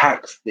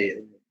attacks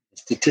the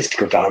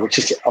statistical data, which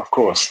is, of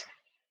course,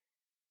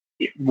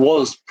 it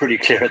was pretty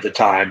clear at the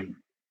time,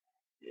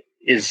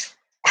 is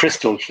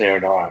crystal clear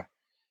now.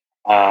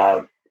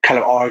 Kind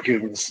of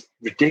arguing this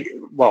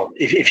ridiculous. Well,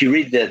 if you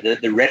read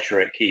the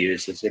rhetoric he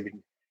uses, I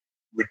mean,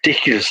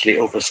 ridiculously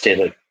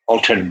overstated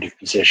alternative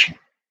position,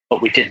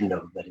 but we didn't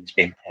know that it's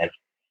being paid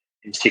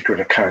in secret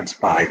accounts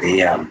by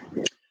the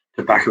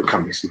tobacco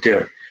companies to do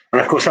it.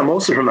 And of course, I'm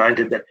also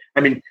reminded that, I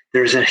mean,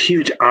 there's a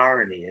huge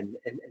irony in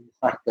the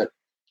fact that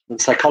when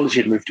psychology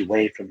had moved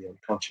away from the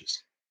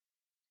unconscious,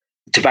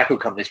 the tobacco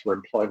companies were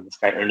employing this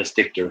guy, Ernest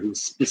Dichter, who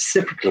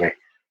specifically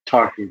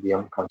targeted the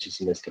unconscious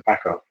in his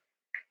tobacco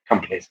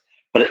companies.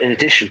 But in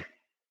addition,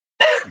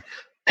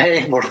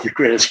 paying one of the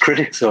greatest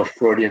critics of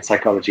Freudian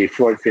psychology,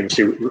 Freud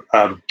famously,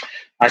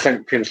 I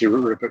think famously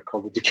wrote a book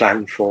called The Decline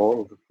and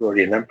Fall of the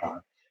Freudian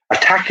Empire,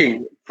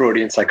 attacking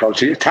Freudian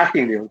psychology,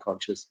 attacking the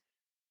unconscious,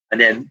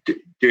 and then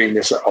doing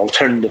this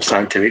alternative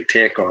scientific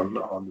take on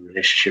the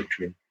relationship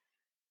between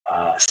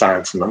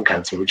science and lung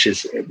cancer, which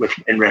is,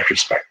 in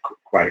retrospect,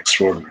 quite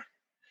extraordinary.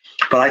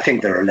 But I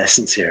think there are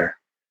lessons here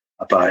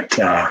about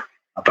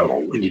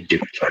what we need to do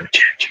with climate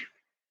change.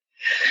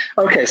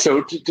 Okay,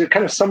 so to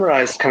kind of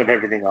summarize kind of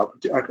everything up,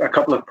 a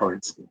couple of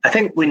points. I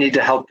think we need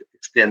to help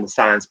explain the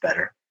science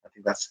better. I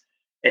think that's,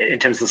 in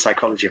terms of the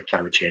psychology of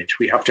climate change,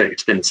 we have to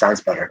explain the science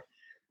better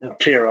and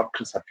clear up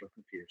conceptual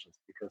confusions,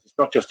 because it's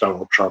not just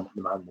Donald Trump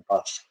and the man on the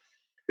bus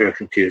who are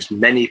confused.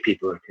 Many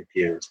people are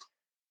confused.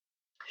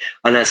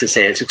 And as I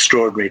say, it's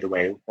extraordinary the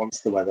way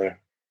once the weather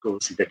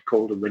goes a bit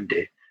cold and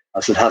windy,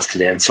 as it has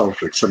today in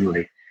Salford,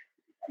 suddenly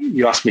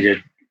you ask me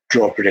to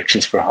draw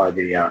predictions for how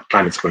the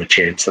climate's going to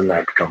change, and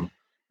I become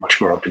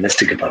much more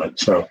optimistic about it.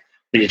 So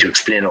we need to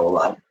explain all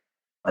that,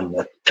 and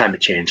that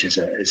climate change is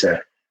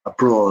a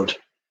broad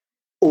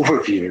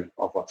overview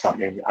of what's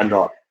happening and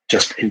not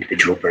just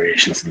individual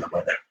variations in the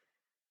weather.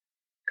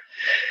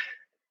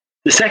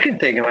 The second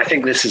thing, and I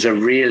think this is a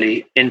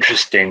really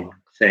interesting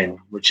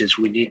thing, which is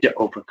we need to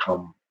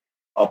overcome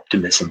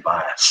optimism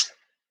bias.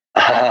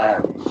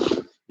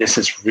 This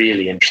is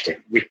really interesting.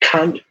 We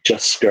can't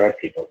just scare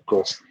people. Of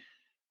course,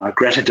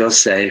 Greta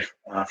does say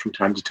from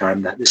time to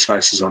time that this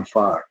house is on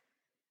fire,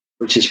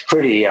 which is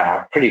pretty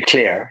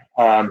clear.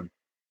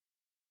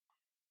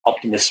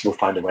 Optimists will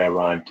find a way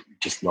around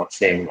just not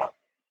saying that.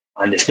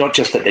 And it's not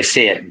just that they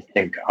say it and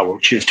think, I will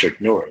choose to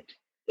ignore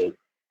it.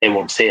 They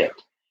won't say it.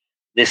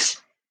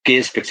 This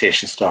gaze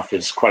fixation stuff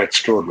is quite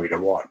extraordinary to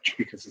watch,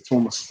 because it's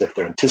almost as if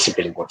they're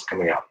anticipating what's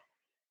coming up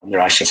and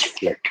their eyes just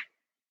flick.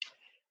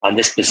 And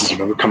this business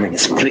of overcoming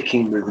this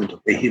flicking movement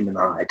of the human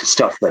eye to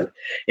stuff that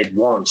it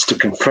wants to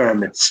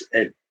confirm its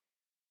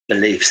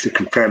beliefs, the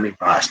confirming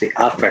bias, the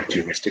affect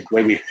heuristic, the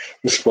way we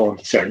respond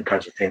to certain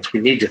kinds of things. We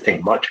need to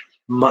think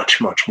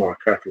much more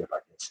carefully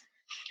about this.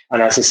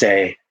 And as I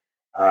say,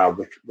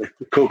 with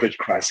the COVID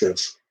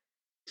crisis,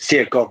 to see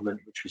a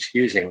government which was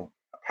using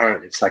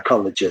apparently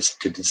psychologists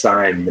to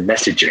design the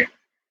messaging,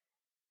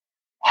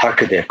 how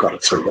could they have got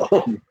it so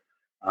wrong?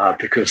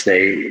 Because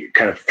they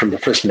kind of, from the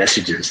first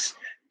messages,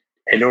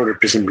 in order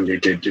presumably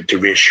to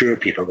reassure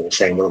people, they were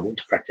saying, well, it won't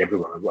affect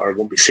everyone, or it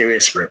won't be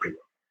serious for everyone.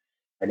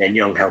 And then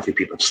young, healthy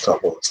people just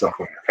thought, well, it's not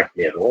going to affect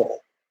me at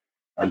all,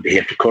 and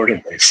behaved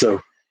accordingly.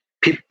 So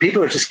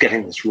people are just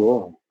getting this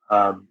wrong.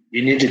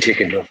 You need to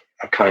take into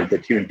account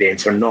that human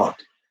beings are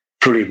not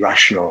fully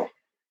rational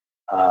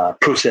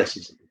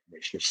processes of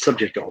information. They're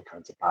subject to all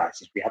kinds of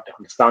biases. We have to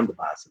understand the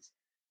biases,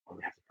 and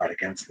we have to fight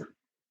against them.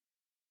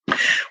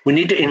 We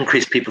need to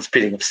increase people's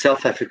feeling of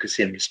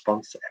self-efficacy and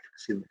response to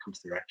efficacy when it comes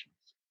to their actions.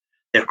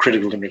 They're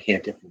critical to making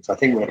a difference. I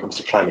think when it comes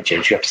to climate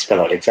change, you have to spell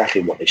out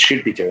exactly what they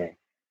should be doing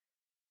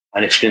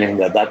and explaining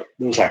that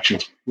those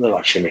actions will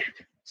actually make a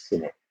difference. You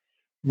know,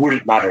 would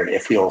it matter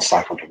if we all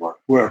cycled to work?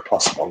 Were it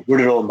possible?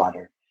 Would it all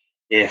matter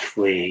if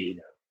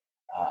we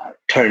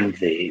turned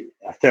the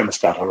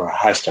thermostat on our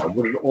house down?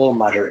 Would it all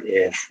matter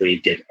if we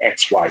did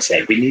X, Y,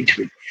 Z? We need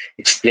to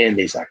explain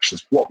these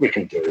actions, what we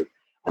can do,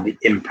 and the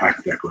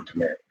impact they're going to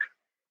make.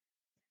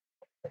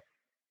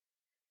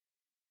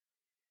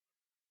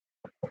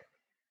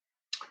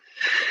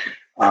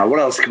 What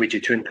else can we do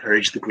to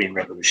encourage the green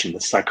revolution,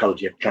 the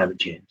psychology of climate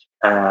change?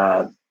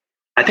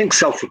 I think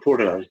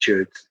self-reported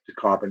attitudes to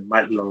carbon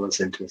might lull us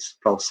into a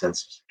false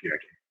sense of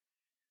security.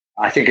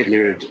 I think it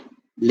lured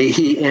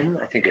Leahy in.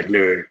 I think it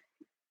lured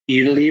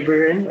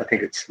Unilever in. I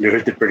think it's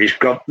lured the British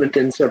government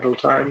in several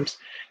times.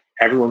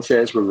 Everyone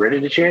says we're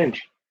ready to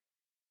change.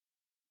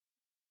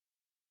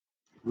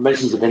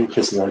 Measures of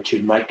implicit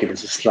attitude might give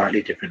us a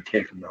slightly different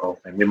take on the whole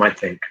thing. We might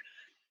think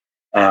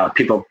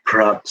people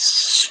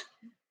perhaps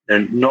they're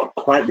not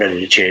quite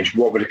ready to change.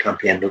 What would a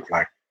campaign look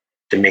like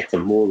to make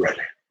them more ready?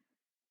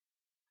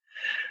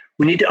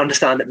 We need to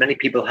understand that many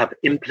people have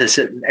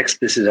implicit and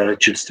explicit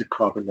attitudes to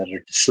carbon that are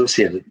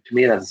dissociated. To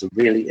me, that is a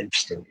really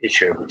interesting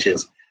issue, which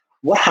is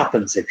what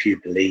happens if you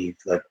believe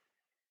that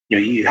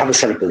you have a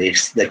set of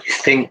beliefs that you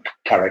think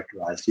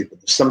characterize you, but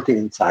there's something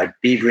inside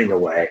beavering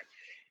away.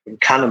 In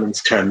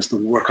Kahneman's terms, the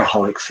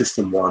workaholic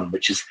system one,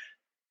 which is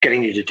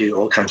getting you to do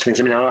all kinds of things.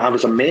 I mean, I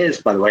was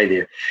amazed, by the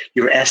way,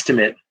 your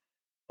estimate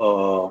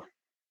of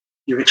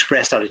your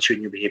expressed attitude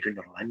and your behavior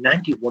not aligned.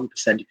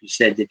 91% of you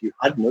said that you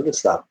had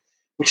noticed that,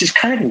 which is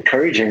kind of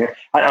encouraging.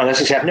 And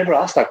as I say, I've never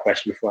asked that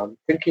question before. I'm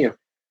thinking of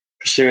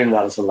pursuing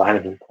that as a line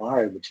of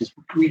inquiry, which is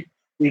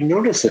we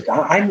notice it.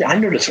 I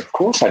notice it. Of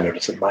course, I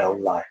notice it in my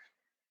own life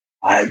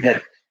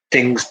that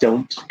things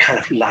don't kind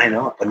of line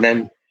up. And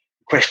then the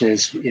question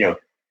is,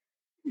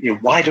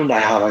 why don't I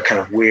have a kind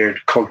of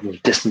weird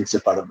cognitive dissonance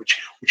about it, which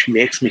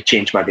makes me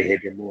change my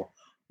behavior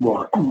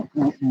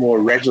more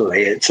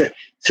readily? It's a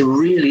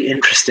really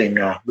interesting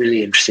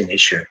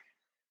issue.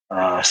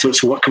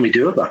 So what can we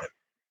do about it?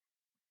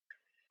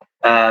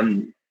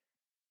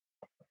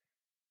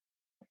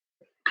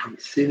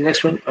 Let's see the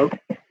next one. Oh.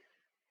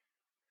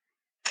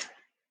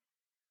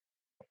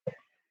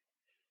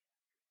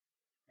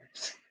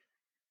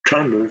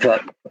 Try and move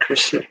that,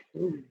 Chris.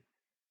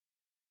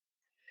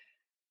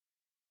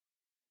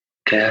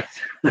 Okay,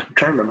 I'm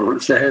trying to remember what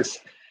it says.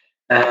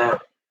 I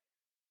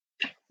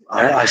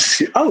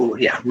see. Oh,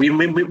 yeah. We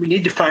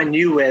need to find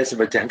new ways of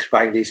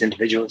identifying these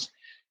individuals,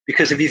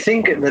 because if you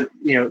think that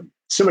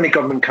so many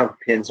government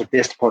campaigns are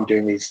based upon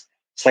doing these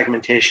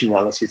segmentation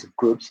analyses of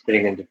groups,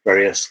 fitting into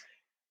various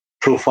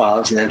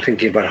profiles, and then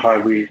thinking about how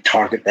we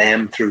target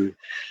them through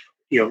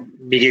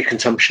media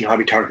consumption, how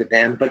we target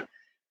them, but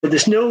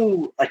there's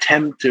no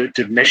attempt to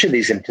measure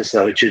these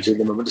implicit attitudes at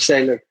the moment to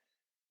say, look,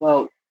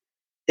 well,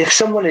 if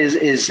someone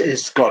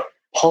is got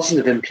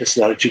positive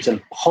implicit attitudes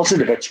and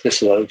positive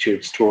explicit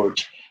attitudes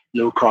towards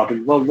low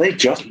carbon, well, they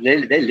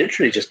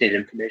literally just need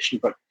information.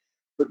 But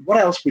what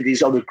else would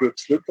these other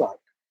groups look like?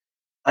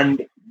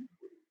 And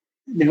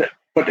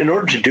but in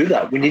order to do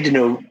that, we need to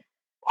know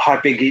how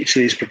big each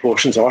of these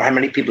proportions are, how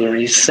many people are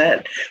in each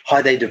set,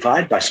 how they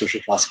divide by social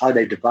class, how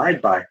they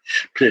divide by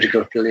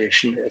political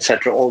affiliation,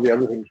 etc. All the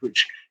other things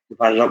which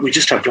divide it up. We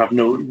just have to have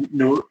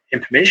no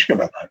information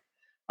about that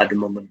at the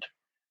moment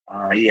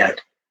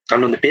yet.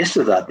 And on the basis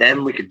of that,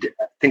 then we could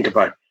think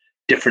about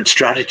different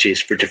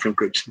strategies for different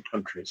groups and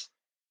countries.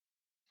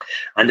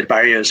 And the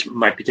barriers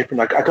might be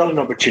different. I got an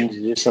opportunity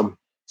to do some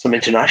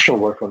international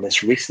work on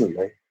this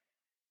recently.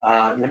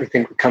 Let me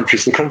think of the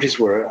countries. The countries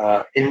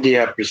were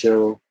India,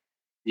 Brazil,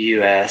 the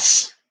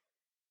US,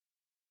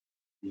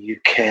 the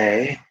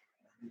UK,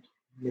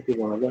 maybe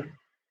one of them.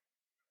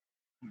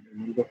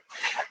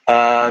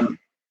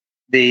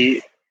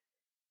 The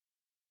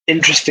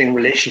interesting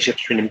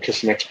relationships between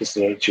implicit and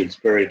explicit attitudes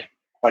varied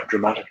quite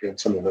dramatically in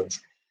some of those.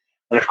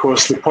 And of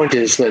course, the point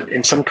is that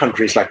in some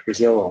countries like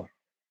Brazil,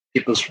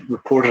 people's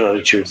reported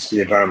attitudes to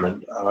the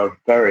environment are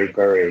very,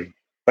 very,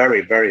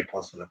 very, very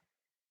positive.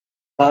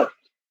 But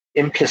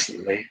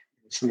implicitly,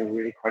 there's something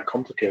really quite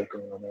complicated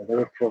going on there. They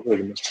were probably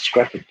the most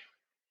discrepant,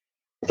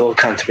 with all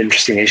kinds of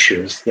interesting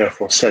issues,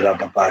 therefore set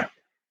up about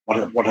what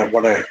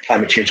a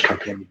climate change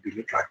campaign would be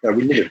look like. Now,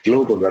 we need a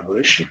global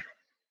revolution.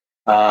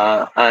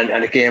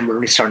 And again, we're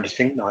really starting to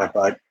think now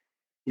about,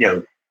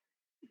 when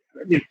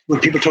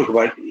people talk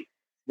about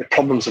the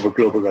problems of a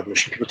global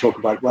revolution, people talk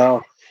about,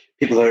 well,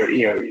 people are,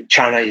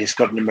 China has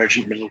got an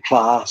emergent middle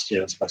class,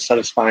 it's about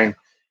satisfying,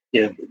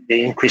 the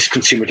increased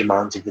consumer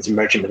demands of this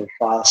emergent middle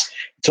class.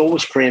 It's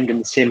always framed in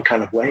the same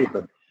kind of way,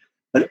 but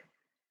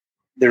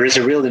there is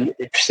a real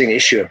interesting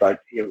issue about,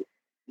 the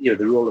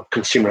role of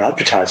consumer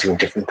advertising in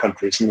different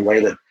countries and the way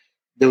that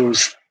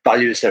those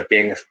values are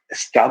being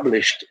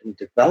established and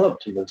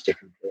developed in those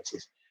different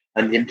places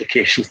and the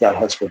implications that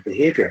has for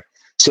behavior.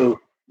 So,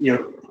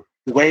 the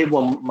way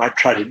one might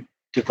try to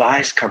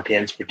devise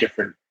campaigns for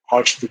different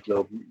parts of the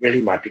globe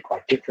really might be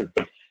quite different.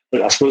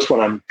 But I suppose what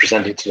I'm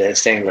presenting today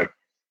is saying that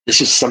this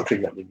is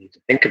something that we need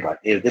to think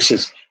about. This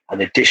is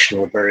an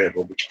additional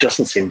variable which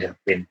doesn't seem to have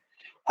been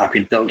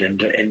built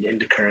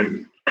into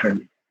current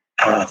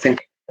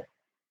thinking.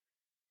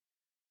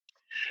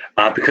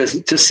 Because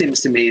it just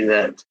seems to me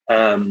that,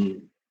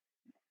 and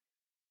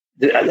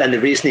the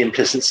reason the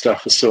implicit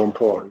stuff is so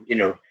important,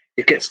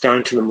 it gets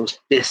down to the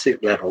most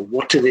basic level.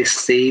 What do they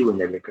see when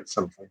they look at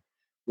something?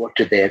 What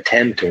do they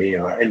attend to?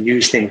 A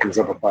news thing comes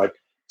up about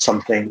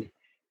something.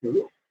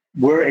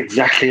 Where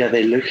exactly are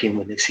they looking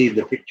when they see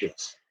the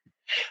pictures?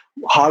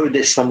 How would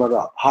they sum it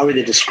up? How would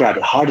they describe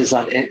it? How does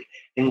that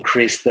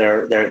increase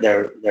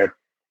their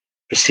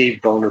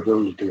perceived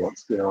vulnerability to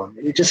what's going on?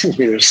 It just seems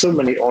to me there's so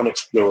many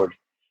unexplored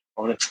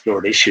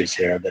issues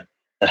here that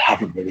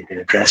haven't really been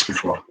addressed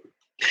before.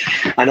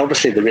 And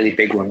obviously the really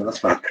big one,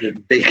 that's why I put it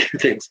in big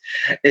things,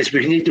 is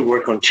we need to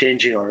work on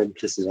changing our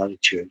implicit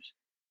attitude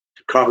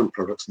to carbon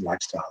products and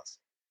lifestyles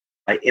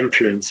by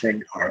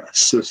influencing our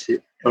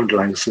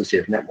underlying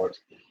associative networks.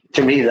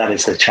 To me, that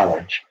is a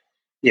challenge.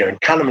 In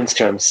Kahneman's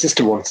terms,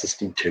 system 1,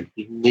 system 2,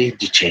 you need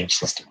to change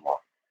system 1.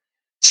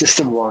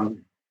 System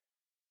 1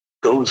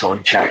 goes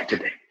unchecked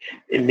today.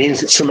 It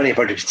means that so many of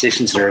our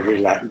decisions in our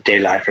everyday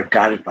life are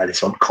guided by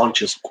this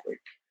unconscious,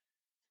 quick,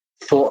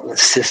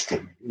 thoughtless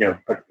system.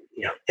 But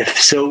if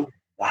so,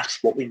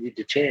 that's what we need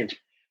to change.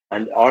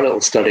 And our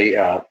little study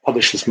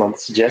published this month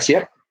suggests,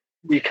 yep,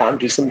 we can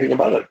do something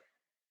about it.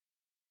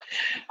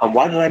 And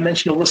why did I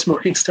mention all the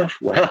smoking stuff?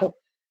 Well,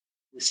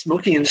 the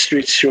smoking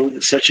industry showed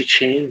that such a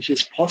change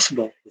is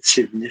possible with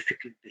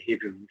significant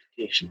behavioral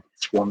implication.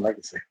 It's one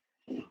legacy.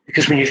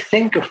 Because when you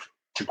think of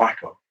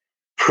tobacco,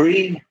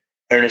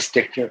 pre-Ernest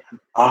Dichter and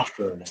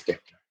after Ernest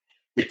Dichter,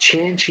 the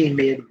change he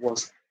made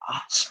was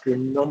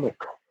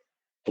astronomical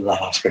for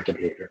that aspect of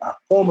behavior, a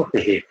form of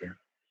behavior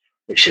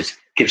which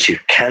gives you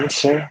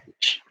cancer,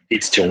 which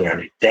leads to an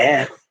early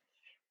death,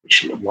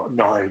 which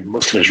now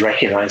most of us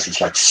recognize as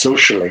like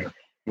socially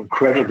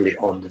incredibly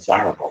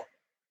undesirable.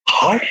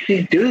 How did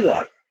he do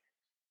that?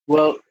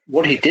 Well,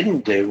 what he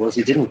didn't do was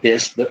he didn't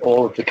base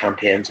all of the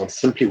campaigns on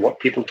simply what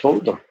people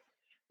told them.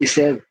 He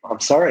said, I'm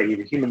sorry,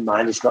 the human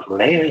mind has got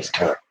layers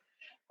to it.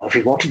 If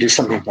we want to do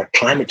something about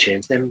climate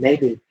change, then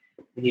maybe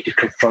we need to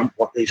confront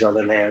what these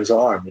other layers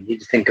are. And we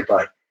need to think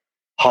about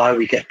how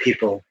we get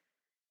people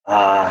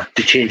to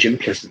change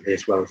implicitly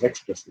as well as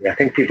explicitly. I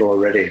think people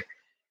already,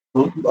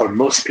 or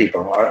most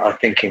people, are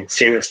thinking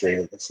seriously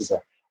that this is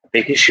a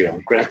big issue.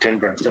 And Greta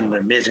Thunberg's done an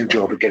amazing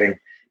job of getting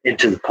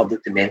into the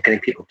public domain, getting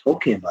people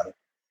talking about it.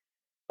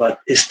 But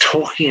is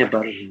talking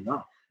about it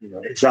enough?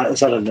 Is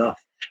that enough?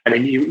 I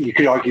mean, you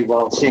could argue,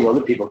 well, seeing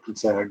other people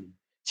concerned,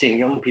 seeing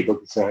young people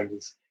concerned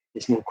is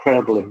an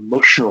incredible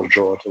emotional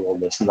draw to all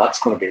this, and that's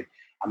going to be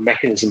a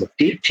mechanism of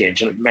deep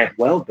change, and it might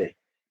well be,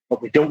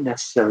 but we don't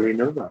necessarily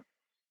know that.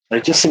 And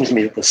it just seems to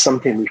me that there's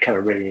something we kind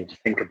of really need to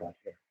think about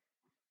here.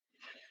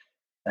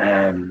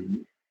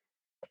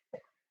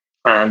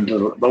 And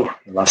the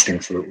last thing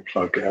is a little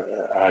plug.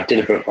 I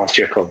did a book last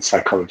year called The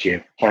Psychology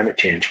of Climate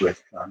Change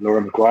with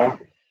Laura McGuire.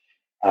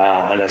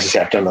 And as I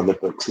said, I've done other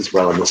books as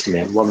well in this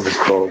domain. One was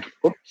called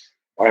Why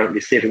Aren't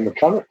We Saving the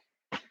Planet?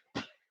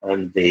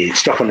 And the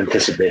stuff on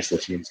implicit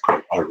basis means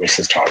called Our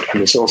Racist Heart. And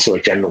there's also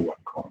a general one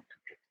called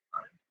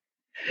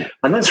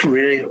And that's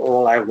really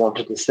all I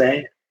wanted to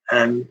say.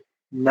 And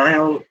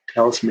Niall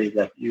tells me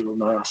that you will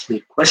now ask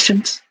me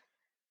questions,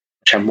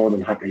 which I'm more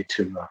than happy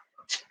to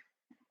answer.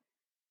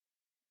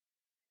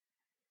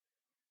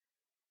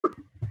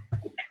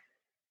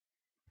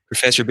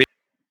 Professor Beattie,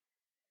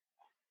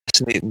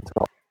 fascinating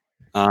talk.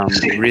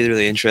 Really,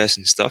 really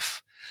interesting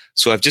stuff.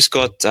 So I've just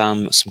got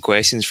some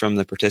questions from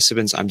the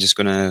participants. I'm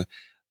gonna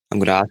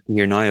ask you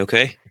here now.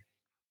 Okay.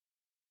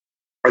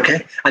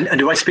 Okay. And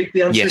do I speak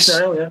the answers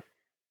now? Yeah.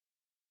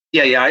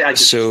 Yeah.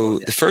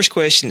 The first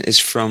question is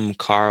from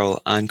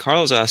Carl, and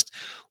Carl's asked,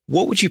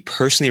 what would you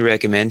personally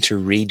recommend to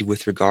read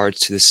with regards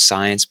to the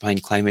science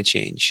behind climate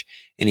change?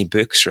 Any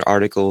books or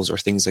articles or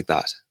things like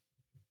that?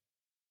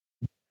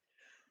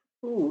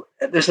 Ooh,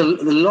 there's a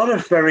lot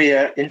of very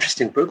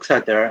interesting books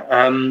out there.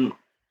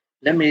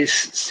 Let me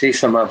see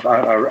some of.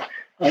 I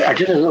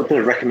did a little bit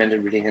of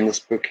recommended reading in this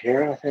book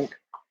here, I think.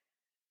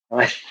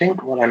 I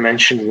think what I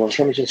mentioned was,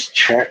 let me just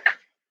check.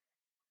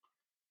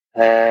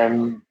 Let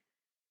me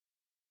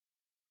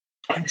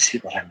see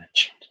what I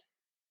mentioned.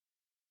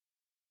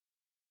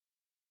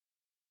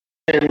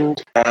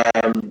 And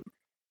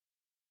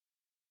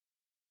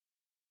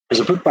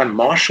there's a book by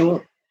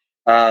Marshall.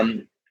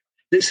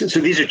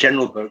 These are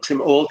general books. They're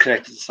all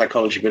connected to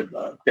psychology, but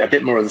a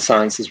bit more of the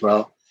science as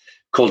well,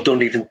 called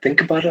Don't Even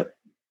Think About It,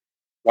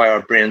 Why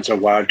Our Brains Are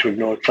Wired to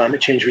Ignore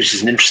Climate Change, which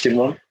is an interesting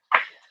one.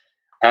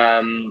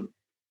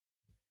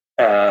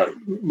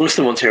 Most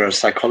of the ones here are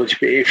psychology.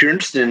 But if you're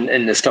interested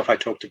in the stuff I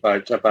talked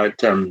about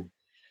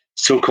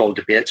so-called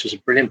debates, there's a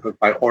brilliant book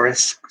by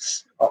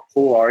Oreskes,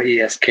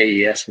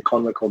 and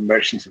Conway called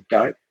Merchants of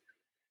Doubt,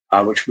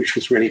 which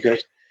was really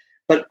good.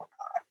 But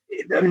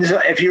I mean,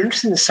 if you're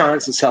interested in the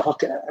science itself,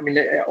 I mean,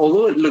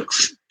 although it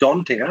looks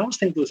daunting, I always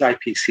think those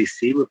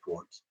IPCC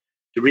reports,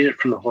 to read it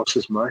from the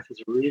horse's mouth, is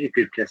a really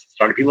good place to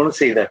start. If you want to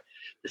see the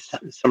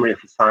summary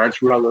of the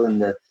science rather than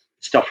the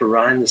stuff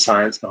around the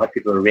science and how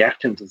people are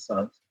reacting to the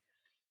science,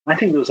 I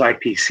think those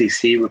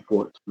IPCC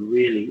reports are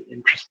really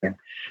interesting.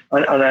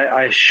 And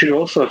I should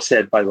also have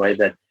said, by the way,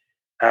 that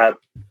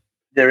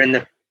they're in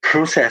the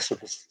process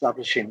of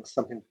establishing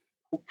something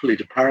hopefully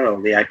to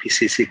parallel the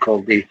IPCC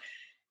called the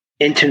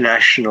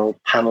International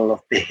Panel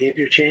of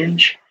Behavior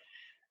Change.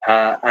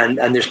 And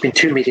there's been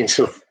 2 meetings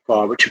so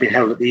far, which have been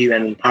held at the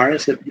UN in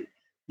Paris, at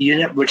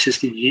UNEP, which is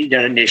the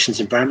United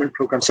Nations Environment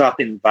Programme. So I've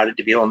been invited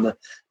to be on the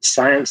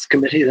science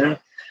committee there.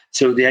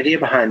 So the idea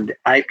behind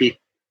I can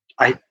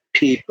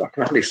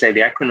hardly say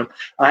the acronym,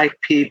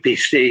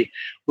 IPBC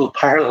will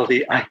parallel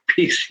the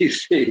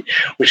IPCC,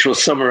 which will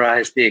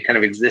summarize the kind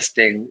of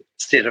existing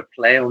state of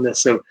play on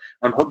this. So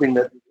I'm hoping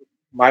that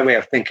my way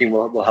of thinking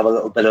will have a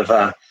little bit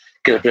of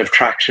get a bit of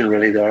traction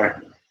really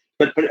there.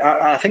 But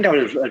I think I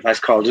would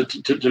advise Carl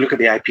to look at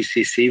the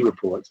IPCC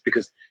reports,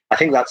 because I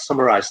think that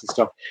summarizes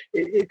stuff.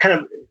 It kind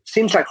of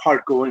seems like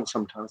hard going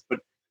sometimes, but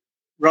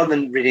rather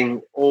than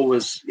reading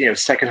always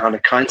secondhand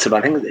accounts of it,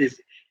 I think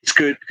it's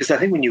good, because I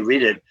think when you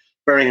read it,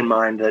 bearing in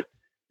mind that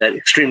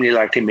extremely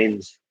likely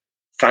means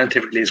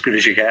scientifically as good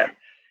as you get,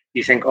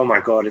 you think, oh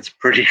my God, it's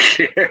pretty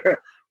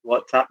clear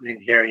what's happening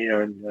here,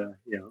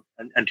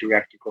 and to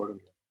react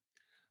accordingly.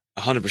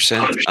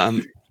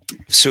 100%.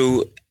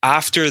 So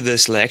after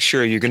this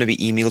lecture, you're going to be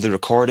emailed the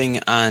recording,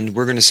 and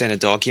we're going to send a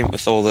document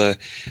with all the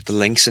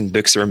links and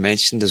books that were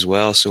mentioned as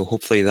well. So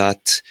hopefully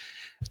that's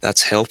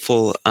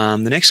helpful. The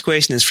next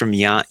question is from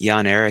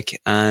Jan Eric,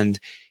 and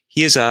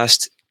he has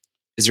asked,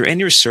 is there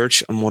any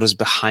research on what is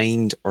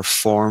behind or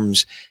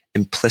forms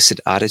implicit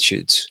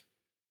attitudes?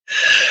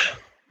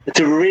 It's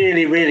a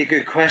really, really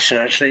good question,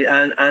 actually,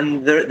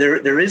 and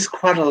there is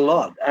quite a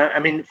lot. I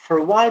mean, for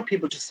a while,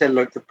 people just said,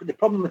 look, the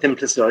problem with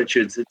implicit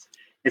attitudes,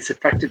 it's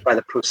affected by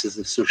the process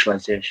of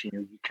socialization.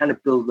 You kind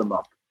of build them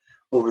up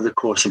over the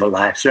course of a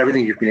life, so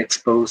everything you've been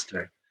exposed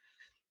to.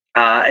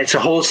 It's a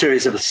whole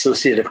series of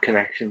associative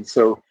connections.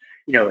 So,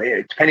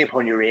 depending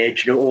upon your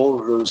age, all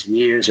of those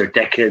years or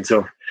decades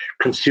of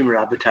consumer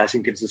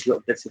advertising gives us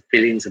little bits of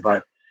feelings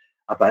about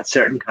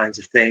certain kinds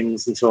of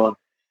things and so on.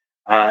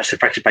 It's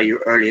affected by your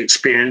early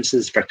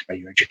experiences, affected by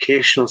your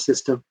educational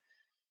system.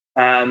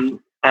 And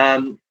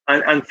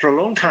for a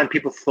long time,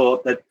 people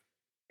thought that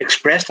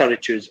expressed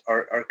attitudes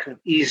are kind of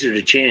easier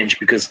to change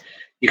because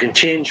you can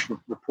change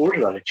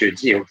reported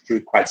attitudes,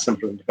 through quite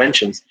simple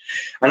interventions.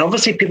 And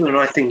obviously, people are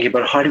now thinking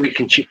about how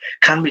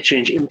can we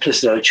change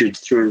implicit attitudes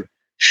through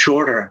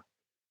shorter,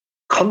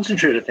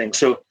 concentrated things.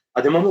 So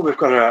at the moment, we've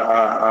got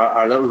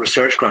a little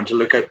research grant to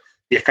look at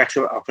the effects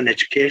of an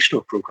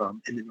educational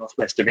program in the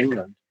northwest of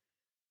England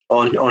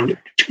on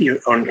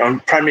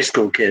primary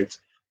school kids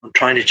on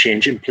trying to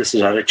change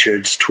implicit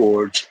attitudes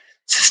towards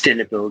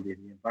sustainability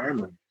of the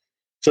environment.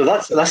 So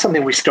that's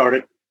something we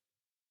started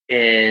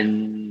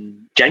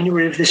in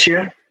January of this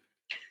year.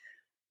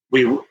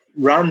 We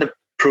ran the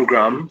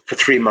program for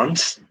 3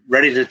 months,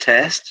 ready to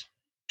test,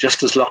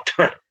 just as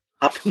lockdown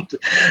happened.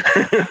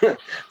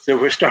 So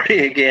we're starting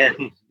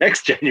again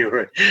next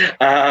January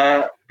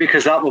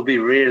because that will be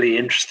really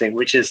interesting,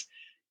 which is,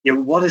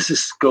 what is the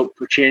scope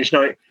for change?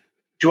 Now,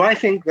 do I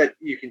think that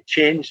you can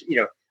change?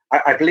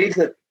 I believe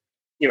that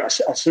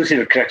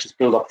associative connections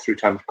build up through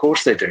time. Of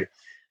course they do.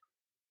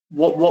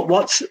 But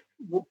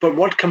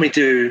what can we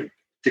do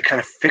to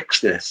kind of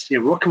fix this?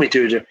 What can we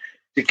do to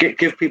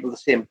give people the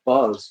same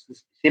buzz, the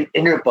same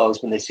inner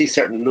buzz when they see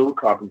certain low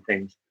carbon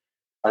things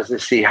as they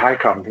see high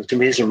carbon things? To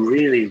me, is a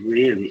really,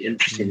 really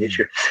interesting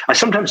issue. I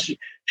sometimes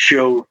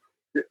show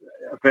a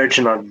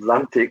Virgin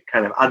Atlantic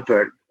kind of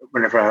advert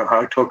whenever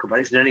I talk about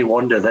it. It's any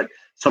wonder that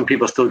some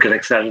people still get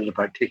excited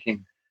about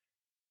taking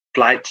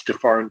flights to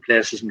foreign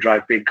places and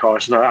drive big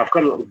cars. Now, I've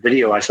got a little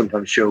video I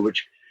sometimes show,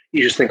 which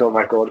you just think, oh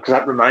my God, because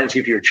that reminds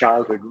you of your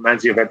childhood,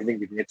 reminds you of everything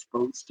you've been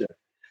exposed to.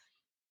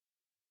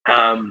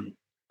 And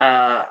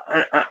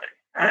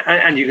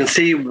you can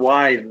see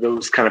why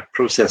those kind of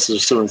processes are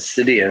so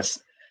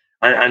insidious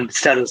and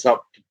set us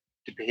up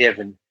to behave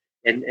in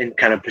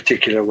kind of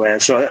particular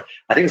ways. So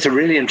I think it's a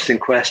really interesting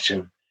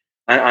question.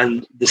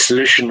 And the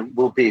solution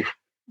will be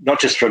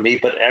not just for me,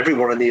 but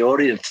everyone in the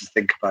audience to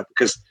think about,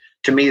 because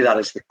to me, that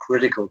is the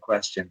critical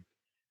question.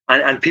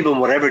 And people in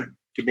whatever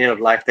domain of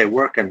life they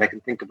work in, they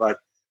can think about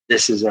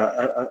this as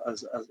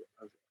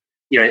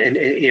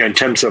in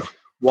terms of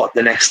what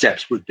the next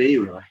steps would be,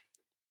 really.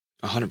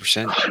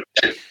 100%.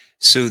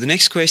 So the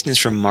next question is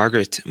from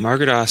Margaret.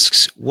 Margaret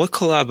asks, what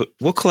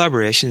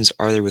collaborations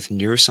are there with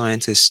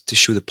neuroscientists to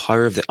show the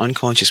power of the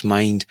unconscious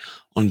mind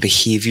on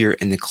behavior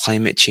in the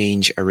climate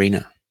change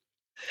arena?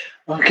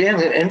 Again,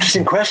 an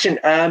interesting question.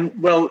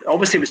 Well,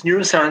 obviously, it was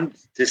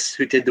neuroscientists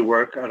who did the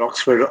work at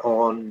Oxford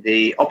on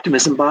the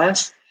optimism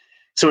bias.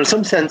 So in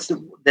some sense,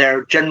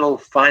 their general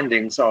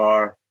findings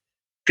are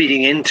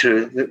feeding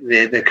into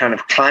the kind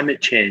of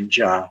climate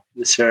change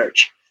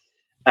research.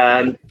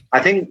 I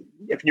think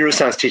if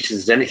neuroscience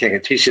teaches us anything,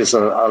 it teaches a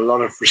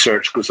lot of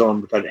research goes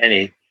on without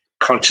any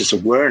conscious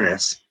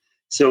awareness.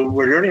 So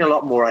we're learning a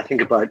lot more, I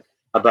think, about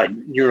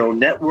neural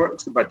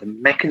networks, about the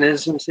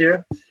mechanisms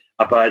here,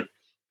 about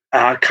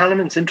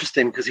Kahneman's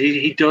interesting because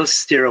he does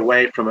steer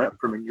away from a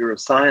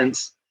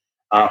neuroscience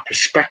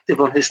perspective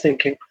on his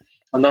thinking.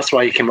 And that's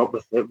why he came up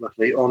with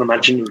the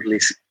unimaginably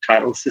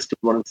title System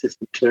 1 and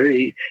System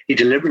 2. He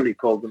deliberately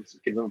called them,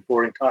 give them a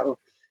boring title,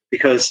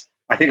 because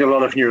I think a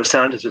lot of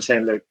neuroscientists are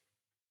saying that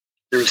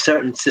there are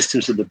certain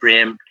systems of the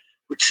brain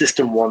which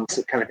System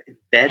 1's kind of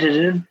embedded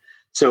in.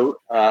 So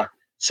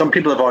some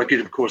people have argued,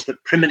 of course,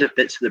 that primitive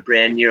bits of the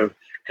brain,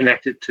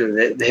 connected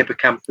to the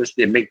hippocampus,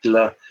 the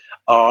amygdala,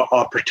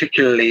 are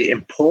particularly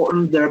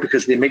important there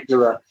because the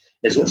amygdala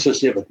is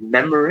associated with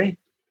memory.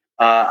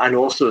 And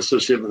also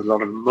associated with a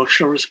lot of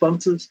emotional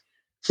responses.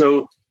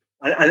 So,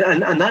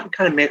 and that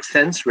kind of makes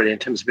sense really in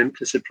terms of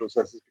implicit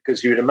processes,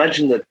 because you would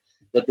imagine that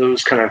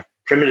those kind of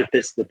primitive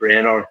bits of the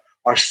brain are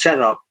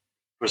set up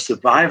for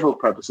survival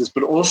purposes,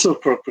 but also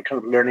for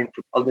kind of learning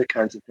from other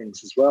kinds of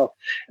things as well.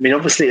 I mean,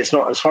 obviously, it's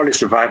hardly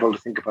survival to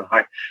think about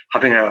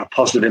having a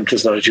positive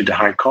implicit attitude to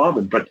high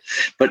carbon, but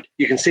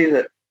you can see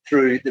that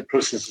through the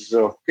processes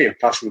of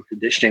classical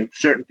conditioning,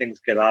 certain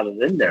things get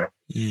added in there.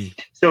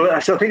 So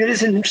I think it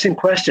is an interesting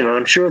question, and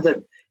I'm sure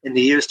that in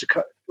the years to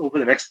come, over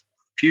the next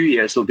few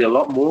years, there'll be a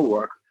lot more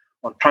work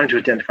on trying to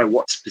identify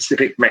what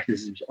specific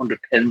mechanisms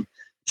underpin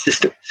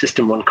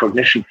System 1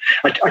 cognition.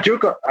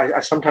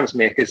 I sometimes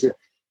make is that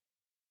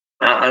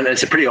And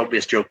it's a pretty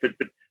obvious joke, but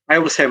I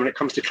always say when it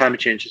comes to climate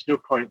change, there's no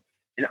point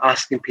in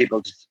asking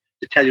people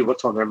to tell you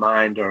what's on their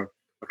mind or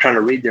trying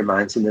to read their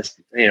minds. And this,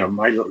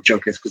 my little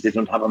joke is because they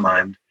don't have a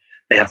mind,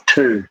 they have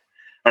two.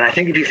 And I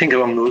think if you think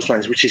along those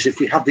lines, which is if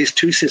we have these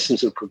two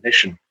systems of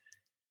cognition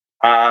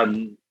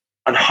and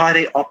how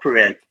they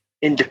operate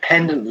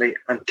independently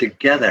and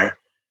together,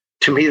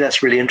 to me,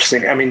 that's really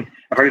interesting. I mean,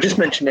 if I just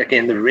mention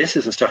again the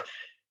racism stuff,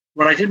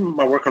 when I did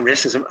my work on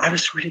racism, I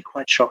was really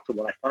quite shocked at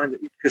what I found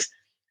because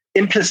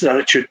implicit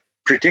attitude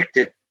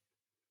predicted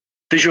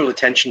visual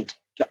attention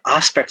to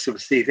aspects of a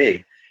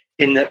CV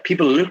in that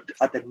people looked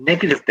at the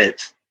negative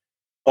bits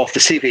of the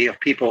CV of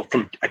people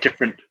from a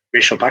different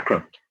racial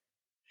background,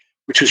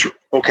 which was,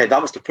 okay,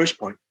 that was the first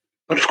point.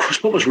 But of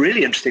course, what was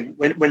really interesting,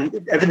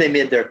 whenever they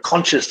made their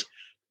conscious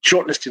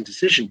shortlisting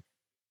decision,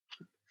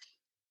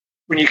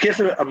 when you give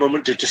them a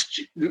moment to just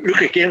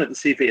look again at the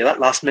CV at that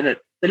last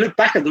minute, they look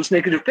back at those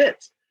negative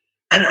bits.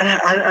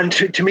 And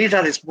to me,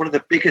 that is one of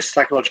the biggest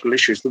psychological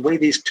issues, the way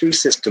these two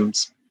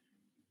systems,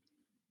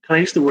 can I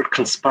use the word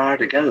conspire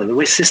together, the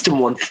way system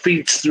one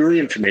feeds through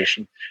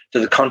information to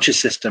the conscious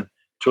system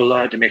to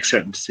allow it to make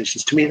certain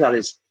decisions. To me, that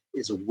is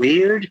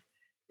weird,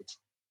 it's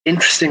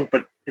interesting,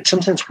 but in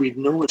some sense, we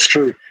know it's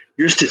true.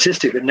 Your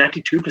statistic that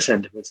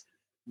 92% of us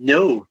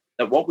know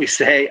that what we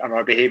say and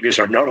our behaviors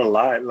are not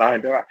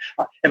aligned.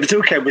 If it's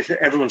okay with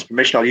everyone's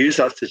permission, I'll use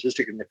that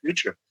statistic in the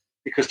future,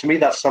 because to me,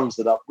 that sums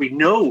it up. We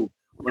know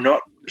we're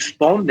not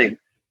responding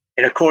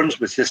in accordance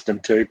with system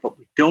two, but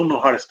we don't know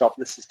how to stop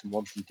the system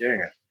one from doing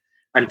it.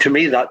 And to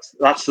me, that's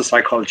the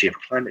psychology of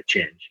climate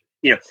change.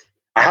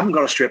 I haven't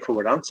got a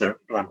straightforward answer,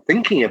 but I'm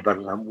thinking about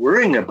it. I'm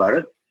worrying about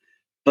it.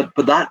 But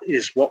that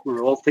is what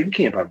we're all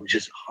thinking about, which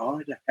is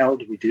how the hell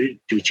do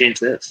we change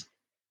this?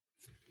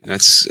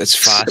 That's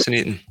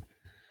fascinating.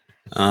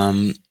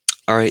 All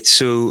right.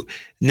 So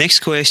next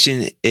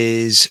question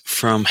is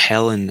from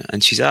Helen,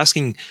 and she's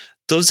asking,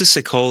 does the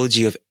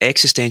psychology of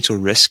existential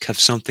risk have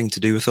something to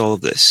do with all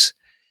of this?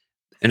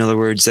 In other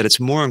words, that it's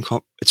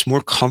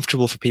more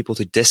comfortable for people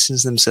to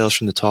distance themselves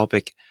from the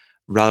topic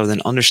rather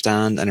than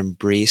understand and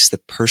embrace the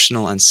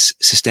personal and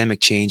systemic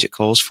change it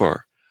calls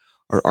for?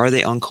 Or are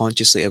they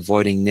unconsciously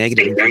avoiding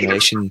negative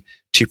information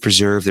to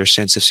preserve their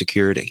sense of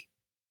security?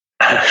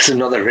 That's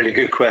another really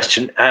good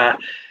question. I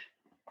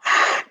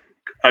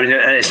mean,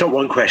 it's not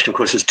one question, of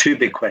course, there's two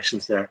big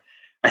questions there.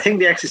 I think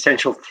the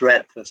existential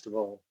threat, first of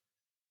all,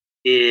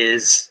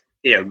 is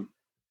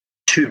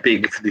too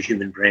big for the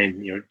human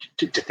brain,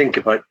 to think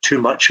about too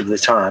much of the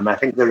time. I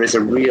think there is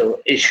a real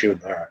issue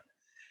there,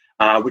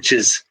 which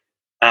is,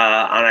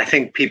 and I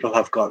think people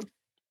have got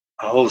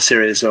a whole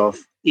series of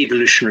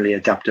evolutionarily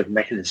adaptive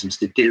mechanisms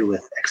to deal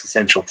with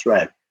existential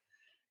threat.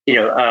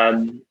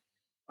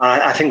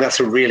 I think that's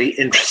a really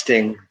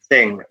interesting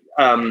thing.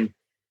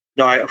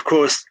 Now, of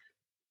course,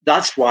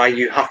 that's why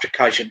you have to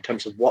couch it in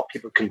terms of what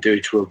people can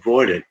do to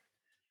avoid it.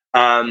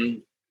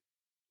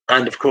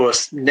 And of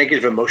course,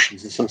 negative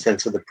emotions in some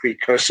sense are the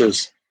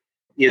precursors,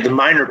 the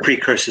minor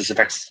precursors of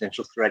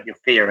existential threat,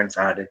 fear,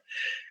 anxiety,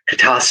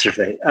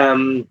 catastrophe.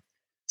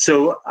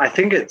 So I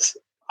think it's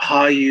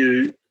how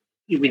we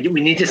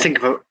need to think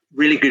about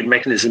really good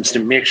mechanisms to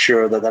make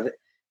sure that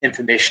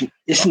information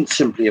isn't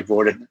simply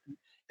avoided.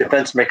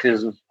 Defense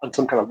mechanisms and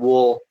some kind of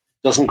wall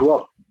doesn't go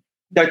up.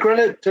 Now,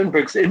 Greta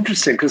Thunberg's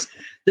interesting because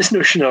this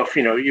notion of,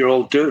 you're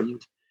all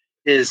doomed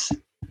is,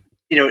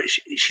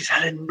 she's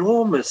had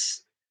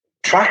enormous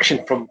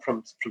traction from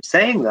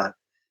saying that.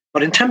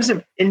 But in terms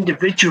of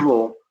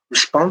individual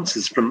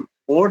responses from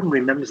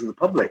ordinary members of the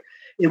public,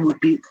 it would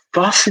be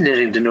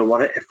fascinating to know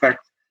what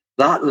effect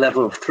that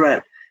level of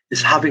threat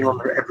is having on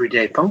their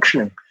everyday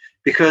functioning.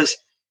 Because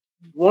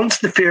once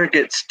the fear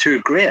gets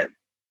too great,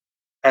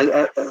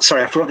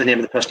 sorry, I forgot the name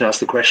of the person who asked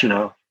the question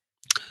now.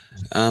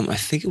 I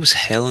think it was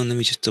Helen. Let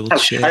me just double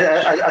check.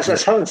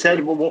 As Helen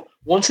said,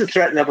 once the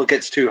threat level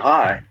gets too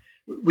high,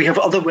 we have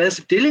other ways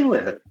of dealing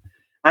with it.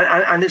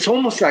 And it's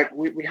almost like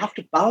we have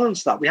to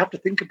balance that. We have to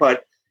think about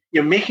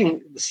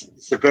making the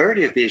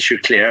severity of the issue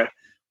clear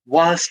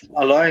whilst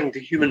allowing the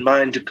human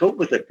mind to cope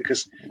with it,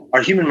 because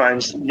our human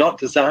mind's not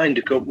designed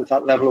to cope with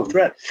that level of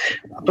threat.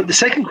 But the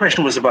second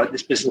question was about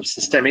this business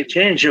of systemic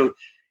change. With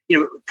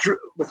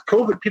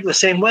COVID, people are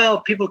saying, well,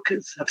 people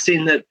have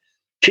seen that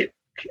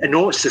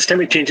enormous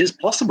systemic change is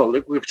possible.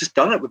 Look, we've just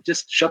done it. We've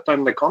just shut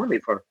down the economy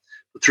for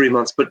 3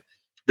 months. But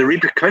the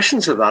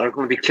repercussions of that are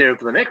going to be clear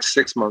over the next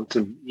 6 months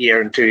and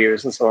year and 2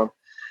 years and so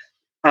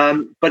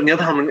on. But on the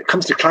other hand, when it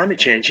comes to climate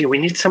change, we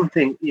need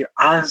something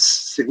as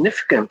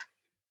significant.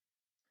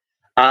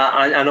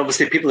 And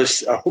obviously, people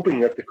are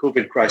hoping that the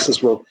COVID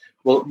crisis will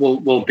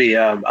be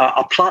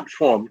a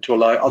platform to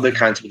allow other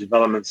kinds of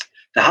developments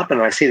to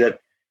happen. I see that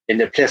in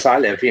the place I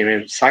live,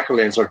 cycle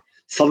lanes are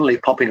suddenly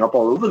popping up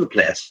all over the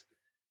place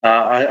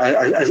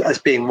as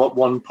being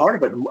one part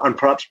of it, and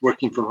perhaps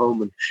working from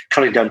home and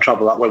cutting down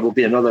travel that way will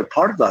be another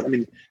part of that. I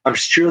mean, I'm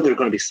sure there are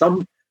going to be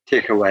some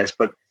takeaways,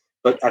 but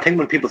I think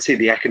when people see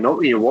the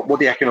economic, what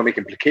the economic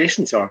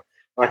implications are,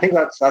 I think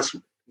that's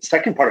the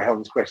second part of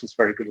Helen's question is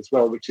very good as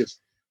well, which is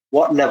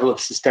what level of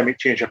systemic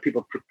change are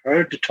people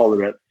prepared to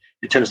tolerate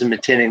in terms of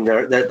maintaining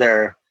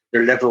their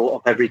level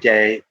of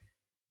everyday,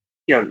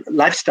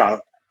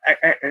 lifestyle,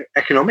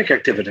 economic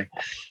activity.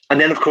 And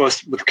then, of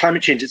course, with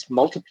climate change, it's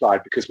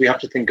multiplied because we have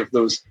to think of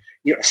those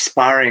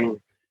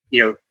aspiring,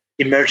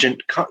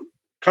 emergent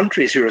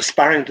countries who are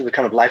aspiring to the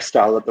kind of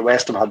lifestyle that the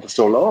West have had for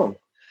so long.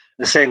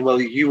 And saying, well,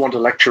 you want to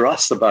lecture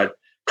us about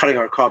cutting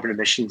our carbon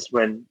emissions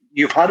when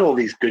you've had all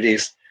these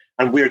goodies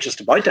and we're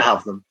just about to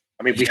have them.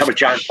 I mean, we have a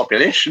giant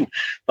population,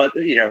 but,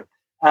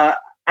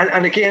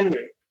 and again,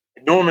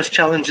 enormous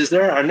challenges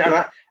there. And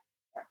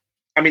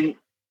I mean,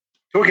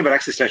 talking about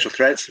existential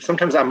threats,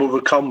 sometimes I'm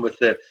overcome with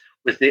the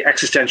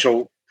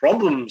existential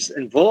problems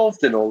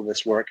involved in all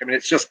this work. I mean,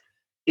 it's just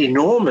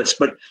enormous.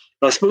 But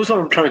I suppose what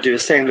I'm trying to do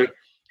is saying, look,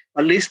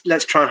 at least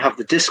let's try and have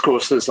the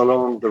discourses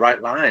along the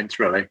right lines,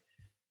 really,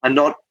 and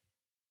not,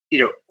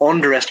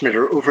 underestimate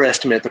or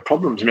overestimate the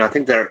problems. I mean, I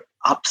think they're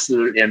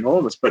absolutely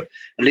enormous, but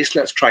at least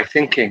let's try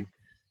thinking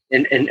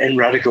in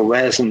radical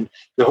ways. And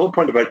the whole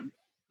point about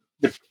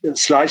the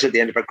slides at the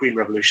end about green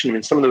revolution, I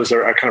mean, some of those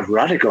are kind of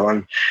radical.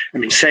 And I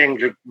mean, saying,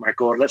 look, my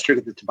God, let's look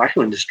at the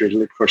tobacco industry to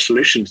look for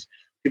solutions.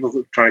 People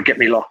are trying to get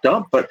me locked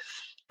up. But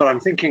I'm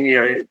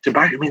thinking,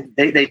 tobacco, I mean,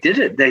 they did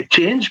it. They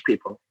changed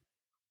people,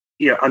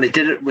 and they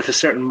did it with a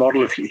certain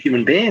model of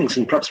human beings.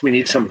 And perhaps we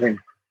need something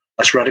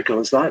as radical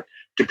as that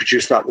to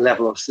produce that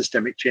level of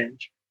systemic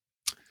change.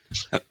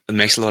 It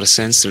makes a lot of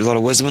sense. There's a lot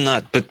of wisdom in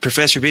that. But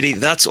Professor Beattie,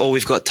 that's all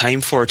we've got time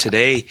for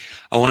today.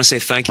 I want to say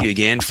thank you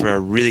again for a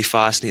really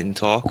fascinating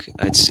talk.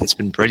 It's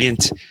been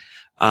brilliant.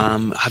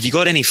 Have you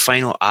got any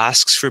final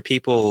asks for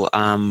people?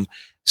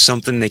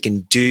 Something they can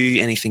do,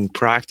 anything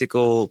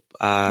practical?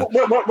 Well,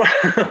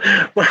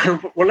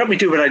 let me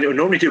do what I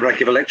normally do when I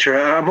give a lecture.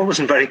 I'm always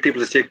inviting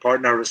people to take part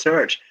in our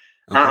research.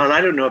 Okay. And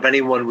I don't know if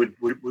anyone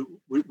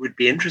would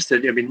be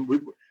interested. I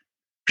mean,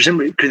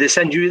 presumably, could they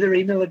send you their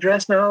email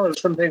address now or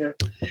something?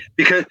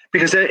 Because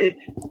there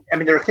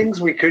are things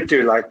we could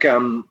do, like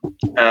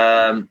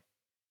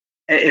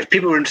if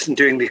people were interested in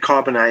doing the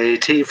carbon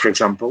IAT, for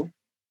example,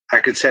 I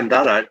could send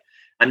that out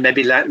and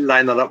maybe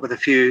line that up with a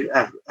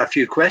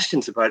few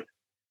questions about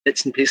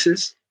bits and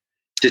pieces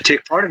to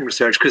take part in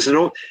research. Because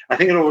I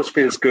think it always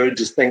feels good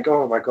to think,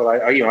 oh my God,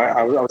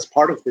 I was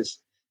part of this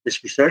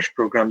research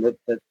program that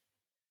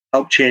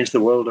helped change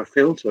the world or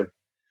failed to.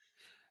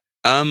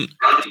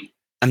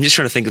 I'm just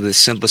trying to think of the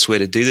simplest way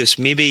to do this.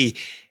 Maybe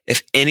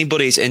if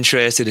anybody's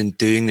interested in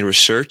doing the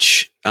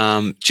research,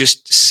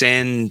 just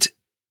send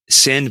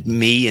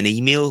me an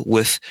email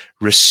with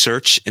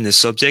research in the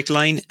subject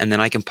line, and then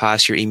I can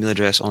pass your email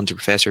address on to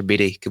Professor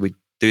Beattie. Could we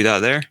do that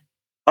there?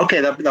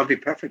 Okay, that'd be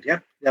perfect. Yeah,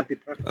 that'd be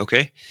perfect.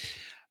 Okay.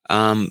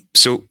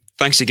 So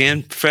thanks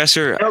again,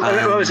 Professor.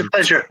 No, it was a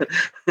pleasure.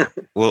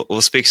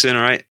 We'll speak soon, all right?